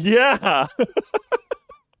rounds. Yeah.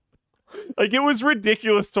 Like, it was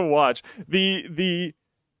ridiculous to watch. The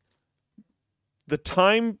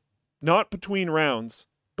time, not between rounds,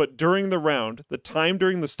 but during the round, the time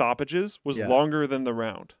during the stoppages was longer than the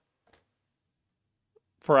round.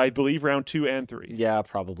 For, I believe, round 2 and 3. Yeah,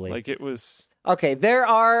 probably. Like, it was... Okay,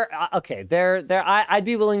 I'd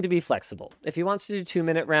be willing to be flexible. If he wants to do 2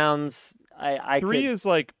 minute rounds, I 3 could, is,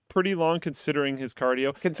 like, pretty long considering his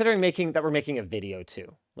cardio. considering we're making a video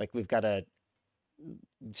too. Like, we've got to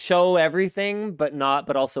show everything, but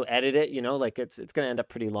also edit it, you know, like it's going to end up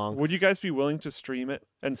pretty long. Would you guys be willing to stream it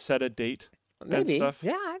and set a date and Maybe. stuff?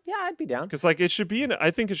 Yeah, I'd be down. Because, like, I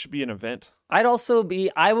think it should be an event. I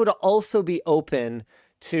would also be open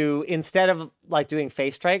to, instead of like doing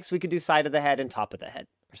face strikes, we could do side of the head and top of the head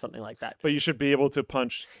or something like that. But you should be able to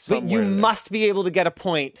punch But somewhere. you there. must be able to get a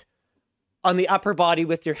point on the upper body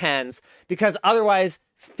with your hands, because otherwise,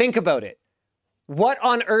 think about it. What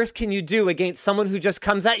on earth can you do against someone who just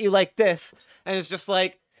comes at you like this and is just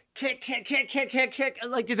like, kick, kick, kick, kick, kick, kick?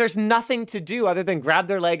 Like, there's nothing to do other than grab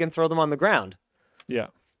their leg and throw them on the ground. Yeah.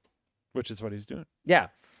 Which is what he's doing. Yeah.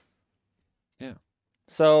 Yeah.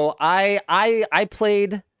 So I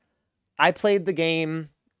played the game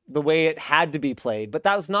the way it had to be played, but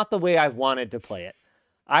that was not the way I wanted to play it.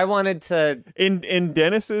 I wanted to... In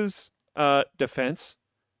Dennis's defense,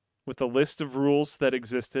 with the list of rules that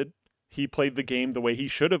existed, he played the game the way he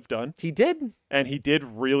should have done. He did. And he did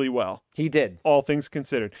really well. He did. All things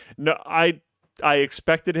considered. No, I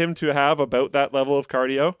expected him to have about that level of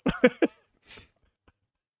cardio.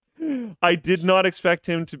 I did not expect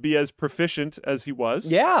him to be as proficient as he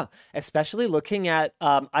was. Yeah, especially looking at,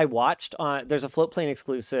 I watched, there's a Float Plane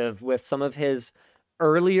exclusive with some of his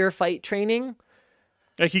earlier fight training.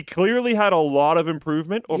 Like, he clearly had a lot of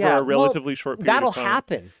improvement over a relatively short period that'll of time.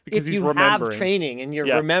 happen because if he's you have remembering. training and you're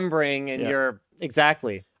remembering and you're...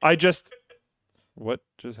 Exactly. What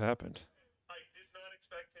just happened? I did not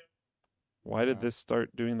expect him. Why did this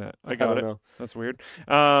start doing that? I don't got it. know. That's weird.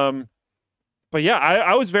 But yeah,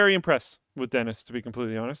 I was very impressed with Dennis, to be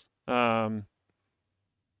completely honest. Yeah,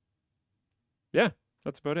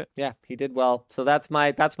 that's about it. Yeah, he did well. So that's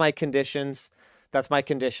my conditions. That's my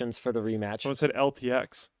conditions for the rematch. Someone said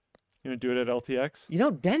LTX. You want to do it at LTX? You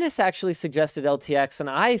know, Dennis actually suggested LTX, and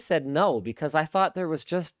I said no because I thought there was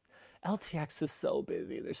just... LTX is so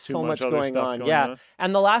busy. There's so much going on. Yeah.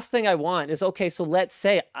 And the last thing I want is, okay, so let's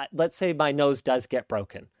say my nose does get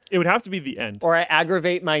broken. It would have to be the end. Or I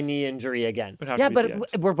aggravate my knee injury again. Yeah,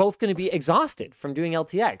 but we're both going to be exhausted from doing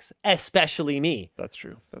LTX, especially me. That's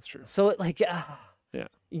true. So,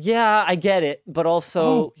 yeah, I get it, but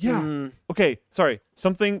also... Okay, sorry.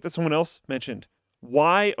 Something that someone else mentioned.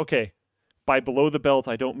 Why, okay, by below the belt,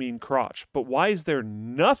 I don't mean crotch, but why is there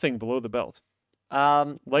nothing below the belt?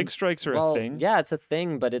 Leg strikes are a thing. Yeah, it's a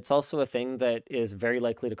thing, but it's also a thing that is very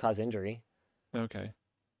likely to cause injury. Okay.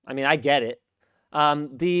 I mean, I get it.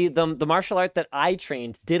 The martial art that I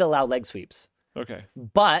trained did allow leg sweeps. Okay.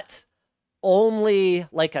 But only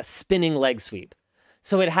like a spinning leg sweep.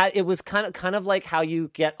 So it was kind of like how you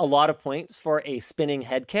get a lot of points for a spinning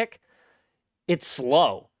head kick. It's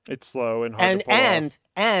slow. It's slow and hard to pull off.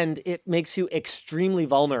 And it makes you extremely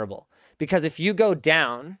vulnerable, because if you go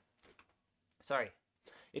down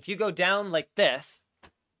like this,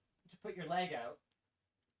 to put your leg out,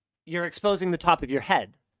 you're exposing the top of your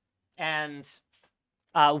head. And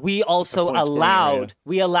we also allowed,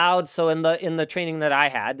 so in the training that I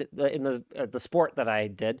had, in the sport that I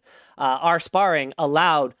did, our sparring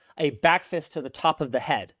allowed a back fist to the top of the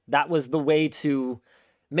head. That was the way to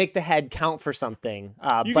make the head count for something.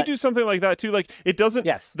 You could do something like that too. Like, it doesn't,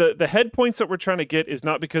 the head points that we're trying to get is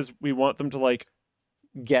not because we want them to like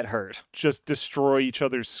get hurt, just destroy each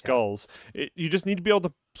other's skulls. You just need to be able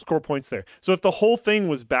to score points there. So if the whole thing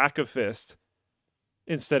was back of fist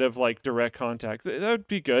instead of like direct contact, that would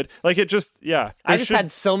be good. Like, it just, I just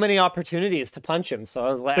had so many opportunities to punch him, so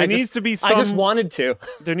I was like, I just wanted to.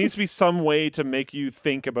 There needs to be some way to make you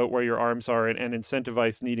think about where your arms are and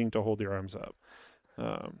incentivize needing to hold your arms up.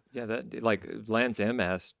 That, like Lance M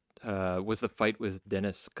asked, was the fight with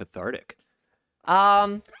Dennis cathartic?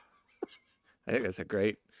 I think that's a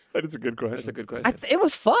good question. It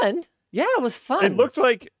was fun. Yeah, it was fun. It looked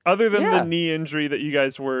like, other than Yeah. the knee injury, that you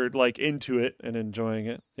guys were like into it and enjoying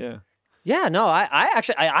it. Yeah. Yeah, no, I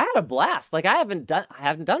actually I had a blast. Like I haven't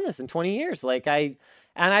done this in 20 years. Like I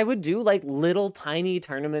would do like little tiny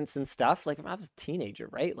tournaments and stuff. Like when I was a teenager,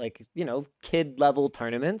 right? Like, kid level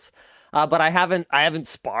tournaments. But I haven't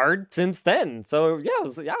sparred since then. So yeah,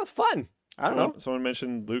 it was fun. I don't know. Someone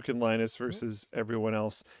mentioned Luke and Linus versus everyone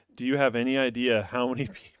else. Do you have any idea how many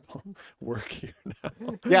people work here now?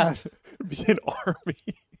 Yeah. Be an army.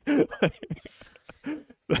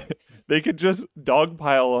 They could just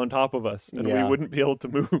dogpile on top of us, and we Yeah. wouldn't be able to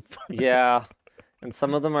move. Yeah. And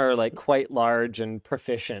some of them are like quite large and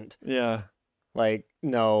proficient. Yeah, Like,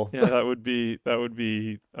 no. yeah, that would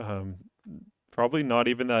be probably not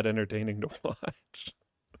even that entertaining to watch.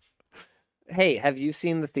 Hey, have you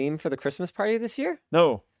seen the theme for the Christmas party this year?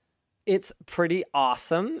 No. It's pretty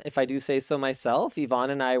awesome, if I do say so myself. Yvonne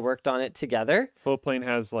and I worked on it together. Flowplane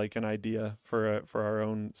has like an idea for our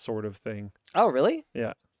own sort of thing. Oh, really?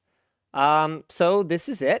 Yeah. So this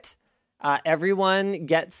is it. Everyone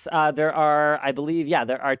gets, there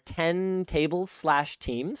are 10 tables /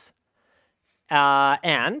 teams.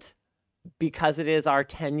 And because it is our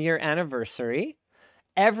 10-year anniversary,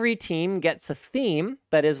 every team gets a theme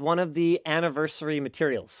that is one of the anniversary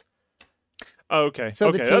materials. Oh, okay. So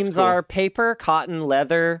okay, the that's teams cool. are paper, cotton,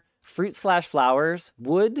 leather, fruit / flowers,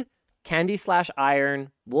 wood, candy /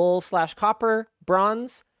 iron, wool / copper,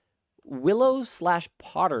 bronze, willow /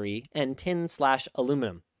 pottery, and tin /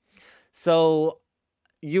 aluminum. So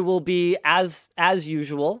you will be, as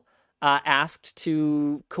usual, asked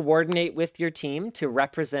to coordinate with your team to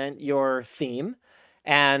represent your theme.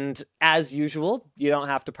 And as usual, you don't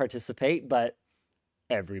have to participate, but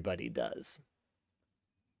everybody does.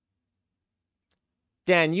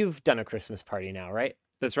 Dan, you've done a Christmas party now, right?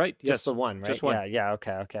 That's right. Just Yes. the one, right? Just one. Yeah.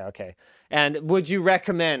 Okay. And would you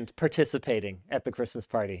recommend participating at the Christmas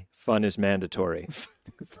party? Fun is mandatory.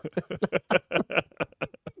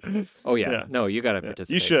 Oh yeah. Yeah. No, you got to Yeah,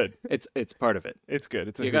 participate. you should. It's part of it. It's good.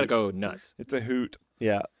 It's a You got to hoot. go nuts. It's a hoot.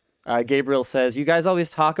 Yeah. Gabriel says, you guys always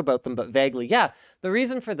talk about them, but vaguely. Yeah. The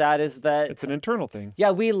reason for that is that, It's an internal thing.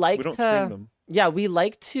 yeah, we like We don't to, scream them. yeah, we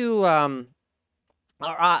like to, I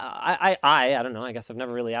don't know. I guess I've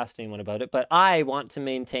never really asked anyone about it, but I want to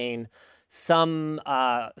maintain some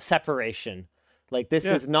separation. Like this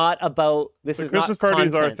Yeah. is not about, this The is Christmas not party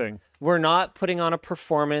is our content. thing. We're not putting on a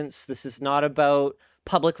performance. This is not about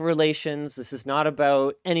public relations. This is not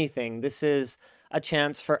about anything. This is a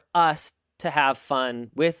chance for us to have fun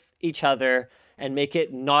with each other and make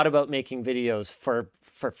it not about making videos for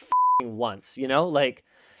f***ing once, Like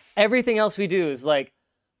everything else we do is like,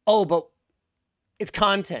 oh, but it's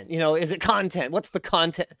content, is it content? What's the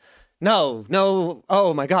content? No,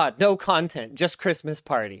 oh my God, no content, just Christmas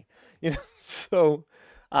party. So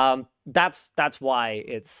that's why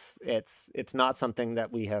it's not something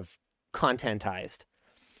that we have contentized.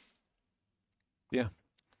 Yeah.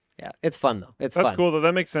 Yeah, it's fun though. It's That's fun. cool though.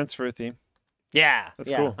 That makes sense for a theme. Yeah, That's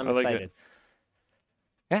yeah, cool. I'm I like it. excited.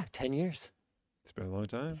 Yeah, 10 years. It's been a long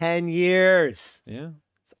time. 10 years. Yeah.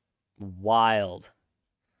 Wild.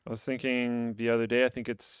 I was thinking the other day, I think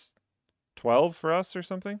it's 12 for us or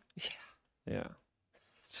something. Yeah. Yeah.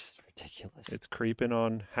 It's just ridiculous. It's creeping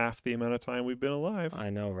on half the amount of time we've been alive.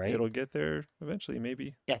 I know, right? It'll get there eventually,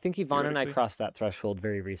 maybe. Yeah, I think Yvonne and I theoretically. crossed that threshold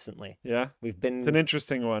very recently. Yeah. We've been It's an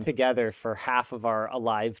interesting one. together for half of our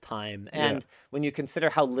alive time. And when you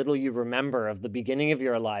consider how little you remember of the beginning of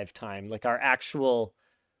your alive time, like our actual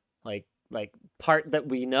like part that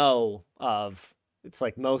we know of, it's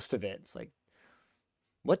like most of it. It's like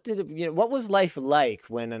what was life like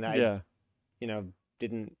when I Yeah.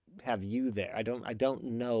 didn't have you there? I don't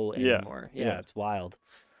know Yeah, anymore. Yeah, yeah. it's wild.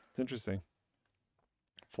 It's interesting.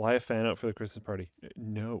 Fly a fan out for the Christmas party.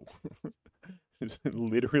 No. It's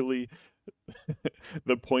literally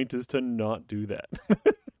the point is to not do that.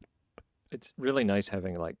 It's really nice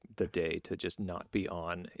having like the day to just not be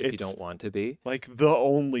on if you It's- don't want to be. Like the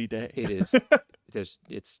only day. It is.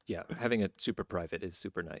 Having it super private is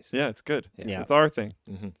super nice. Yeah, it's good. Yeah. It's our thing.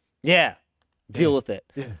 Hmm. Yeah. Deal with it.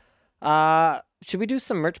 Yeah. Should we do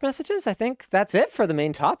some merch messages? I think that's it for the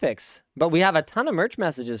main topics. But we have a ton of merch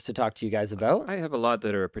messages to talk to you guys about. I have a lot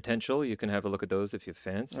that are potential. You can have a look at those if you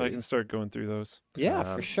fancy. I can start going through those. Yeah, for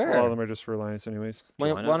Um, A lot sure. of them are just for Alliance anyways. Do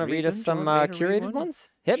you Want wanna to read read us them? Do some you want me to read curated one? ones?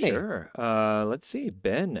 Hit me. Sure. Let's see.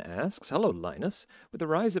 Ben asks, "Hello, Linus. With the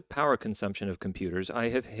rise of power consumption of computers, I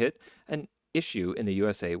have hit an issue in the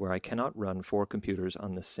USA where I cannot run 4 computers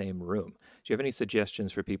on the same room. Do you have any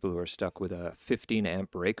suggestions for people who are stuck with a 15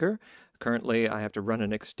 amp breaker? Currently, I have to run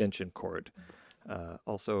an extension cord.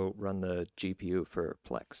 Also, run the GPU for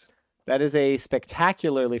Plex." That is a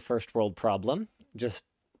spectacularly first world problem. Just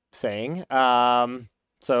saying.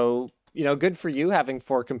 So, good for you having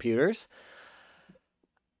 4 computers.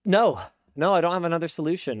 No, I don't have another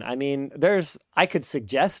solution. I mean, I could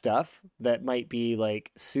suggest stuff that might be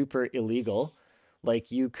like super illegal.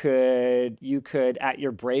 Like you could at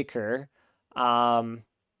your breaker,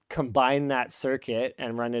 combine that circuit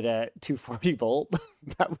and run it at 240 volt.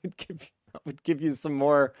 That would give you some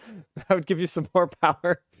more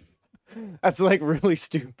power. That's like really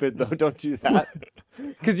stupid though. Don't do that.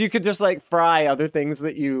 Because you could just like fry other things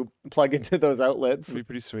that you plug into those outlets. It'd be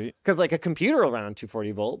pretty sweet. Because like a computer will run on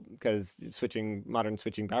 240 volt because modern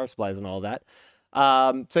switching power supplies and all that.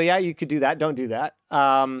 So yeah, you could do that. Don't do that.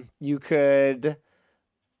 You could,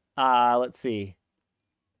 let's see.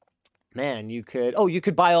 Man, you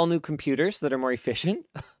could buy all new computers that are more efficient.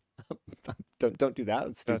 Don't do that.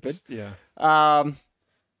 It's stupid. Yeah.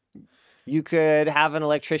 You could have an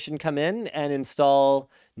electrician come in and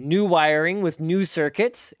install new wiring with new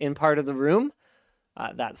circuits in part of the room.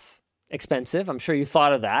 That's expensive. I'm sure you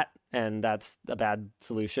thought of that, and that's a bad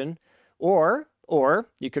solution. Or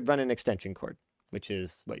you could run an extension cord, which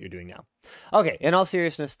is what you're doing now. Okay, in all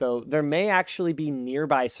seriousness, though, there may actually be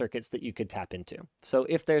nearby circuits that you could tap into. So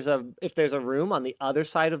if there's a room on the other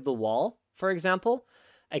side of the wall, for example,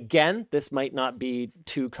 again, this might not be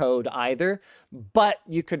to code either, but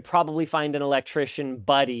you could probably find an electrician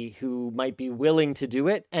buddy who might be willing to do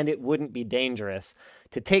it, and it wouldn't be dangerous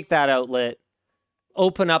to take that outlet,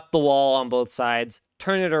 open up the wall on both sides,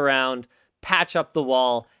 turn it around, patch up the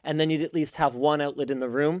wall, and then you'd at least have one outlet in the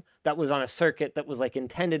room that was on a circuit that was like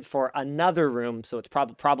intended for another room, so it's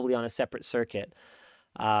probably on a separate circuit.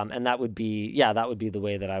 And that would be the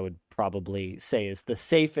way that I would probably say is the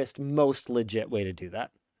safest, most legit way to do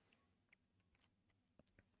that.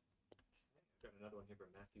 Another one here from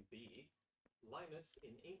Matthew B. Linus, in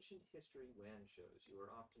ancient history WAN shows, you were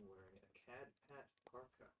often wearing a CAD-PAT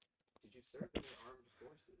parka. Did you serve in the armed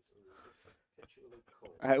forces, or were you perpetually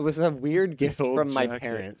cold? It was a weird gift Old from my jacket.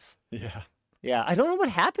 parents. Yeah. Yeah, I don't know what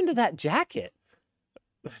happened to that jacket.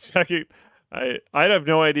 That jacket, I'd have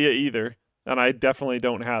no idea either. And I definitely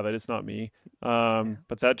don't have it. It's not me.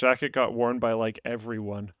 But that jacket got worn by like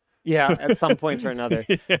everyone. Yeah, at some point or another.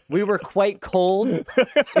 Yeah. We were quite cold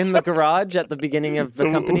in the garage at the beginning of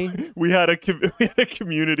the company. We had a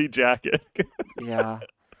community jacket. Yeah.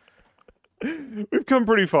 We've come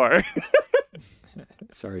pretty far.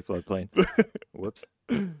 Sorry, floodplain. Whoops.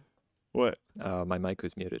 What? My mic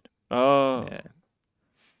was muted. Oh. Yeah.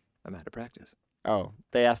 I'm out of practice. Oh,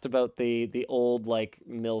 they asked about the old like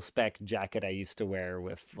mil spec jacket I used to wear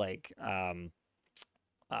with like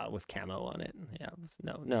with camo on it. Yeah, it was,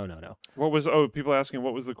 no. What was? People asking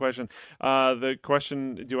what was the question? The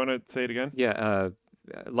question. Do you want to say it again? Yeah.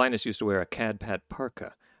 Linus used to wear a CAD-PAT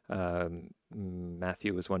parka.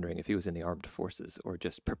 Matthew was wondering if he was in the armed forces or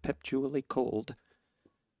just perpetually cold.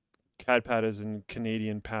 CAD-PAT is in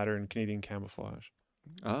Canadian pattern, Canadian camouflage.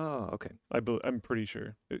 Oh, okay. I'm pretty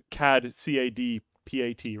sure. CAD,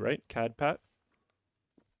 C-A-D-P-A-T, right? CAD-PAT?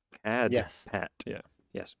 CAD-PAT. Yes. Yeah.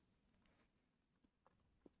 Yes.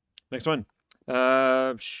 Next one.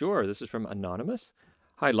 Sure. This is from Anonymous.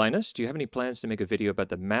 Hi, Linus. Do you have any plans to make a video about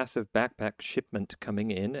the massive backpack shipment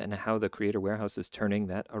coming in and how the Creator Warehouse is turning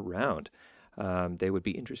that around? They would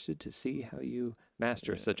be interested to see how you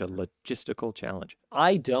master such a logistical challenge.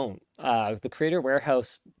 I don't. The Creator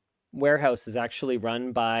Warehouse is actually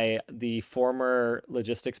run by the former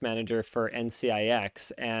logistics manager for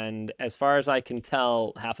NCIX, and as far as I can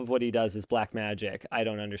tell, half of what he does is black magic. I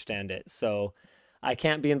don't understand it, so I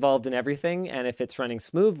can't be involved in everything, and if it's running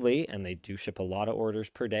smoothly, and they do ship a lot of orders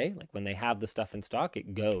per day, like when they have the stuff in stock,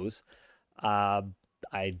 it goes. I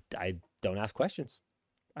don't ask questions.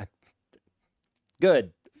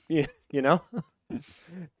 Good. You know?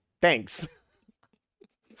 Thanks.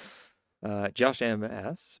 Josh M.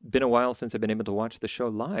 asks, been a while since I've been able to watch the show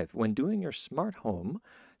live. When doing your smart home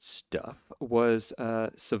stuff, was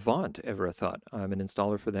Savant ever a thought? I'm an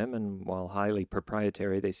installer for them, and while highly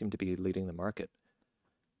proprietary, they seem to be leading the market.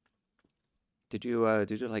 Did you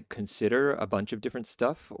like consider a bunch of different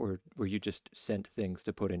stuff, or were you just sent things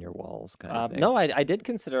to put in your walls kind of thing? No, I did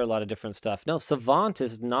consider a lot of different stuff. No, Savant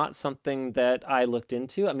is not something that I looked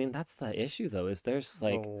into. I mean, that's the issue, though, is there's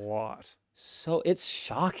like a lot. So it's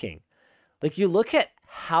shocking. Like you look at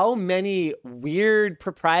how many weird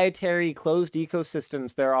proprietary closed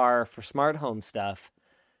ecosystems there are for smart home stuff.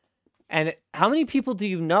 And how many people do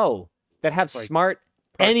you know that have Like, smart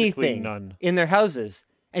practically anything none. in their houses?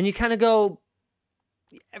 And you kind of go,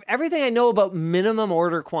 everything I know about minimum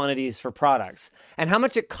order quantities for products and how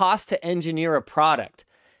much it costs to engineer a product.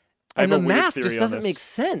 I And have the a weird math theory just on doesn't this. make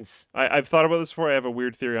sense. I've thought about this before. I have a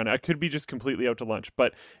weird theory on it. I could be just completely out to lunch,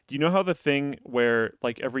 but do you know how the thing where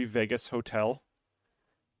like every Vegas hotel,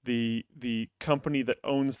 the company that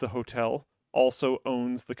owns the hotel also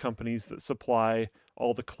owns the companies that supply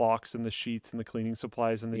all the clocks and the sheets and the cleaning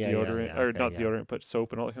supplies and the deodorant, or okay, not deodorant, but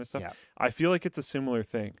soap and all that kind of stuff? Yeah. I feel like it's a similar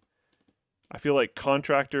thing. I feel like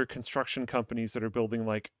contractor construction companies that are building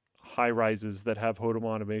like high rises that have home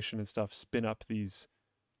automation and stuff spin up these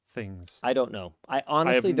things. I don't know. I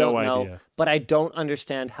honestly no don't know, idea. but I don't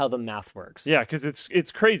understand how the math works. Yeah, because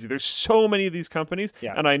it's crazy. There's so many of these companies,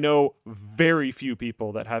 Yeah. and I know very few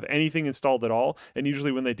people that have anything installed at all. And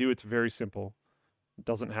usually when they do, it's very simple. It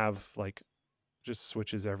doesn't have like just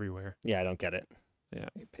switches everywhere. Yeah, I don't get it. You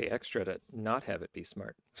pay extra to not have it be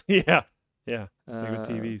smart. Yeah, yeah. Like with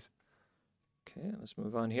Uh, TVs. Okay, let's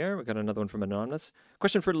move on here. We got another one from Anonymous.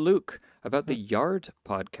 Question for Luke about the Yard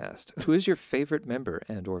podcast. Who is your favorite member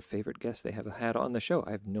and or favorite guest they have had on the show?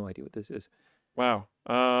 I have no idea what this is. Wow.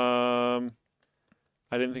 I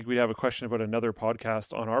didn't think we'd have a question about another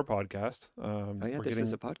podcast on our podcast. Oh yeah, this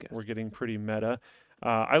is a podcast. We're getting pretty meta.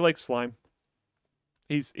 I like Slime.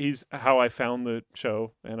 He's how I found the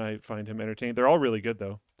show, and I find him entertaining. They're all really good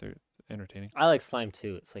though. They're entertaining. I like slime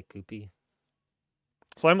too. It's like goopy.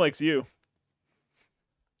 Slime likes you.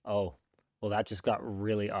 Oh, well, that just got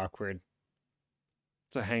really awkward.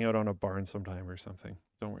 It's a hangout on a barn sometime or something.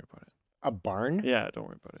 Don't worry about it. A barn? Yeah, don't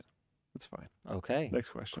worry about it. It's fine. Okay. Next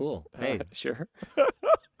question. Cool. Hey, Sure.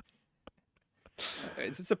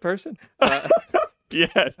 Is this a person?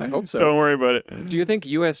 Yes. I hope so. Don't worry about it. Do you think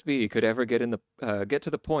USB could ever get get to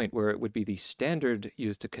the point where it would be the standard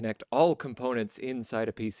used to connect all components inside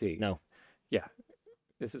a PC? no. Yeah.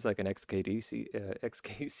 This is like an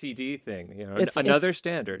XKCD thing, you know, It's- another it's-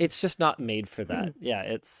 standard. It's just not made for that. Yeah,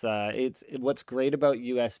 it's what's great about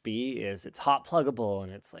USB is it's hot pluggable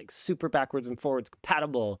and it's like super backwards and forwards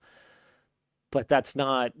compatible. But that's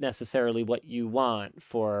not necessarily what you want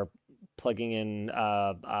for plugging in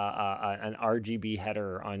an RGB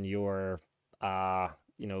header on your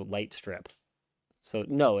light strip. So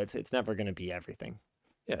no, it's never going to be everything.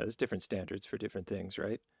 Yeah, there's different standards for different things,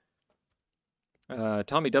 right?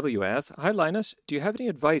 Tommy W. asks, hi, Linus. Do you have any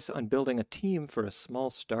advice on building a team for a small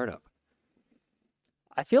startup?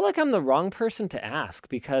 I feel like I'm the wrong person to ask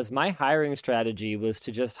because my hiring strategy was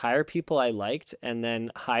to just hire people I liked and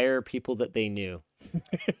then hire people that they knew.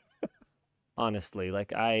 Honestly,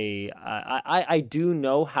 like I do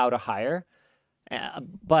know how to hire,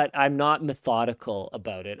 but I'm not methodical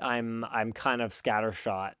about it. I'm kind of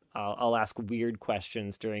scattershot. I'll ask weird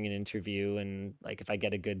questions during an interview, and like if I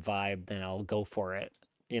get a good vibe, then I'll go for it.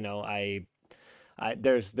 You know,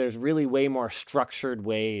 there's really way more structured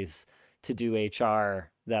ways to do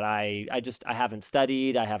HR that I haven't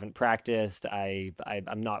studied, I haven't practiced,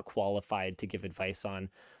 I'm not qualified to give advice on.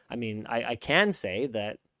 I mean, I can say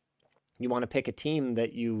that you want to pick a team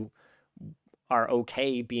that you are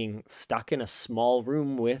okay being stuck in a small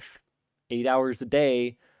room with 8 hours a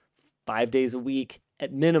day, 5 days a week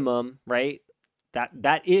at minimum, right?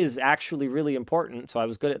 That is actually really important. So I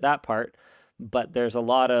was good at that part, but there's a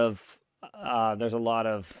lot of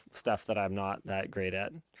stuff that I'm not that great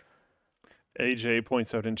at. AJ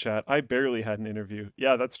points out in chat, I barely had an interview.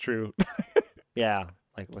 Yeah, that's true. Yeah,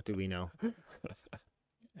 like what do we know?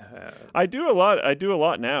 I do a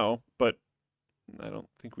lot now, but I don't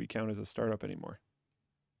think we count as a startup anymore.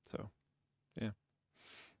 So, yeah.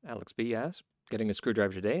 Alex B. asks, getting a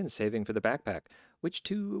screwdriver today and saving for the backpack. Which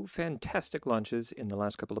two fantastic launches in the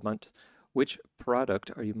last couple of months? Which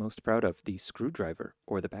product are you most proud of, the screwdriver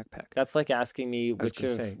or the backpack? That's like asking me I was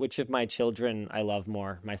gonna say. which of my children I love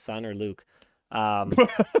more, my son or Luke.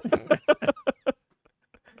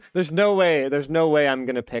 There's no way I'm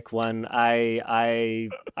gonna pick one. I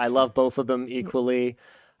love both of them equally.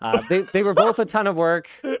 They were both a ton of work.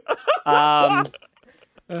 I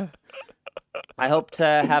hope to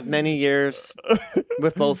have many years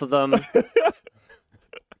with both of them.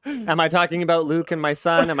 Am I talking about Luke and my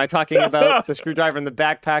son? Am I talking about the screwdriver and the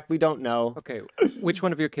backpack? We don't know. Okay, which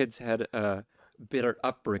one of your kids had a better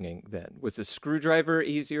upbringing then? Was the screwdriver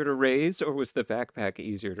easier to raise or was the backpack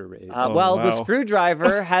easier to raise? Well, wow. the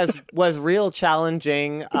screwdriver was real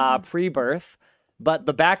challenging pre-birth, but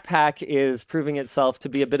the backpack is proving itself to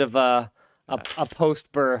be a bit of a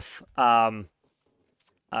post-birth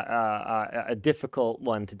a difficult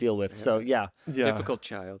one to deal with. So yeah. Difficult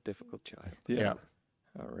child. Yeah.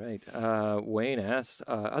 All right. Wayne asks,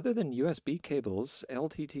 other than USB cables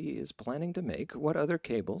LTT is planning to make, what other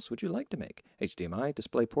cables would you like to make? HDMI,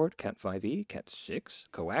 DisplayPort, Cat5e, Cat6,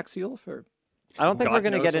 coaxial for I don't think God we're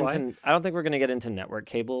going to knows get why. into. I don't think we're going to get into network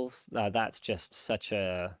cables. That's just such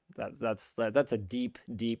a that's a deep,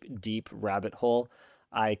 deep, deep rabbit hole.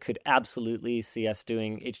 I could absolutely see us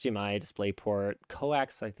doing HDMI, DisplayPort,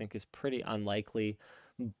 coax. I think is pretty unlikely,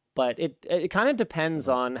 but it kind of depends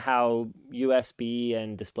on how USB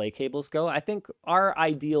and display cables go. I think our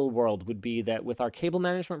ideal world would be that with our cable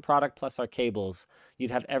management product plus our cables,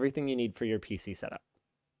 you'd have everything you need for your PC setup.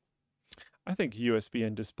 I think USB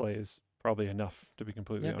and display is probably enough, to be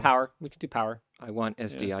completely Yeah, honest. power. We could do power. I want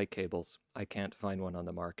SDI cables. I can't find one on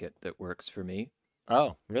the market that works for me.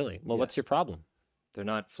 Oh, really? Well, what's Yes. your problem? They're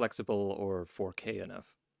not flexible or 4K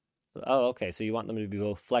enough. Oh, okay. So you want them to be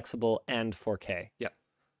both flexible and 4K. Yeah.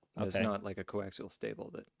 There's Okay. not like a coaxial stable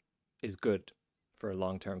that is good for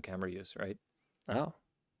long-term camera use, right? Oh,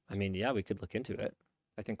 I mean, yeah, we could look into it.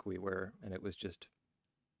 I think we were, and it was just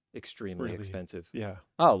extremely Really? expensive. Yeah,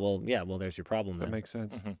 Oh, well, yeah. Well, there's your problem that then. makes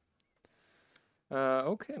sense.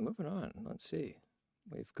 Okay, moving on. Let's see.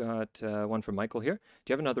 We've got one from Michael here.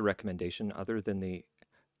 Do you have another recommendation other than the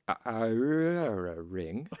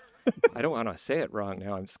ring? I don't want to say it wrong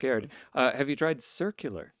now. I'm scared. Have you tried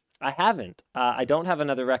circular? I haven't. I don't have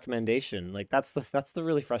another recommendation. Like that's the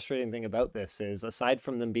really frustrating thing about this is aside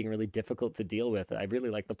from them being really difficult to deal with, I really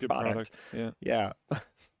like the Good product. Yeah. Yeah.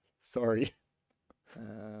 Sorry.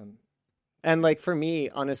 Um, And like for me,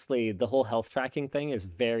 honestly, the whole health tracking thing is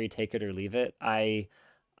very take it or leave it. I've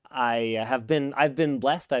been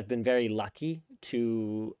blessed. I've been very lucky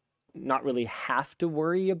to not really have to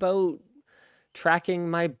worry about tracking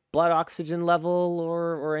my blood oxygen level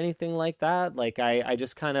or anything like that. Like I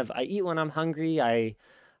just kind of I eat when I'm hungry.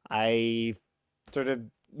 I sort of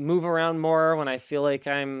move around more when I feel like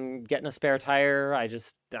I'm getting a spare tire.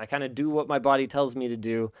 I kind of do what my body tells me to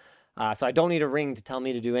do. So I don't need a ring to tell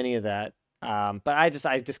me to do any of that. But I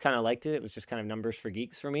just kind of liked it. It was just kind of numbers for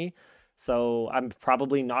geeks for me. So I'm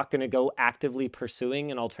probably not going to go actively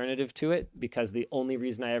pursuing an alternative to it because the only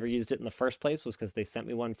reason I ever used it in the first place was because they sent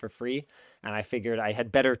me one for free. And I figured I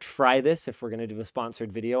had better try this if we're going to do a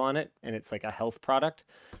sponsored video on it. And it's like a health product.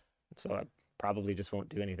 So I probably just won't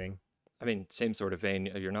do anything. I mean, same sort of vein.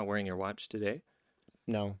 You're not wearing your watch today?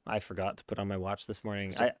 No, I forgot to put on my watch this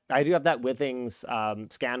morning. So- I do have that Withings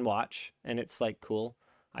scan watch and it's like cool,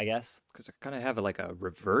 I guess. Because I kind of have like a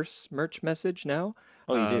reverse merch message now.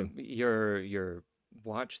 Oh, you do? Your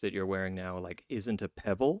watch that you're wearing now like isn't a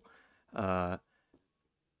Pebble,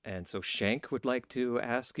 and so Shank would like to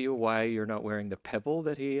ask you why you're not wearing the Pebble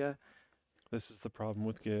that he. This is the problem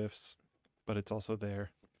with gifts, but it's also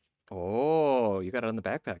there. Oh, you got it on the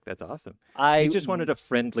backpack. That's awesome. I He just wanted to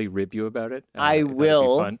friendly rib you about it. I thought it'd be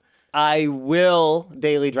will. fun. I will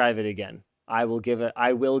daily drive it again. I will give it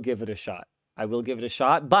a shot. I will give it a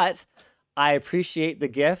shot, but I appreciate the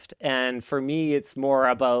gift. And for me, it's more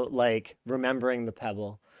about like remembering the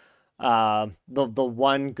Pebble. The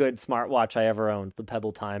one good smartwatch I ever owned, the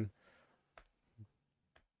Pebble Time.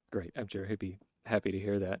 Great. I'm sure he'd be happy to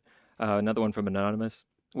hear that. Another one from Anonymous.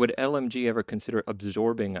 Would LMG ever consider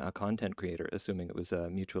absorbing a content creator, assuming it was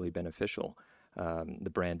mutually beneficial? The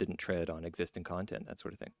brand didn't tread on existing content, that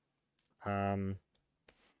sort of thing.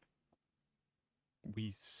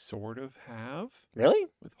 We sort of have Really?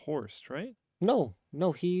 with Horst, right? No,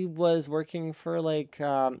 he was working for like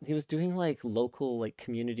he was doing like local like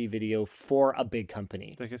community video for a big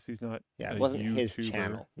company. I guess he's not. Yeah, a it wasn't his YouTuber.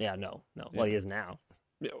 channel. Yeah, no. Well, he Yeah. is now.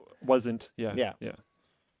 Yeah, wasn't. Yeah. Yeah. Yeah.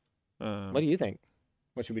 What do you think?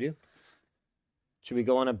 What should we do? Should we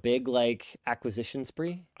go on a big like acquisition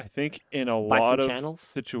spree? I think in a Buy some lot of channels?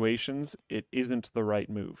 situations, it isn't the right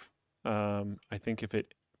move. I think if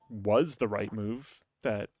it was the right move,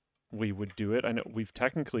 that we would do it. I know we've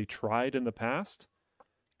technically tried in the past,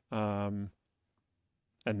 and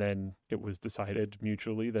then it was decided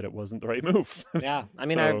mutually that it wasn't the right move. Yeah, I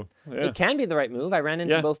mean, So, yeah. it can be the right move. I ran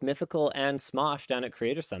into Yeah. both Mythical and Smosh down at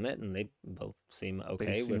Creator Summit, and they both seem okay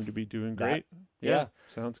They seem with to be doing that. great. Yeah.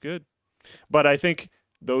 Sounds good. But I think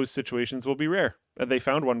those situations will be rare. And they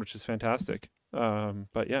found one, which is fantastic.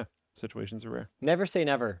 But yeah, situations are rare. Never say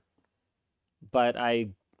never. But I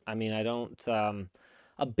mean, I don't.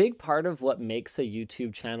 A big part of what makes a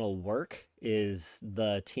YouTube channel work is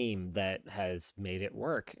the team that has made it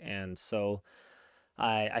work, and so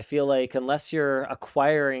I feel like unless you're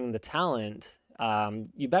acquiring the talent,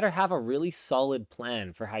 you better have a really solid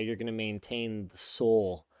plan for how you're going to maintain the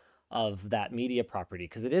soul of that media property,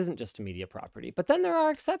 because it isn't just a media property. But then there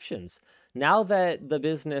are exceptions. Now that the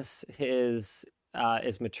business is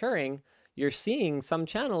maturing, you're seeing some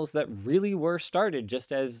channels that really were started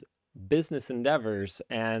just as business endeavors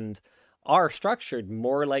and are structured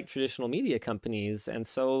more like traditional media companies. And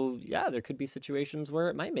so, yeah, there could be situations where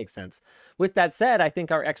it might make sense. With that said, I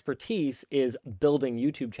think our expertise is building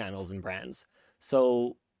YouTube channels and brands.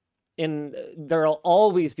 So there'll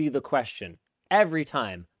always be the question every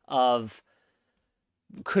time of,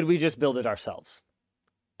 could we just build it ourselves?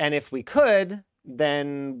 And if we could,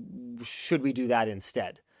 then should we do that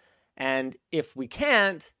instead? And if we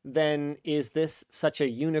can't, then is this such a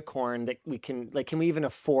unicorn that we can we even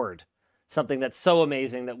afford something that's so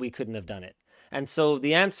amazing that we couldn't have done it? And so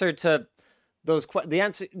the answer to the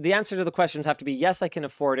answer to the questions have to be yes, I can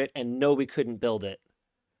afford it, and no, we couldn't build it.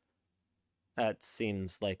 That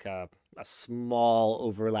seems like a small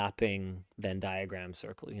overlapping Venn diagram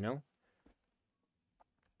circle, you know?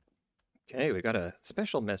 Okay, we got a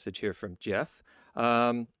special message here from Jeff.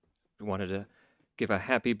 We wanted to give a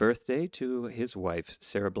happy birthday to his wife,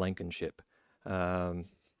 Sarah Blankenship.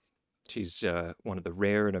 She's one of the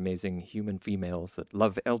rare and amazing human females that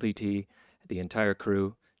love LTT, the entire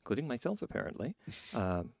crew, including myself, apparently.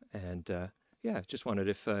 Yeah, just wondered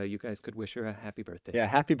if you guys could wish her a happy birthday. Yeah,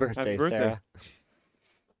 happy birthday, Sarah.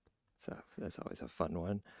 So that's always a fun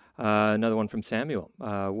one. Another one from Samuel.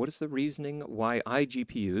 What is the reasoning why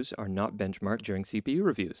iGPUs are not benchmarked during CPU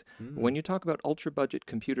reviews? When you talk about ultra-budget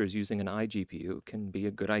computers using an iGPU, can be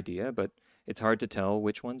a good idea, but it's hard to tell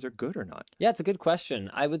which ones are good or not. Yeah, it's a good question.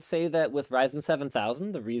 I would say that with Ryzen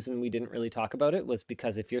 7000, the reason we didn't really talk about it was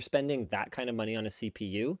because if you're spending that kind of money on a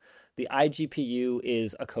CPU, the iGPU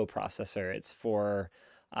is a coprocessor. It's for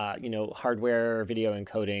hardware video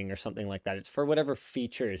encoding or something like that. It's for whatever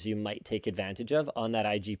features you might take advantage of on that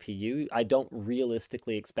iGPU. I don't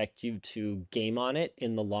realistically expect you to game on it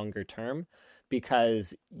in the longer term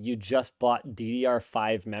because you just bought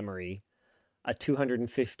DDR5 memory, a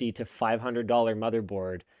 $250 to $500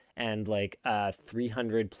 motherboard, and like a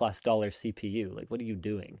 $300+ CPU. Like, what are you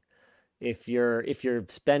doing? If you're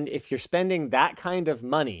spending that kind of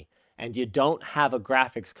money and you don't have a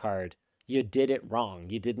graphics card, you did it wrong.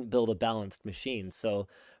 You didn't build a balanced machine. So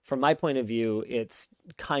from my point of view, it's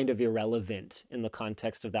kind of irrelevant in the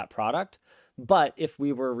context of that product. But if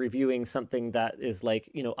we were reviewing something that is like,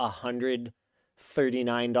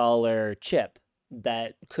 $139 chip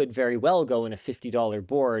that could very well go in a $50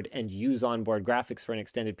 board and use onboard graphics for an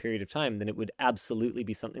extended period of time, then it would absolutely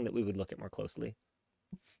be something that we would look at more closely.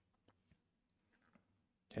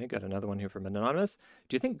 Okay, got another one here from Anonymous.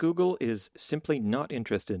 Do you think Google is simply not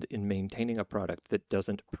interested in maintaining a product that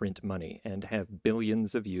doesn't print money and have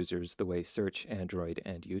billions of users the way Search, Android,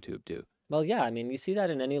 and YouTube do? Well, yeah, I mean, you see that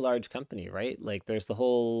in any large company, right? Like there's the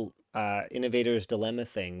whole innovator's dilemma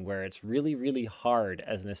thing where it's really, really hard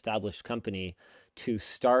as an established company to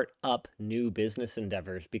start up new business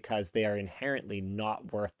endeavors because they are inherently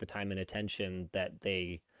not worth the time and attention that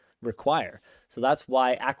they require. So that's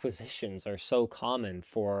why acquisitions are so common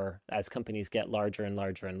as companies get larger and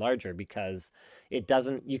larger and larger, because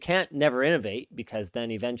you can't never innovate because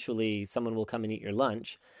then eventually someone will come and eat your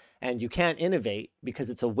lunch, and you can't innovate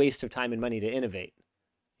because it's a waste of time and money to innovate.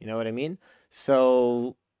 You know what I mean?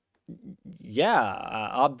 So yeah,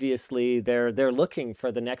 obviously they're looking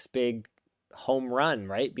for the next big home run,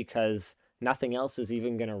 right? Because nothing else is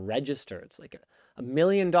even going to register. It's like a $1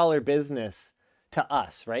 million business to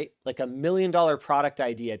us, right? Like $1 million product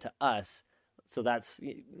idea to us. So that's,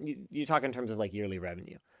 you talk in terms of like yearly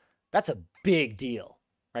revenue. That's a big deal,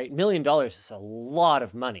 right? $1 million is a lot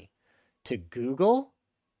of money. To Google,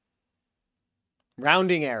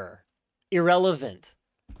 rounding error, irrelevant,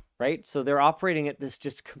 right? So they're operating at this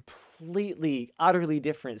just completely, utterly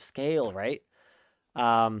different scale, right?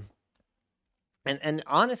 And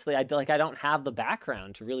honestly, I don't have the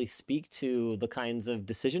background to really speak to the kinds of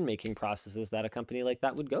decision-making processes that a company like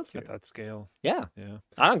that would go through. At that scale. Yeah. Yeah.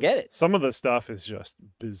 I don't get it. Some of the stuff is just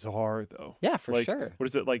bizarre, though. Yeah, for like, sure. What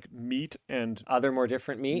is it, like Meet and... Other more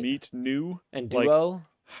different Meet? Meet New? And Duo? Like,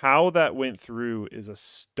 how that went through is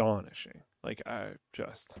astonishing. Like, I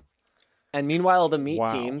just... And meanwhile, the Meet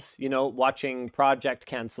Wow. teams, watching project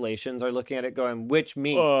cancellations are looking at it going, which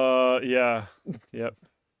Meet? Yeah. Yep.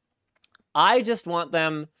 I just want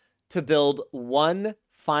them to build one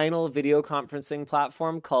final video conferencing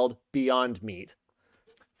platform called Beyond Meat.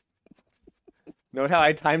 Note how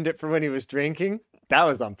I timed it for when he was drinking? That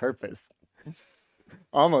was on purpose.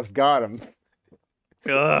 Almost got him.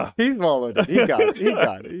 Ugh. He swallowed it. He got it. He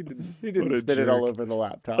didn't What a spit it all jerk. over the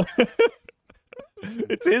laptop.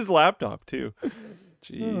 It's his laptop, too.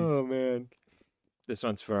 Jeez. Oh, man. This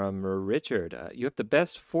one's from Richard. You have the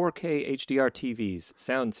best 4K HDR TVs,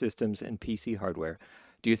 sound systems, and PC hardware.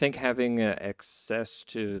 Do you think having access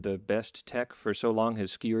to the best tech for so long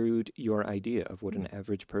has skewed your idea of what an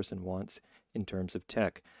average person wants in terms of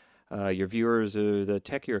tech? Your viewers are the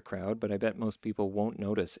techier crowd, but I bet most people won't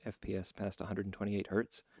notice FPS past 128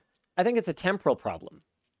 hertz. I think it's a temporal problem,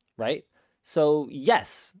 right? So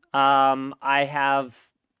yes, I have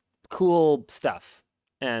cool stuff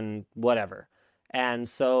and whatever. And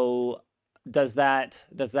so does that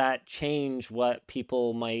change what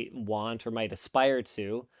people might want or might aspire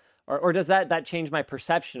to? Or does that change my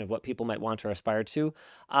perception of what people might want or aspire to?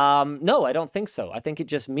 No, I don't think so. I think it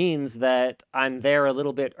just means that I'm there a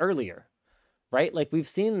little bit earlier, right? Like we've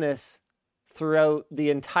seen this throughout the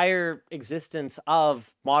entire existence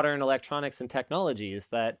of modern electronics and technology, is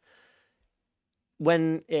that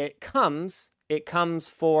when it comes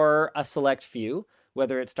for a select few,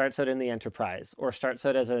 whether it starts out in the enterprise or starts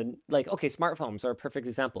out as smartphones are a perfect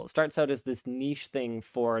example. It starts out as this niche thing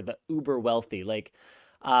for the uber wealthy. Like,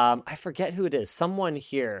 I forget who it is. Someone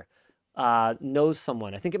here knows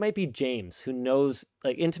someone. I think it might be James, who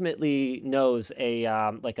intimately knows a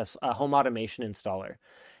home automation installer.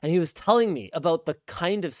 And he was telling me about the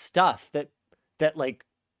kind of stuff that like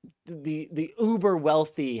the uber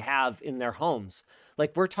wealthy have in their homes.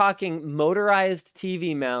 Like we're talking motorized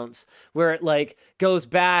TV mounts where it like goes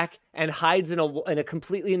back and hides in a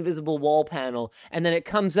completely invisible wall panel, and then it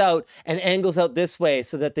comes out and angles out this way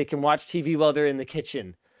so that they can watch TV while they're in the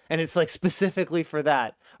kitchen. And it's like specifically for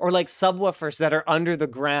that. Or like subwoofers that are under the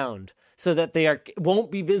ground so that they won't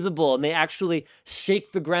be visible, and they actually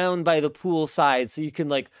shake the ground by the pool side so you can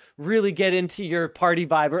like really get into your party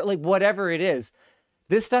vibe, or like whatever it is.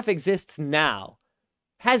 This stuff exists now,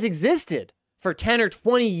 has existed for 10 or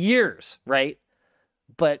 20 years, right?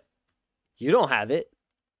 But you don't have it.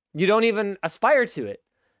 You don't even aspire to it.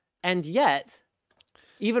 And yet,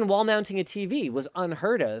 even wall mounting a TV was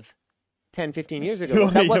unheard of 10, 15 years ago.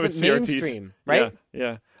 That wasn't mainstream, right?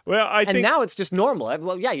 Yeah. Well, I think now it's just normal.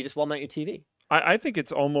 Well, yeah, you just wall mount your TV. I think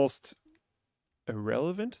it's almost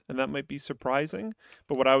irrelevant, and that might be surprising.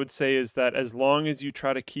 But what I would say is that as long as you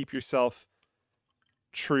try to keep yourself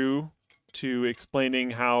true to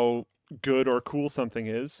explaining how good or cool something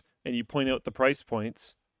is, and you point out the price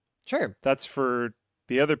points, sure, that's for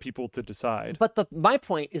the other people to decide. But my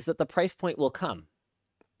point is that the price point will come.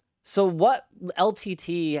 So what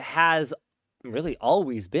LTT has really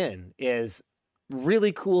always been is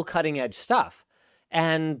really cool cutting edge stuff.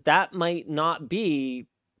 And that might not be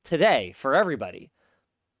today for everybody,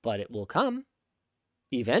 but it will come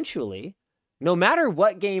eventually, no matter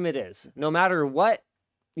what game it is, no matter what,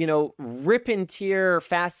 rip and tear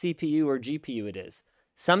fast CPU or GPU it is.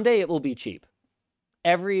 Someday it will be cheap.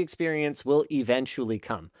 Every experience will eventually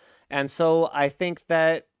come. And so I think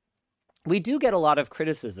that we do get a lot of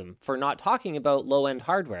criticism for not talking about low-end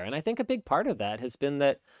hardware. And I think a big part of that has been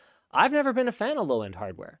that I've never been a fan of low-end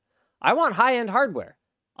hardware. I want high-end hardware.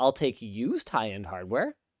 I'll take used high-end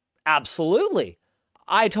hardware. Absolutely.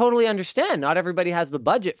 I totally understand. Not everybody has the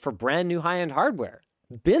budget for brand new high-end hardware.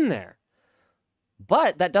 Been there.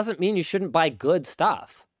 But that doesn't mean you shouldn't buy good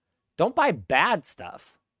stuff. Don't buy bad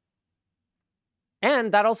stuff.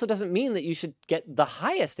 And that also doesn't mean that you should get the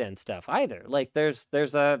highest end stuff either. Like there's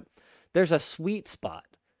a sweet spot.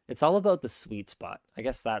 It's all about the sweet spot. I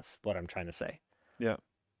guess that's what I'm trying to say. Yeah.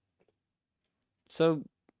 So,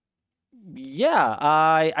 yeah,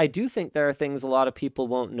 I do think there are things a lot of people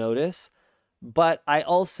won't notice, but I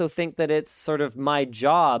also think that it's sort of my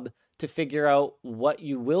job to figure out what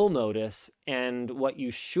you will notice and what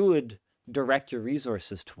you should direct your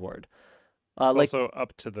resources toward. It's also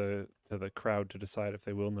up to the crowd to decide if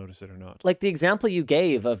they will notice it or not. Like the example you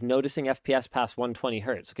gave of noticing FPS past 120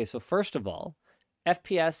 hertz. Okay, so first of all,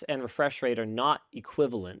 FPS and refresh rate are not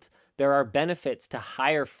equivalent. There are benefits to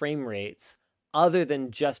higher frame rates other than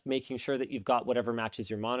just making sure that you've got whatever matches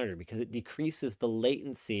your monitor, because it decreases the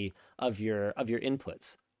latency of your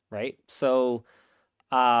inputs, right? So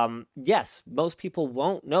yes, most people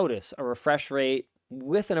won't notice a refresh rate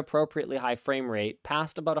with an appropriately high frame rate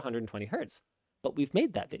past about 120 hertz, but we've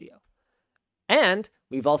made that video. And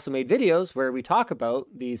we've also made videos where we talk about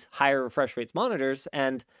these higher refresh rates monitors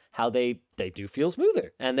and how they do feel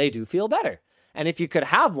smoother and they do feel better. And if you could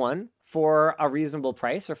have one for a reasonable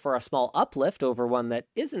price or for a small uplift over one that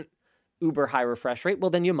isn't uber high refresh rate, well,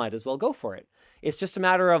 then you might as well go for it. It's just a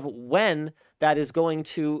matter of when that is going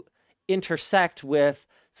to intersect with,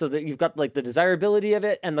 so that you've got like the desirability of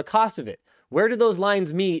it and the cost of it. Where do those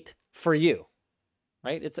lines meet for you,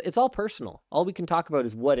 right? It's all personal. All we can talk about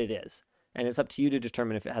is what it is. And it's up to you to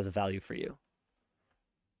determine if it has a value for you.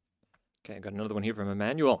 Okay, I got another one here from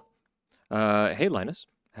Emmanuel. Hey, Linus.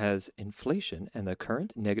 Has inflation and the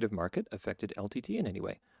current negative market affected LTT in any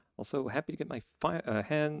way? Also, happy to get my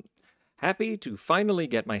happy to finally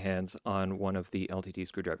get my hands on one of the LTT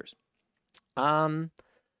screwdrivers.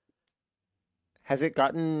 Has it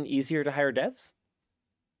gotten easier to hire devs?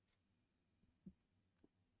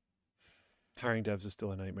 Hiring devs is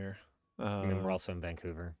still a nightmare. I mean, we're also in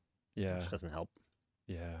Vancouver, Yeah, which doesn't help.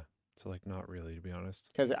 yeah. So like, not really, to be honest.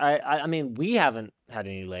 Because I mean, we haven't had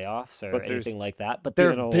any layoffs or But there's anything like that, but there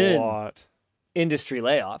have a been lot. industry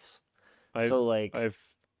layoffs. So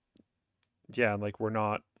yeah, like we're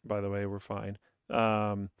not. By the way, we're fine.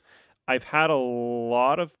 I've had a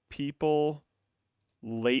lot of people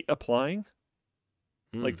late applying.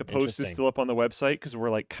 Like the post is still up on the website because we're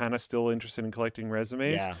like kind of still interested in collecting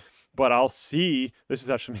resumes. Yeah. But I'll see, this is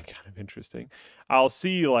actually kind of interesting. I'll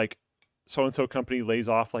see like so-and-so company lays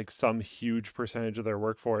off like some huge percentage of their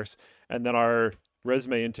workforce. And then our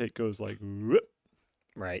resume intake goes like, whoop,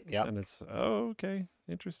 Right. Yeah. and it's, oh, okay,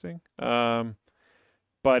 interesting.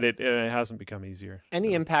 But it hasn't become easier.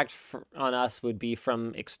 Any impact on us would be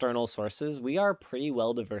from external sources. We are pretty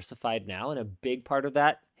well diversified now, and a big part of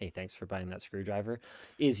that, hey, thanks for buying that screwdriver,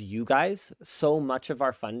 is you guys. So much of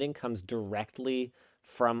our funding comes directly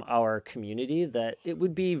from our community that it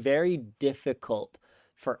would be very difficult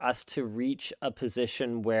for us to reach a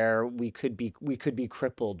position where we could be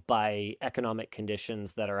crippled by economic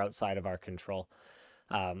conditions that are outside of our control.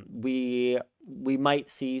 We might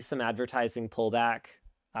see some advertising pullback.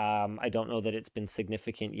 I don't know that it's been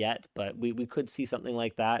significant yet, but we could see something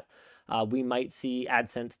like that. We might see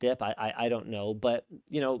AdSense dip. I don't know, but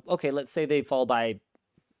okay, let's say they fall by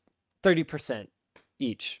 30%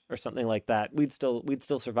 each or something like that. We'd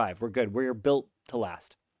still survive. We're good. We're built to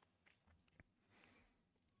last.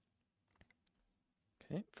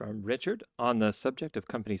 Okay, from Richard. On the subject of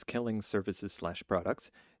companies killing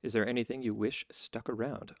services/products, is there anything you wish stuck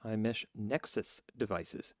around? I miss Nexus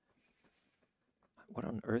devices. What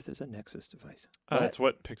on earth is a Nexus device? It's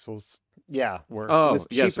what Pixels Yeah. were. Oh, It was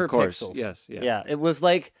yes, cheaper of course. Pixels. Yes, yeah. Yeah. It was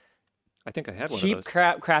like I think I had one cheap, of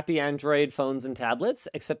those. crappy Android phones and tablets,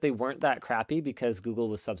 except they weren't that crappy because Google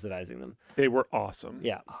was subsidizing them. They were awesome.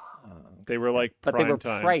 Yeah. They were like But they were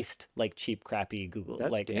time. priced like cheap, crappy Google,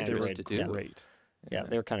 That's like dangerous Android. to do. Yeah. Great. Yeah,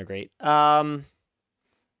 they were kind of great.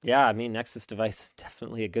 Yeah, I mean, Nexus device is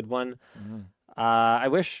definitely a good one. I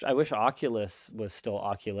wish Oculus was still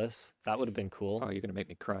Oculus. That would have been cool. Oh, you're gonna make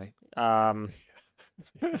me cry. That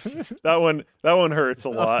one hurts a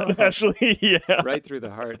lot. Actually, yeah. Right through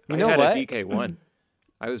the heart. You I know had what? a DK1.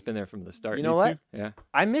 I was been there from the start. You know what? Yeah.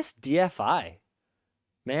 I miss DFI.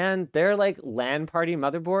 Man, they're like LAN party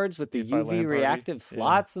motherboards with the DFI LAN UV party, reactive yeah.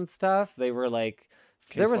 slots and stuff. They were like,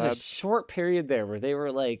 there Case was a Labs. short period there where they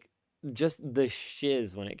were like just the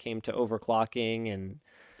shiz when it came to overclocking and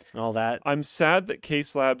all that. I'm sad that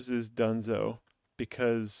Case Labs is donezo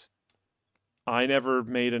because I never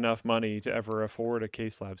made enough money to ever afford a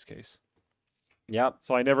Case Labs case. Yep.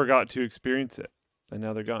 So I never got to experience it. And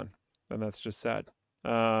now they're gone. And that's just sad.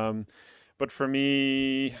 But for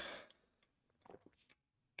me,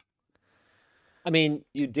 I mean,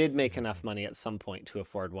 you did make enough money at some point to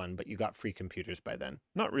afford one, but you got free computers by then.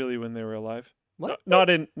 not really when they were alive. What? Not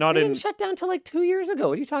They in didn't shut down till like 2 years ago.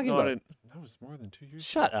 What are you talking not about? in that was more than 2 years.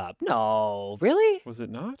 Shut up. No. Really? Was it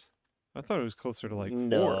not? I thought it was closer to like 4.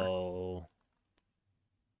 No.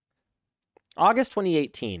 August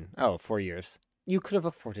 2018. Oh, 4 years. You could have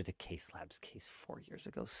afforded a Case Labs case 4 years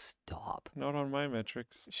ago. Stop. Not on my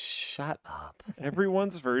metrics. Shut up.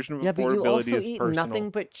 Everyone's version of Yeah, but you affordability also is eat personal. nothing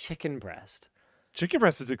but chicken breast. Chicken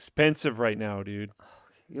breast is expensive right now, dude.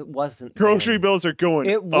 It wasn't. Grocery then. bills are going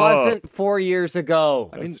It up. wasn't 4 years ago.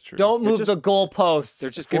 I mean, That's true. Don't They're move just- the goalposts. They're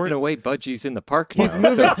just giving away budgies in the park now. He's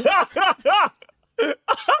moving.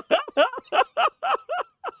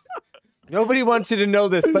 Nobody wants you to know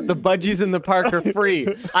this, but the budgies in the park are free.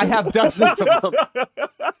 I have dozens of them.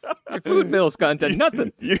 Your food bill's gone to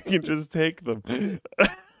nothing. You can just take them.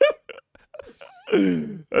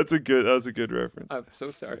 That was a good reference. I'm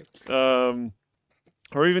so sorry.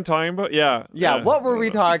 Are we even talking about? Yeah. Yeah, what were we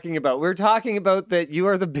talking about? We were talking about that you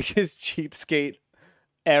are the biggest cheapskate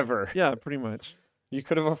ever. Yeah, pretty much. You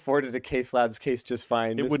could have afforded a Case Labs case just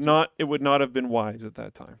fine. It would not have been wise at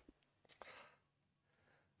that time.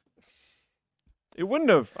 It wouldn't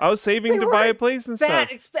have. I was saving to buy a place and stuff.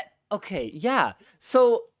 Okay, yeah.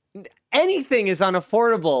 So anything is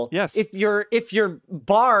unaffordable. Yes. If your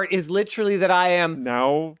bar is literally that I am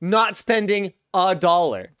Now not spending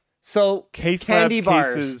 $1. So Case candy Labs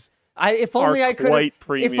bars. cases If only are I could. quite If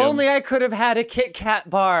premium. only I could have had a Kit Kat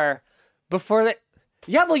bar before that.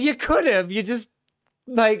 Yeah, well, you could have. You just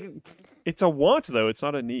like. It's a want though. It's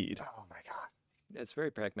not a need. Oh my god. It's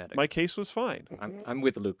very pragmatic. My case was fine. I'm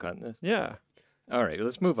with Luke on this. Yeah. All right,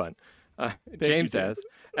 let's move on. James Dan. asks,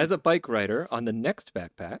 as a bike rider on the next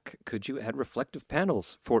backpack, could you add reflective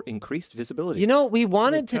panels for increased visibility? You know, we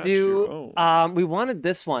wanted to Attach your do, own. we wanted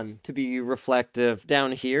this one to be reflective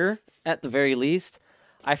down here at the very least.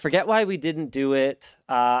 I forget why we didn't do it.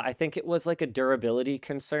 I think it was like a durability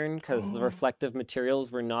concern because the reflective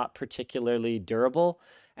materials were not particularly durable.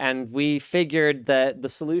 And we figured that the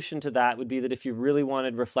solution to that would be that if you really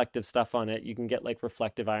wanted reflective stuff on it, you can get like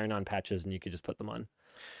reflective iron-on patches and you could just put them on.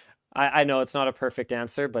 I know it's not a perfect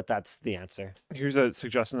answer, but that's the answer. Here's a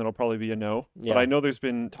suggestion that'll probably be a no. Yeah. But I know there's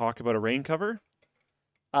been talk about a rain cover.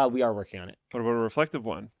 We are working on it. What about a reflective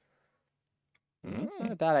one? It's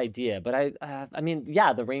not a bad idea, but I mean,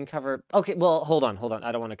 yeah, the rain cover. Okay, well, hold on.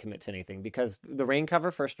 I don't want to commit to anything because the rain cover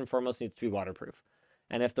first and foremost needs to be waterproof.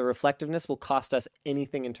 And if the reflectiveness will cost us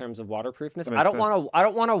anything in terms of waterproofness, That I makes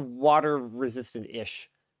don't want a water resistant-ish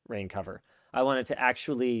rain cover. I want it to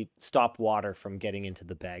actually stop water from getting into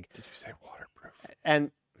the bag. Did you say waterproof?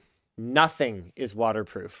 And nothing is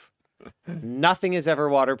waterproof. Nothing is ever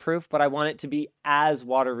waterproof, but I want it to be as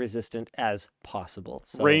water resistant as possible.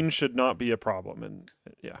 So Rain should not be a problem, and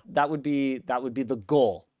yeah. that would be the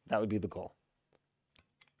goal. That would be the goal.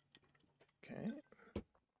 Okay.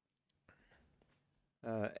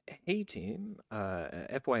 Hey team,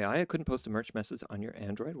 FYI, I couldn't post a merch message on your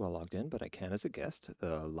Android while logged in, but I can as a guest.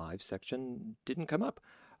 The live section didn't come up.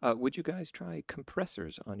 Would you guys try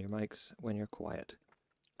compressors on your mics when you're quiet?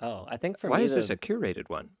 Oh, I think Why is this a curated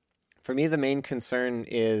one? For me, the main concern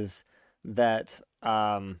is that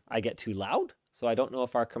I get too loud. So I don't know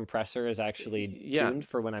if our compressor is actually tuned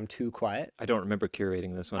for when I'm too quiet. I don't remember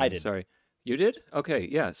curating this one. I I'm did. Sorry. You did? Okay,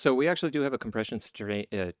 yeah. So we actually do have a compression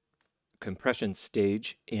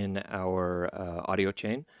stage in our audio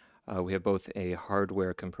chain. We have both a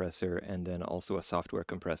hardware compressor and then also a software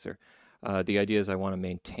compressor. The idea is I want to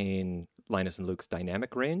maintain Linus and Luke's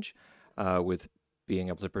dynamic range with being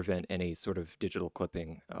able to prevent any sort of digital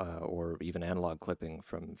clipping or even analog clipping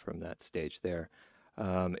from that stage there.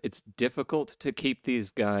 It's difficult to keep these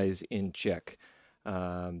guys in check.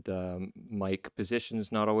 The mic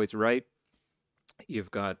position's not always right.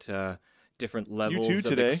 You've got different levels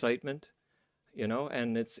of excitement, you know,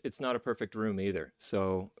 and it's not a perfect room either.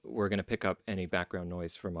 So we're going to pick up any background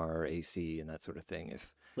noise from our AC and that sort of thing.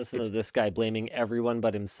 Listen to this guy blaming everyone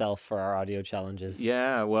but himself for our audio challenges.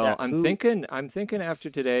 Yeah, well, Yeah, I'm thinking after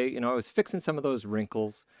today, you know, I was fixing some of those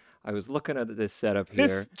wrinkles. I was looking at this setup here.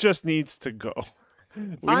 This just needs to go.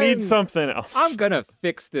 We need something else. I'm gonna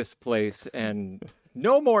fix this place, and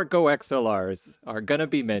no more Go XLRs are gonna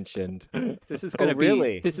be mentioned. This is gonna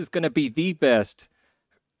really? This is gonna be the best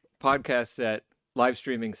podcast set, live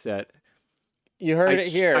streaming set. You heard it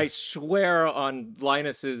here. I swear on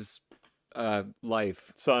Linus's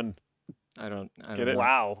life. Son, I don't Get it? know.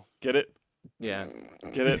 Wow. get it? Yeah,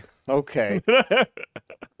 Get it? Okay. I'm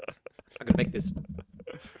gonna make this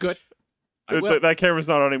good. I will. That camera's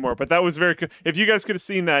not on anymore, but that was very good. If you guys could have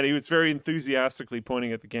seen that, he was very enthusiastically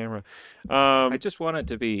pointing at the camera. I just want it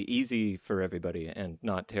to be easy for everybody and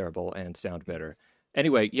not terrible and sound better.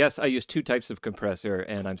 Anyway, yes, I use 2 types of compressor,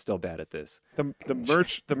 and I'm still bad at this.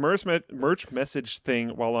 The merch message thing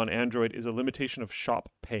while on Android is a limitation of Shop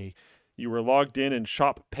Pay. You were logged in, and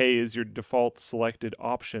Shop Pay is your default selected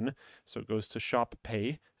option. So it goes to Shop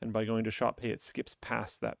Pay, and by going to Shop Pay, it skips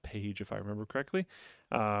past that page, if I remember correctly.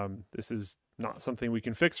 This is not something we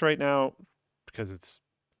can fix right now because it's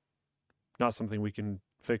not something we can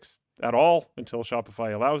fix at all until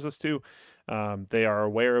Shopify allows us to. They are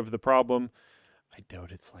aware of the problem. I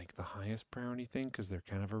doubt it's like the highest priority thing because they're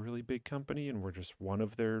kind of a really big company and we're just one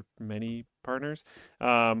of their many partners.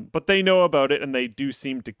 But they know about it and they do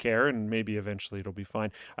seem to care, and maybe eventually it'll be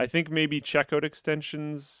fine. I think maybe checkout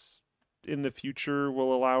extensions in the future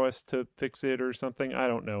will allow us to fix it or something. I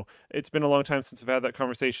don't know. It's been a long time since I've had that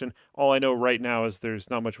conversation. All I know right now is there's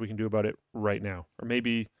not much we can do about it right now. Or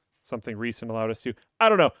maybe something recent allowed us to. I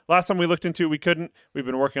don't know. Last time we looked into it, we couldn't. We've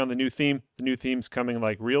been working on the new theme. The new theme's coming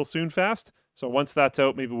like real soon fast. So once that's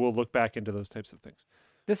out, maybe we'll look back into those types of things.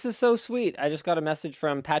 This is so sweet. I just got a message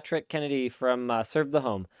from Patrick Kennedy from Serve the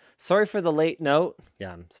Home. Sorry for the late note.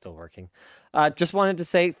 Yeah, I'm still working. Just wanted to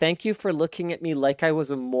say thank you for looking at me like I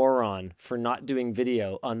was a moron for not doing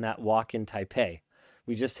video on that walk in Taipei.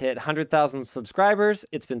 We just hit 100,000 subscribers.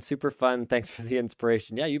 It's been super fun. Thanks for the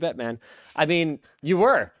inspiration. Yeah, you bet, man. I mean, you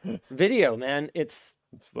were. Video, man. It's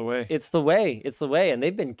the way. It's the way. It's the way. And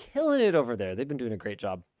they've been killing it over there. They've been doing a great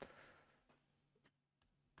job.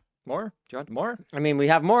 More? Do you want more? I mean, we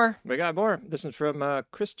have more. We got more. This is from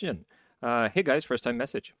Christian. Hey guys, first time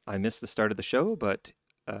message. I missed the start of the show, but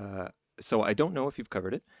So I don't know if you've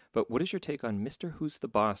covered it, but what is your take on Mr. Who's the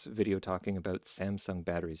Boss video talking about Samsung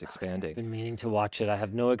batteries expanding? Been meaning to watch it. I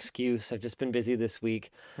have no excuse. I've just been busy this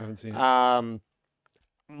week. I haven't seen it.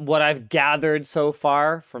 What I've gathered so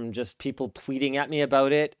far from just people tweeting at me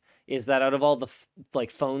about it is that out of all the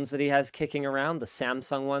phones that he has kicking around, the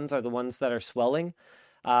Samsung ones are the ones that are swelling.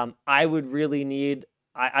 I would really need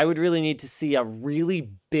to see a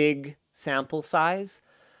really big sample size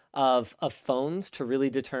of phones to really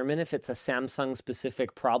determine if it's a Samsung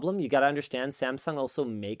specific problem. You got to understand Samsung also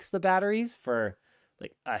makes the batteries for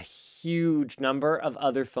like a huge number of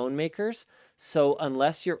other phone makers. So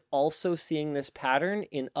unless you're also seeing this pattern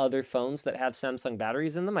in other phones that have Samsung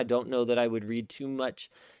batteries in them, I don't know that I would read too much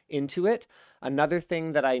into it. Another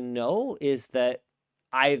thing that I know is that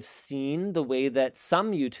I've seen the way that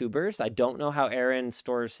some YouTubers, I don't know how Aaron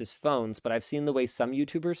stores his phones, but I've seen the way some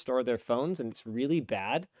YouTubers store their phones, and it's really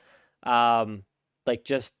bad. Like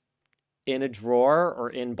just in a drawer or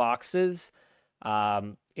in boxes,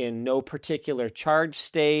 in no particular charge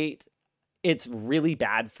state. It's really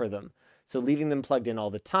bad for them. So leaving them plugged in all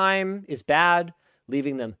the time is bad.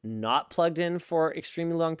 Leaving them not plugged in for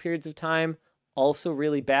extremely long periods of time, also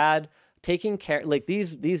really bad. Taking care, like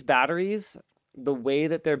these batteries, the way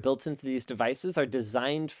that they're built into these devices are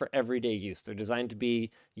designed for everyday use. They're designed to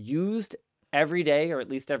be used every day or at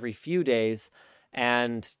least every few days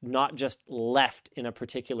and not just left in a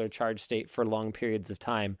particular charge state for long periods of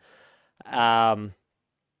time.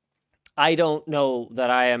 I don't know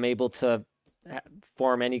that I am able to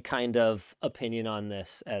form any kind of opinion on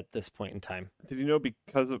this at this point in time. Did you know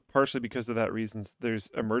partially because of that reasons,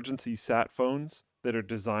 there's emergency sat phones that are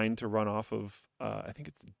designed to run off of, I think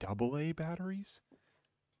it's AA batteries,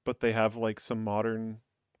 but they have like some modern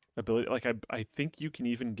ability. Like I think you can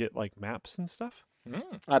even get like maps and stuff.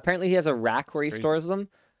 Apparently he has a rack where he stores them,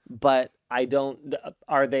 but I don't,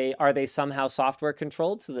 are they somehow software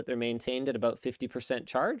controlled so that they're maintained at about 50%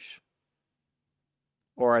 charge?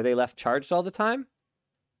 Or are they left charged all the time?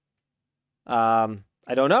 I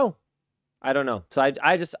don't know. So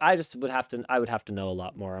I just would have to know a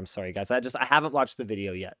lot more. I'm sorry, guys. I haven't watched the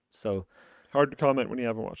video yet. So hard to comment when you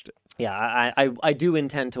haven't watched it. Yeah, I do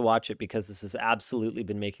intend to watch it because this has absolutely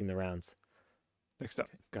been making the rounds. Next up.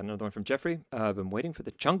 Got another one from Jeffrey. I've been waiting for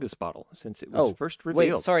the Chungus bottle since it was first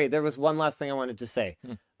revealed. Wait, sorry. There was one last thing I wanted to say.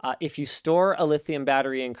 If you store a lithium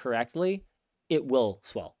battery incorrectly, it will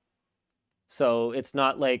swell. So it's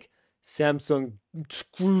not like Samsung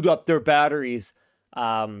screwed up their batteries.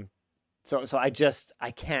 So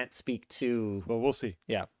I can't speak to. Well, we'll see.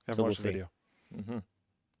 Yeah. Haven't watched the video.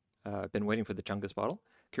 I've been waiting for the Chungus bottle.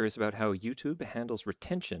 Curious about how YouTube handles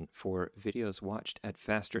retention for videos watched at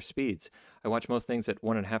faster speeds. I watch most things at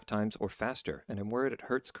 1.5 times or faster, and I'm worried it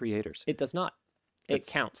hurts creators. It does not. It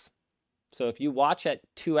counts. So if you watch at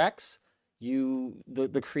 2x,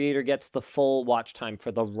 the creator gets the full watch time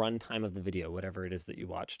for the runtime of the video, whatever it is that you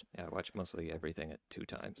watched. Yeah, I watch mostly everything at 2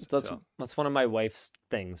 times. So that's one of my wife's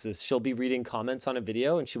things is she'll be reading comments on a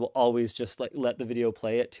video and she will always just like let the video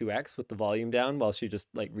play at 2x with the volume down while she just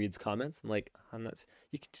like reads comments. I'm like,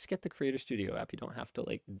 you can just get the Creator Studio app. You don't have to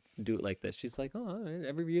like do it like this. She's like, oh,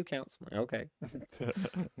 every review counts. I'm like, okay.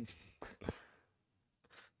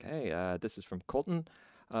 Okay, this is from Colton.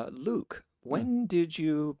 Luke, when did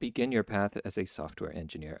you begin your path as a software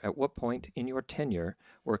engineer? At what point in your tenure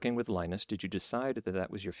working with Linus did you decide that that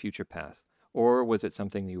was your future path? Or was it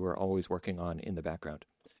something you were always working on in the background?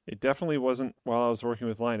 It definitely wasn't while I was working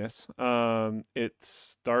with Linus. It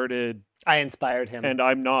started... I inspired him. And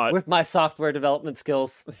I'm not. With my software development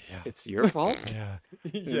skills. Yeah. It's your fault?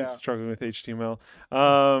 Yeah. Struggling with HTML.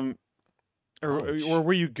 Or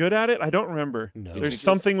were you good at it? I don't remember. No. There's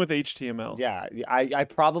something with HTML. Yeah, I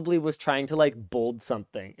probably was trying to like bold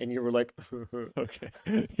something, and you were like, okay,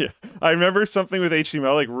 yeah. I remember something with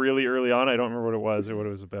HTML like really early on. I don't remember what it was or what it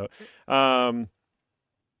was about.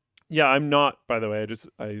 Yeah, I'm not. By the way,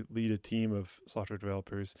 I lead a team of software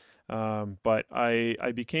developers. But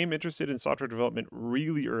I became interested in software development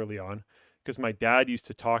really early on because my dad used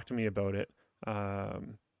to talk to me about it.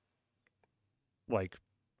 Like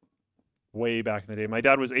way back in the day. My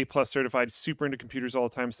dad was A+ certified, super into computers all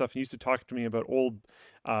the time stuff. He used to talk to me about old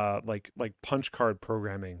like punch card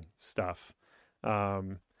programming stuff. I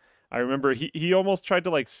remember he almost tried to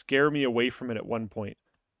like scare me away from it at one point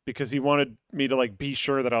because he wanted me to like be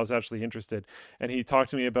sure that I was actually interested. And he talked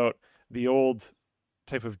to me about the old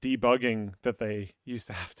type of debugging that they used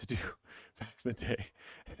to have to do back in the day.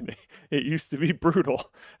 And it used to be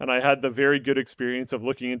brutal. And I had the very good experience of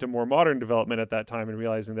looking into more modern development at that time and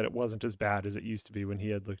realizing that it wasn't as bad as it used to be when he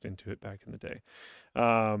had looked into it back in the day.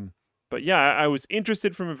 But yeah, I was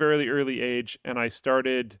interested from a very early age, and I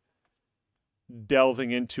started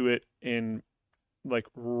delving into it in like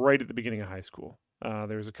right at the beginning of high school.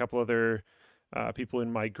 There was a couple other people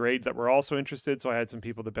in my grade that were also interested, so I had some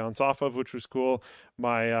people to bounce off of, which was cool.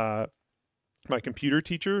 My computer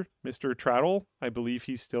teacher, Mr. Traddle, I believe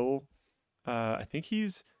he's still, I think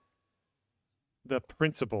he's the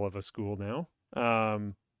principal of a school now.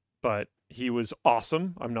 But he was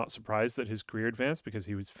awesome. I'm not surprised that his career advanced because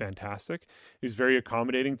he was fantastic. He was very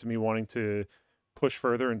accommodating to me wanting to push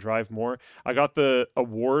further and drive more. I got the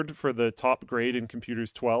award for the top grade in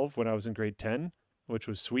computers 12 when I was in grade 10, which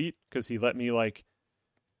was sweet because he let me like,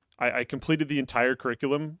 I completed the entire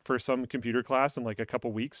curriculum for some computer class in like a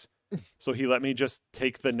couple weeks. So he let me just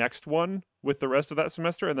take the next one with the rest of that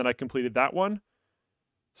semester, and then I completed that one.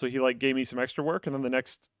 So he like gave me some extra work, and then the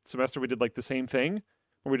next semester we did like the same thing,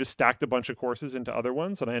 where we just stacked a bunch of courses into other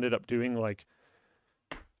ones, and I ended up doing like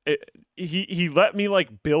he let me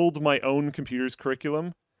like build my own computers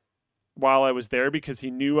curriculum while I was there because he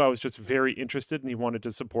knew I was just very interested and he wanted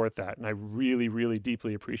to support that, and I really, really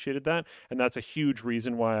deeply appreciated that. And that's a huge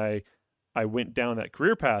reason why I went down that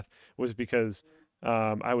career path, was because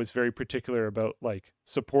I was very particular about like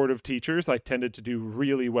supportive teachers. I tended to do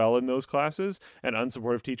really well in those classes, and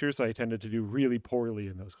unsupportive teachers I tended to do really poorly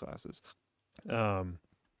in those classes.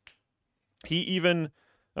 He even,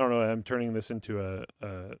 I don't know, I'm turning this into a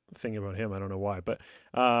thing about him. I don't know why, but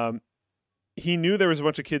he knew there was a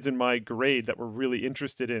bunch of kids in my grade that were really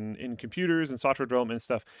interested in computers and software development and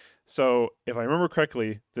stuff. So if I remember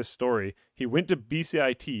correctly, this story, he went to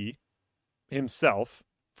BCIT himself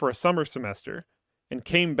for a summer semester and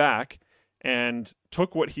came back and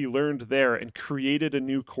took what he learned there and created a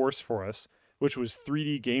new course for us, which was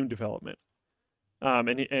 3D game development.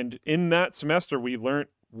 And in that semester, we learned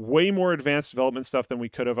way more advanced development stuff than we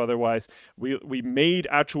could have otherwise. We made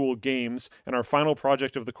actual games, and our final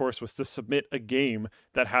project of the course was to submit a game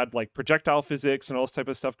that had like projectile physics and all this type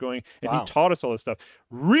of stuff going. And Wow. he taught us all this stuff.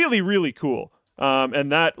 Really, really cool. And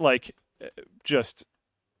that like just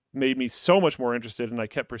made me so much more interested, and I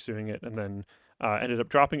kept pursuing it, and then ended up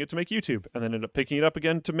dropping it to make YouTube, and then ended up picking it up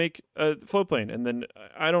again to make Floatplane, and then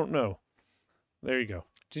I don't know. There you go.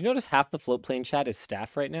 Did you notice half the Floatplane chat is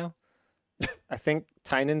staff right now? I think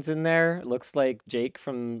Tynan's in there. It looks like Jake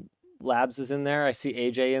from Labs is in there. I see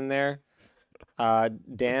AJ in there.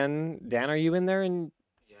 Dan, are you in there? And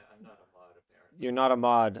Yeah, I'm not a mod apparently. you're not a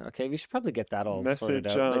mod. Okay, we should probably get that all sorted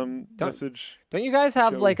Message, out. Like, message. don't you guys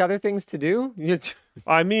have Joey. like other things to do?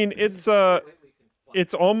 I mean, it's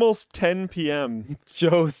almost 10 p.m.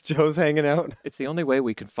 Joe's hanging out. It's the only way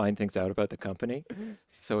we can find things out about the company.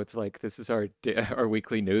 So it's like, this is our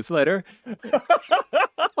weekly newsletter.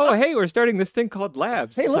 Oh, hey, we're starting this thing called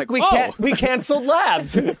Labs. Hey, It's look, like, we canceled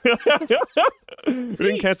Labs. We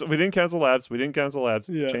didn't cancel Labs.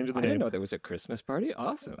 Yeah. Changing the I didn't name. know there was a Christmas party.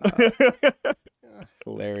 Awesome.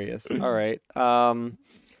 Hilarious. All right. I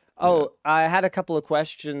had a couple of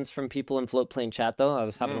questions from people in Floatplane chat, though. I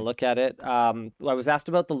was having a look at it. I was asked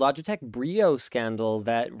about the Logitech Brio scandal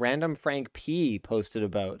that Random Frank P posted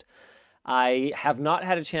about. I have not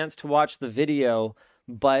had a chance to watch the video,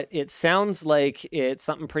 but it sounds like it's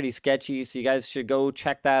something pretty sketchy, so you guys should go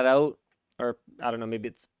check that out. Or, I don't know, maybe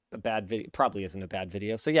it's a bad video. Probably isn't a bad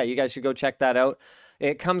video. So yeah, you guys should go check that out.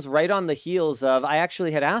 It comes right on the heels of, I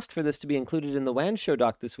actually had asked for this to be included in the WAN show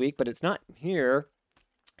doc this week, but it's not here.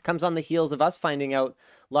 Comes on the heels of us finding out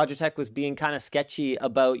Logitech was being kind of sketchy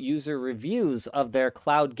about user reviews of their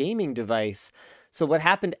cloud gaming device. So what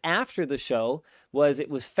happened after the show was it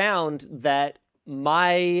was found that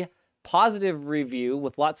my positive review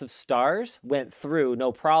with lots of stars went through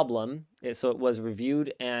no problem. So it was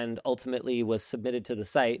reviewed and ultimately was submitted to the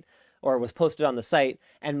site, or was posted on the site,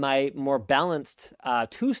 and my more balanced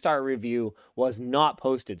 2-star review was not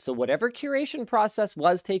posted. So whatever curation process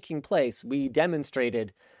was taking place, we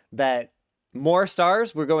demonstrated that more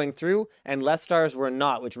stars were going through and less stars were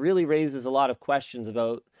not, which really raises a lot of questions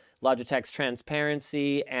about Logitech's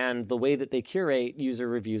transparency and the way that they curate user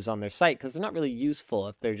reviews on their site, because they're not really useful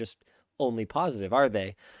if they're just only positive, are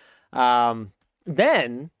they?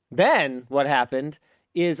 Then what happened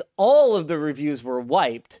is all of the reviews were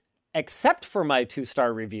wiped except for my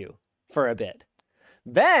 2-star review for a bit.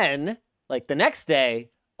 Then, like the next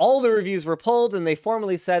day, all the reviews were pulled and they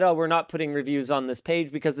formally said, oh, we're not putting reviews on this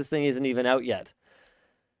page because this thing isn't even out yet.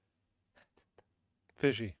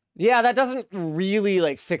 Fishy. Yeah, that doesn't really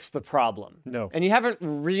like fix the problem. No. And you haven't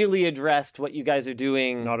really addressed what you guys are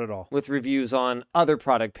doing Not at all. with reviews on other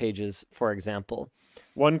product pages, for example.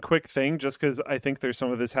 One quick thing, just because I think there's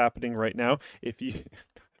some of this happening right now.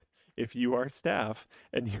 If you are staff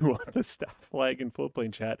and you want the staff flag in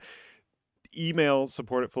Floatplane chat, email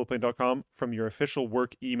support@fullplane.com from your official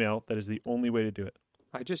work email. That is the only way to do it.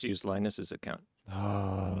 I just used Linus's account.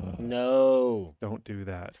 No. Don't do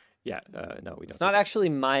that. Yeah, no, we don't. It's not actually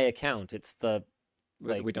my account. It's the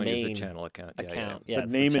we don't use the main channel account. Yeah, account. The Yeah,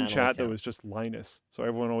 it's name in channel chat, though, account. is just Linus. So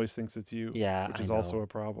everyone always thinks it's you. Yeah, Which I is know. also a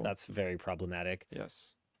problem. That's very problematic.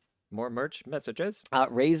 Yes. More merch messages.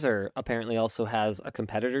 Razer apparently also has a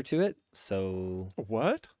competitor to it, so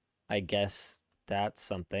What? I guess that's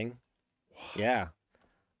something. Yeah,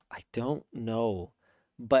 I don't know,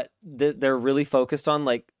 but they're really focused on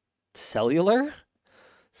like cellular,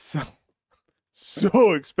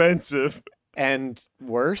 So expensive. and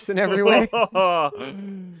worse in every way.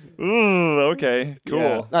 Ooh, okay, cool.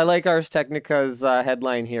 Yeah. I like Ars Technica's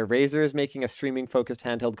headline here. Razer is making a streaming-focused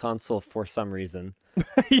handheld console for some reason.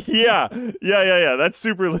 Yeah. That's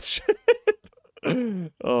super legit.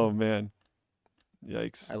 Oh, man.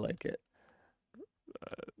 Yikes. I like it.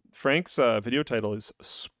 Frank's video title is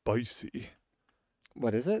Spicy.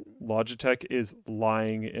 What is it? Logitech is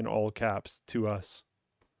lying in all caps to us.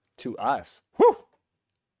 To us. Whew!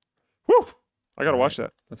 Whew! I gotta All watch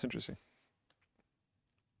that. That's interesting.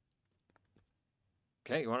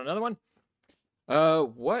 Okay, you want another one?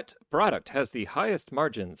 What product has the highest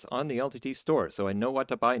margins on the LTT store so I know what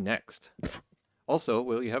to buy next? Also,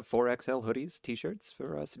 will you have 4XL hoodies, t-shirts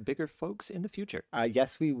for us bigger folks in the future?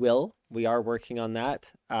 Yes, we will. We are working on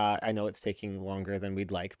that. I know it's taking longer than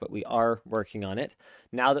we'd like, but we are working on it.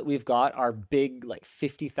 Now that we've got our big, like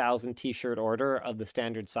 50,000 t-shirt order of the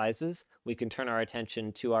standard sizes, we can turn our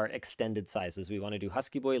attention to our extended sizes. We want to do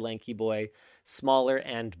Husky Boy, Lanky Boy, smaller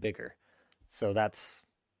and bigger. So that's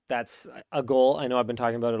a goal. I know I've been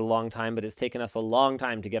talking about it a long time, but it's taken us a long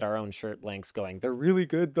time to get our own shirt blanks going. They're really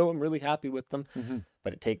good, though. I'm really happy with them,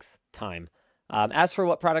 but it takes time. As for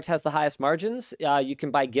what product has the highest margins, you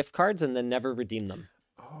can buy gift cards and then never redeem them.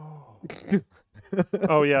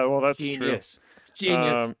 Oh, yeah, well, that's Genius. true.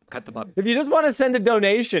 Genius. Cut them up. If you just want to send a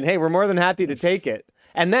donation, hey, we're more than happy to take it.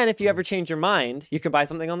 And then if you ever change your mind, you can buy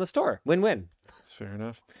something on the store. Win-win. That's fair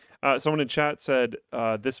enough. Someone in chat said,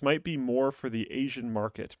 this might be more for the Asian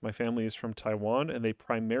market. My family is from Taiwan, and they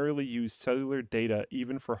primarily use cellular data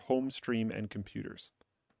even for home stream and computers.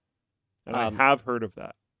 And I have heard of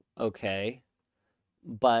that. Okay.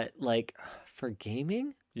 But like for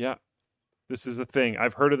gaming? Yeah. This is a thing.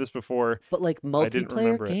 I've heard of this before. But like didn't multiplayer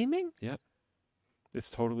remember it. gaming?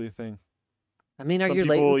 It's totally a thing. I mean, are Some your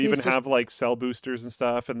people latencies even just... have like cell boosters and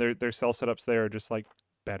stuff, and their cell setups there are just like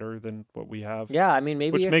better than what we have. Yeah, I mean,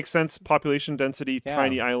 maybe Which if... makes sense. Population density, Yeah.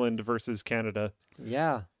 tiny island versus Canada.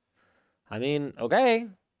 Yeah. I mean, okay.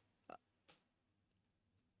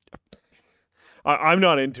 I'm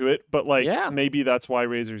not into it, but like Yeah. maybe that's why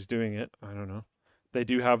Razer's doing it. I don't know. They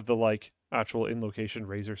do have the like actual in location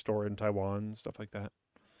Razer store in Taiwan and stuff like that.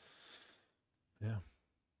 Yeah.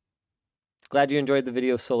 Glad you enjoyed the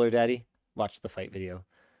video, Solar Daddy. Watch the fight video.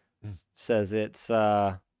 Says it's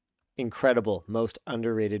incredible. Most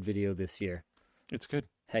underrated video this year. It's good.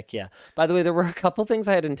 Heck yeah. By the way, there were a couple things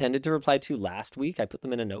I had intended to reply to last week. I put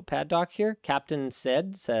them in a notepad doc here. Captain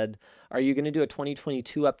said, are you going to do a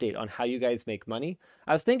 2022 update on how you guys make money?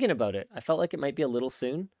 I was thinking about it. I felt like it might be a little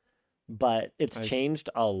soon, but it's changed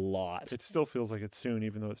a lot. It still feels like it's soon,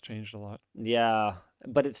 even though it's changed a lot. Yeah,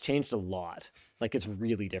 but it's changed a lot. Like it's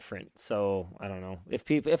really different. So I don't know if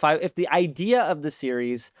the idea of the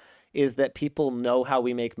series is that people know how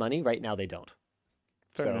we make money. Right now, they don't.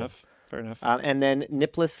 Fair So, enough. Fair enough. And then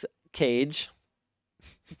Nipless Cage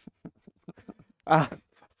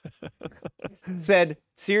said,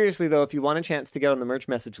 seriously, though, if you want a chance to get on the merch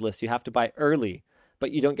message list, you have to buy early,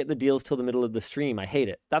 but you don't get the deals till the middle of the stream. I hate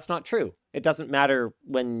it. That's not true. It doesn't matter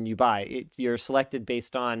when you buy. You're selected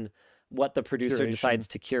based on what the producer Curation. decides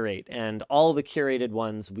to curate. And all the curated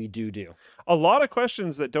ones we do. A lot of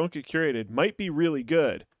questions that don't get curated might be really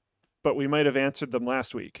good, but we might have answered them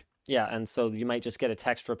last week. Yeah, and so you might just get a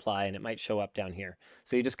text reply and it might show up down here.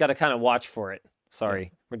 So you just got to kind of watch for it.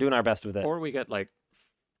 Sorry. We're doing our best with it. Or we get like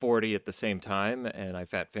 40 at the same time and I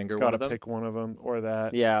fat finger one Gotta of them. pick one of them or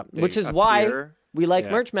that. Yeah, They which is why appear. we like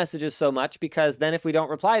Yeah. merch messages so much, because then if we don't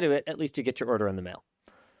reply to it, at least you get your order in the mail.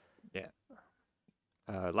 Yeah.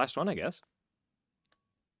 Last one, I guess.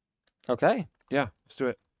 Okay. Yeah, let's do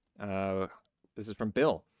it. This is from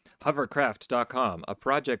Bill. Hovercraft.com, a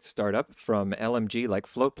project startup from LMG like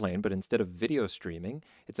Floatplane, but instead of video streaming,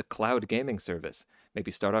 it's a cloud gaming service. Maybe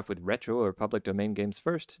start off with retro or public domain games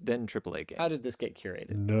first, then AAA games. How did this get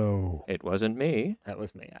curated? No. It wasn't me. That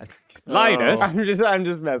was me. Linus, I'm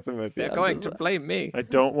just messing with you. they're going to blame me. I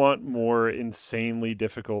don't want more insanely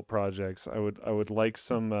difficult projects. I would like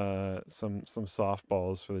some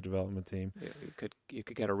softballs for the development team. You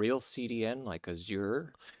could get a real CDN like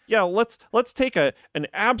Azure. Yeah, let's take an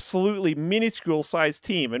absolutely minuscule sized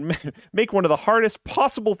team and make one of the hardest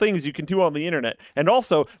possible things you can do on the internet. And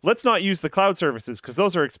also, let's not use the cloud services because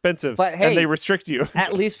those are expensive But hey, and they restrict you.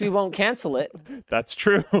 At least we won't cancel it. That's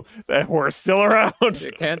true. That we're still around.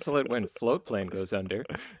 You cancel it when Floatplane goes under.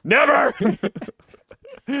 Never.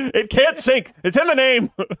 It can't sink. It's in the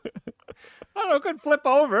name. I don't know, it could flip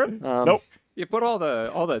over. Nope. You put all the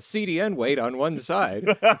CDN weight on one side.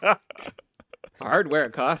 Hardware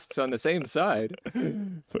costs on the same side.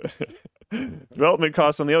 Development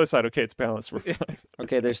costs on the other side. Okay, it's balanced. We're fine.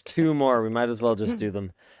 Okay, there's two more. We might as well just do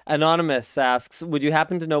them. Anonymous asks, would you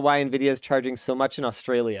happen to know why NVIDIA is charging so much in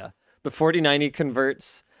Australia? The 4090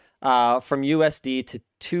 converts from USD to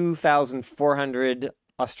 2,400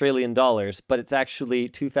 Australian dollars, but it's actually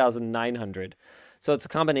 2,900. So it's a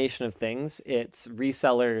combination of things. It's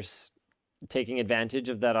resellers taking advantage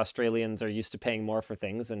of that Australians are used to paying more for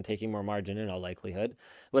things and taking more margin in all likelihood.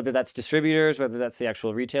 Whether that's distributors, whether that's the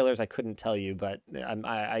actual retailers, I couldn't tell you, but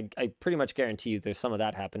I pretty much guarantee you there's some of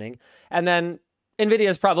that happening. And then NVIDIA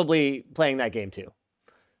is probably playing that game too.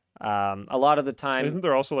 A lot of the time... Isn't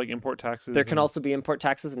there also like import taxes? There can also be import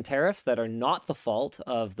taxes and tariffs that are not the fault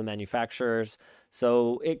of the manufacturers.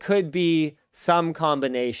 So it could be some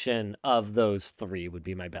combination of those three would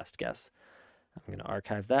be my best guess. I'm going to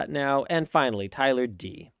archive that now. And finally, Tyler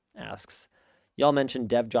D asks, y'all mentioned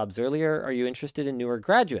dev jobs earlier. Are you interested in newer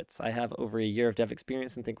graduates? I have over a year of dev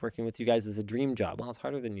experience and think working with you guys is a dream job. Well, it's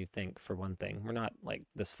harder than you think, for one thing. We're not like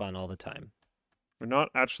this fun all the time. We're not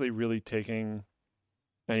actually really taking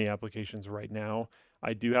any applications right now.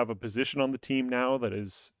 I do have a position on the team now that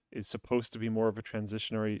is supposed to be more of a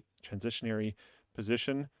transitionary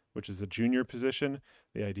position, which is a junior position.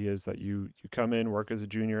 The idea is that you come in, work as a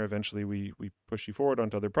junior. Eventually, we push you forward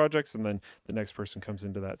onto other projects, and then the next person comes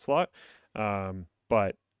into that slot.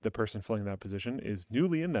 But the person filling that position is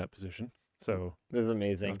newly in that position, so this is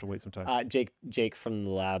amazing. You have to wait some time. Jake from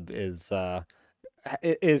the lab is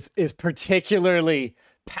particularly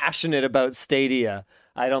passionate about Stadia.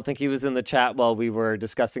 I don't think he was in the chat while we were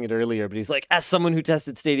discussing it earlier, but he's like, as someone who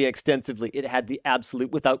tested Stadia extensively, it had the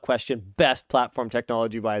absolute, without question, best platform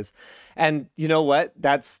technology-wise. And you know what?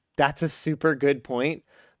 That's a super good point,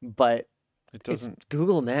 but it doesn't. It's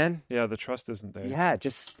Google, man. Yeah, the trust isn't there. Yeah,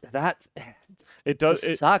 just that. It does.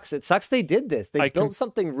 It sucks. It sucks they did this. They built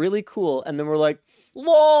something really cool, and then we're like,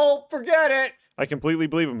 lol, forget it. I completely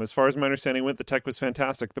believe him. As far as my understanding went, the tech was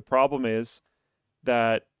fantastic. The problem is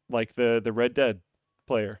that, like the Red Dead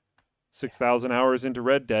player, 6,000 hours into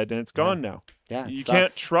Red Dead, and it's gone now. Yeah, you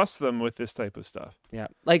can't trust them with this type of stuff. Yeah,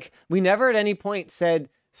 like we never at any point said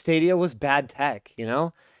Stadia was bad tech, you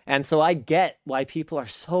know? And so I get why people are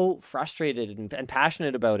so frustrated and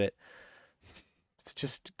passionate about it. It's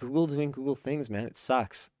just Google doing Google things, man. It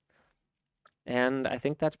sucks. And I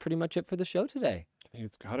think that's pretty much it for the show today. I think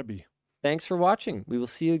it's got to be. Thanks for watching. We will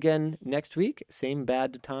see you again next week. Same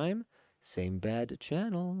bad time, same bad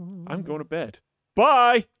channel. I'm going to bed.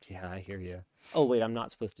 Bye. Yeah, I hear you. Oh, wait, I'm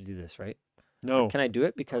not supposed to do this, right? No. Can I do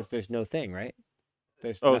it? Because there's no thing, right?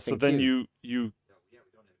 There's so then queued. you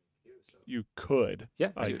could, Yeah,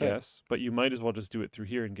 I guess, but you might as well just do it through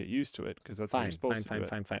here and get used to it because that's how you're supposed to do it.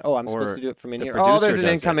 Fine. Oh, I'm supposed to do it from in the here. Oh, there's an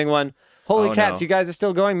producer does incoming one. Holy Oh, cats, no. you guys are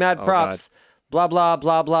still going. Mad Oh, props. Blah, blah,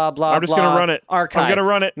 blah, blah, blah, I'm just going to run it. Archive. I'm going to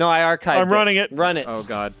run it. No, I archived I'm running it. Run it. Oh,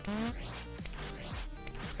 God.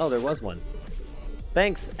 Oh, there was one.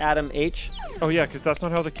 Thanks, Adam H. Oh, yeah, because that's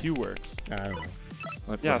not how the queue works. I don't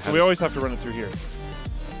know. Yeah, so we always have to run it through here.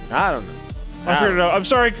 I don't know. I figured it out. I'm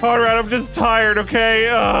sorry, Conrad. I'm just tired, okay?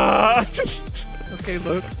 Okay,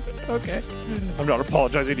 Luke. Okay. I'm not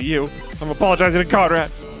apologizing to you. I'm apologizing to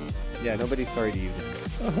Conrad. Yeah, nobody's sorry to you.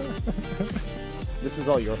 This is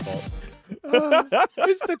all your fault.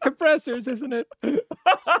 It's the compressors, isn't it?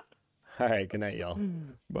 All right, good night, y'all.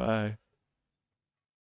 Bye.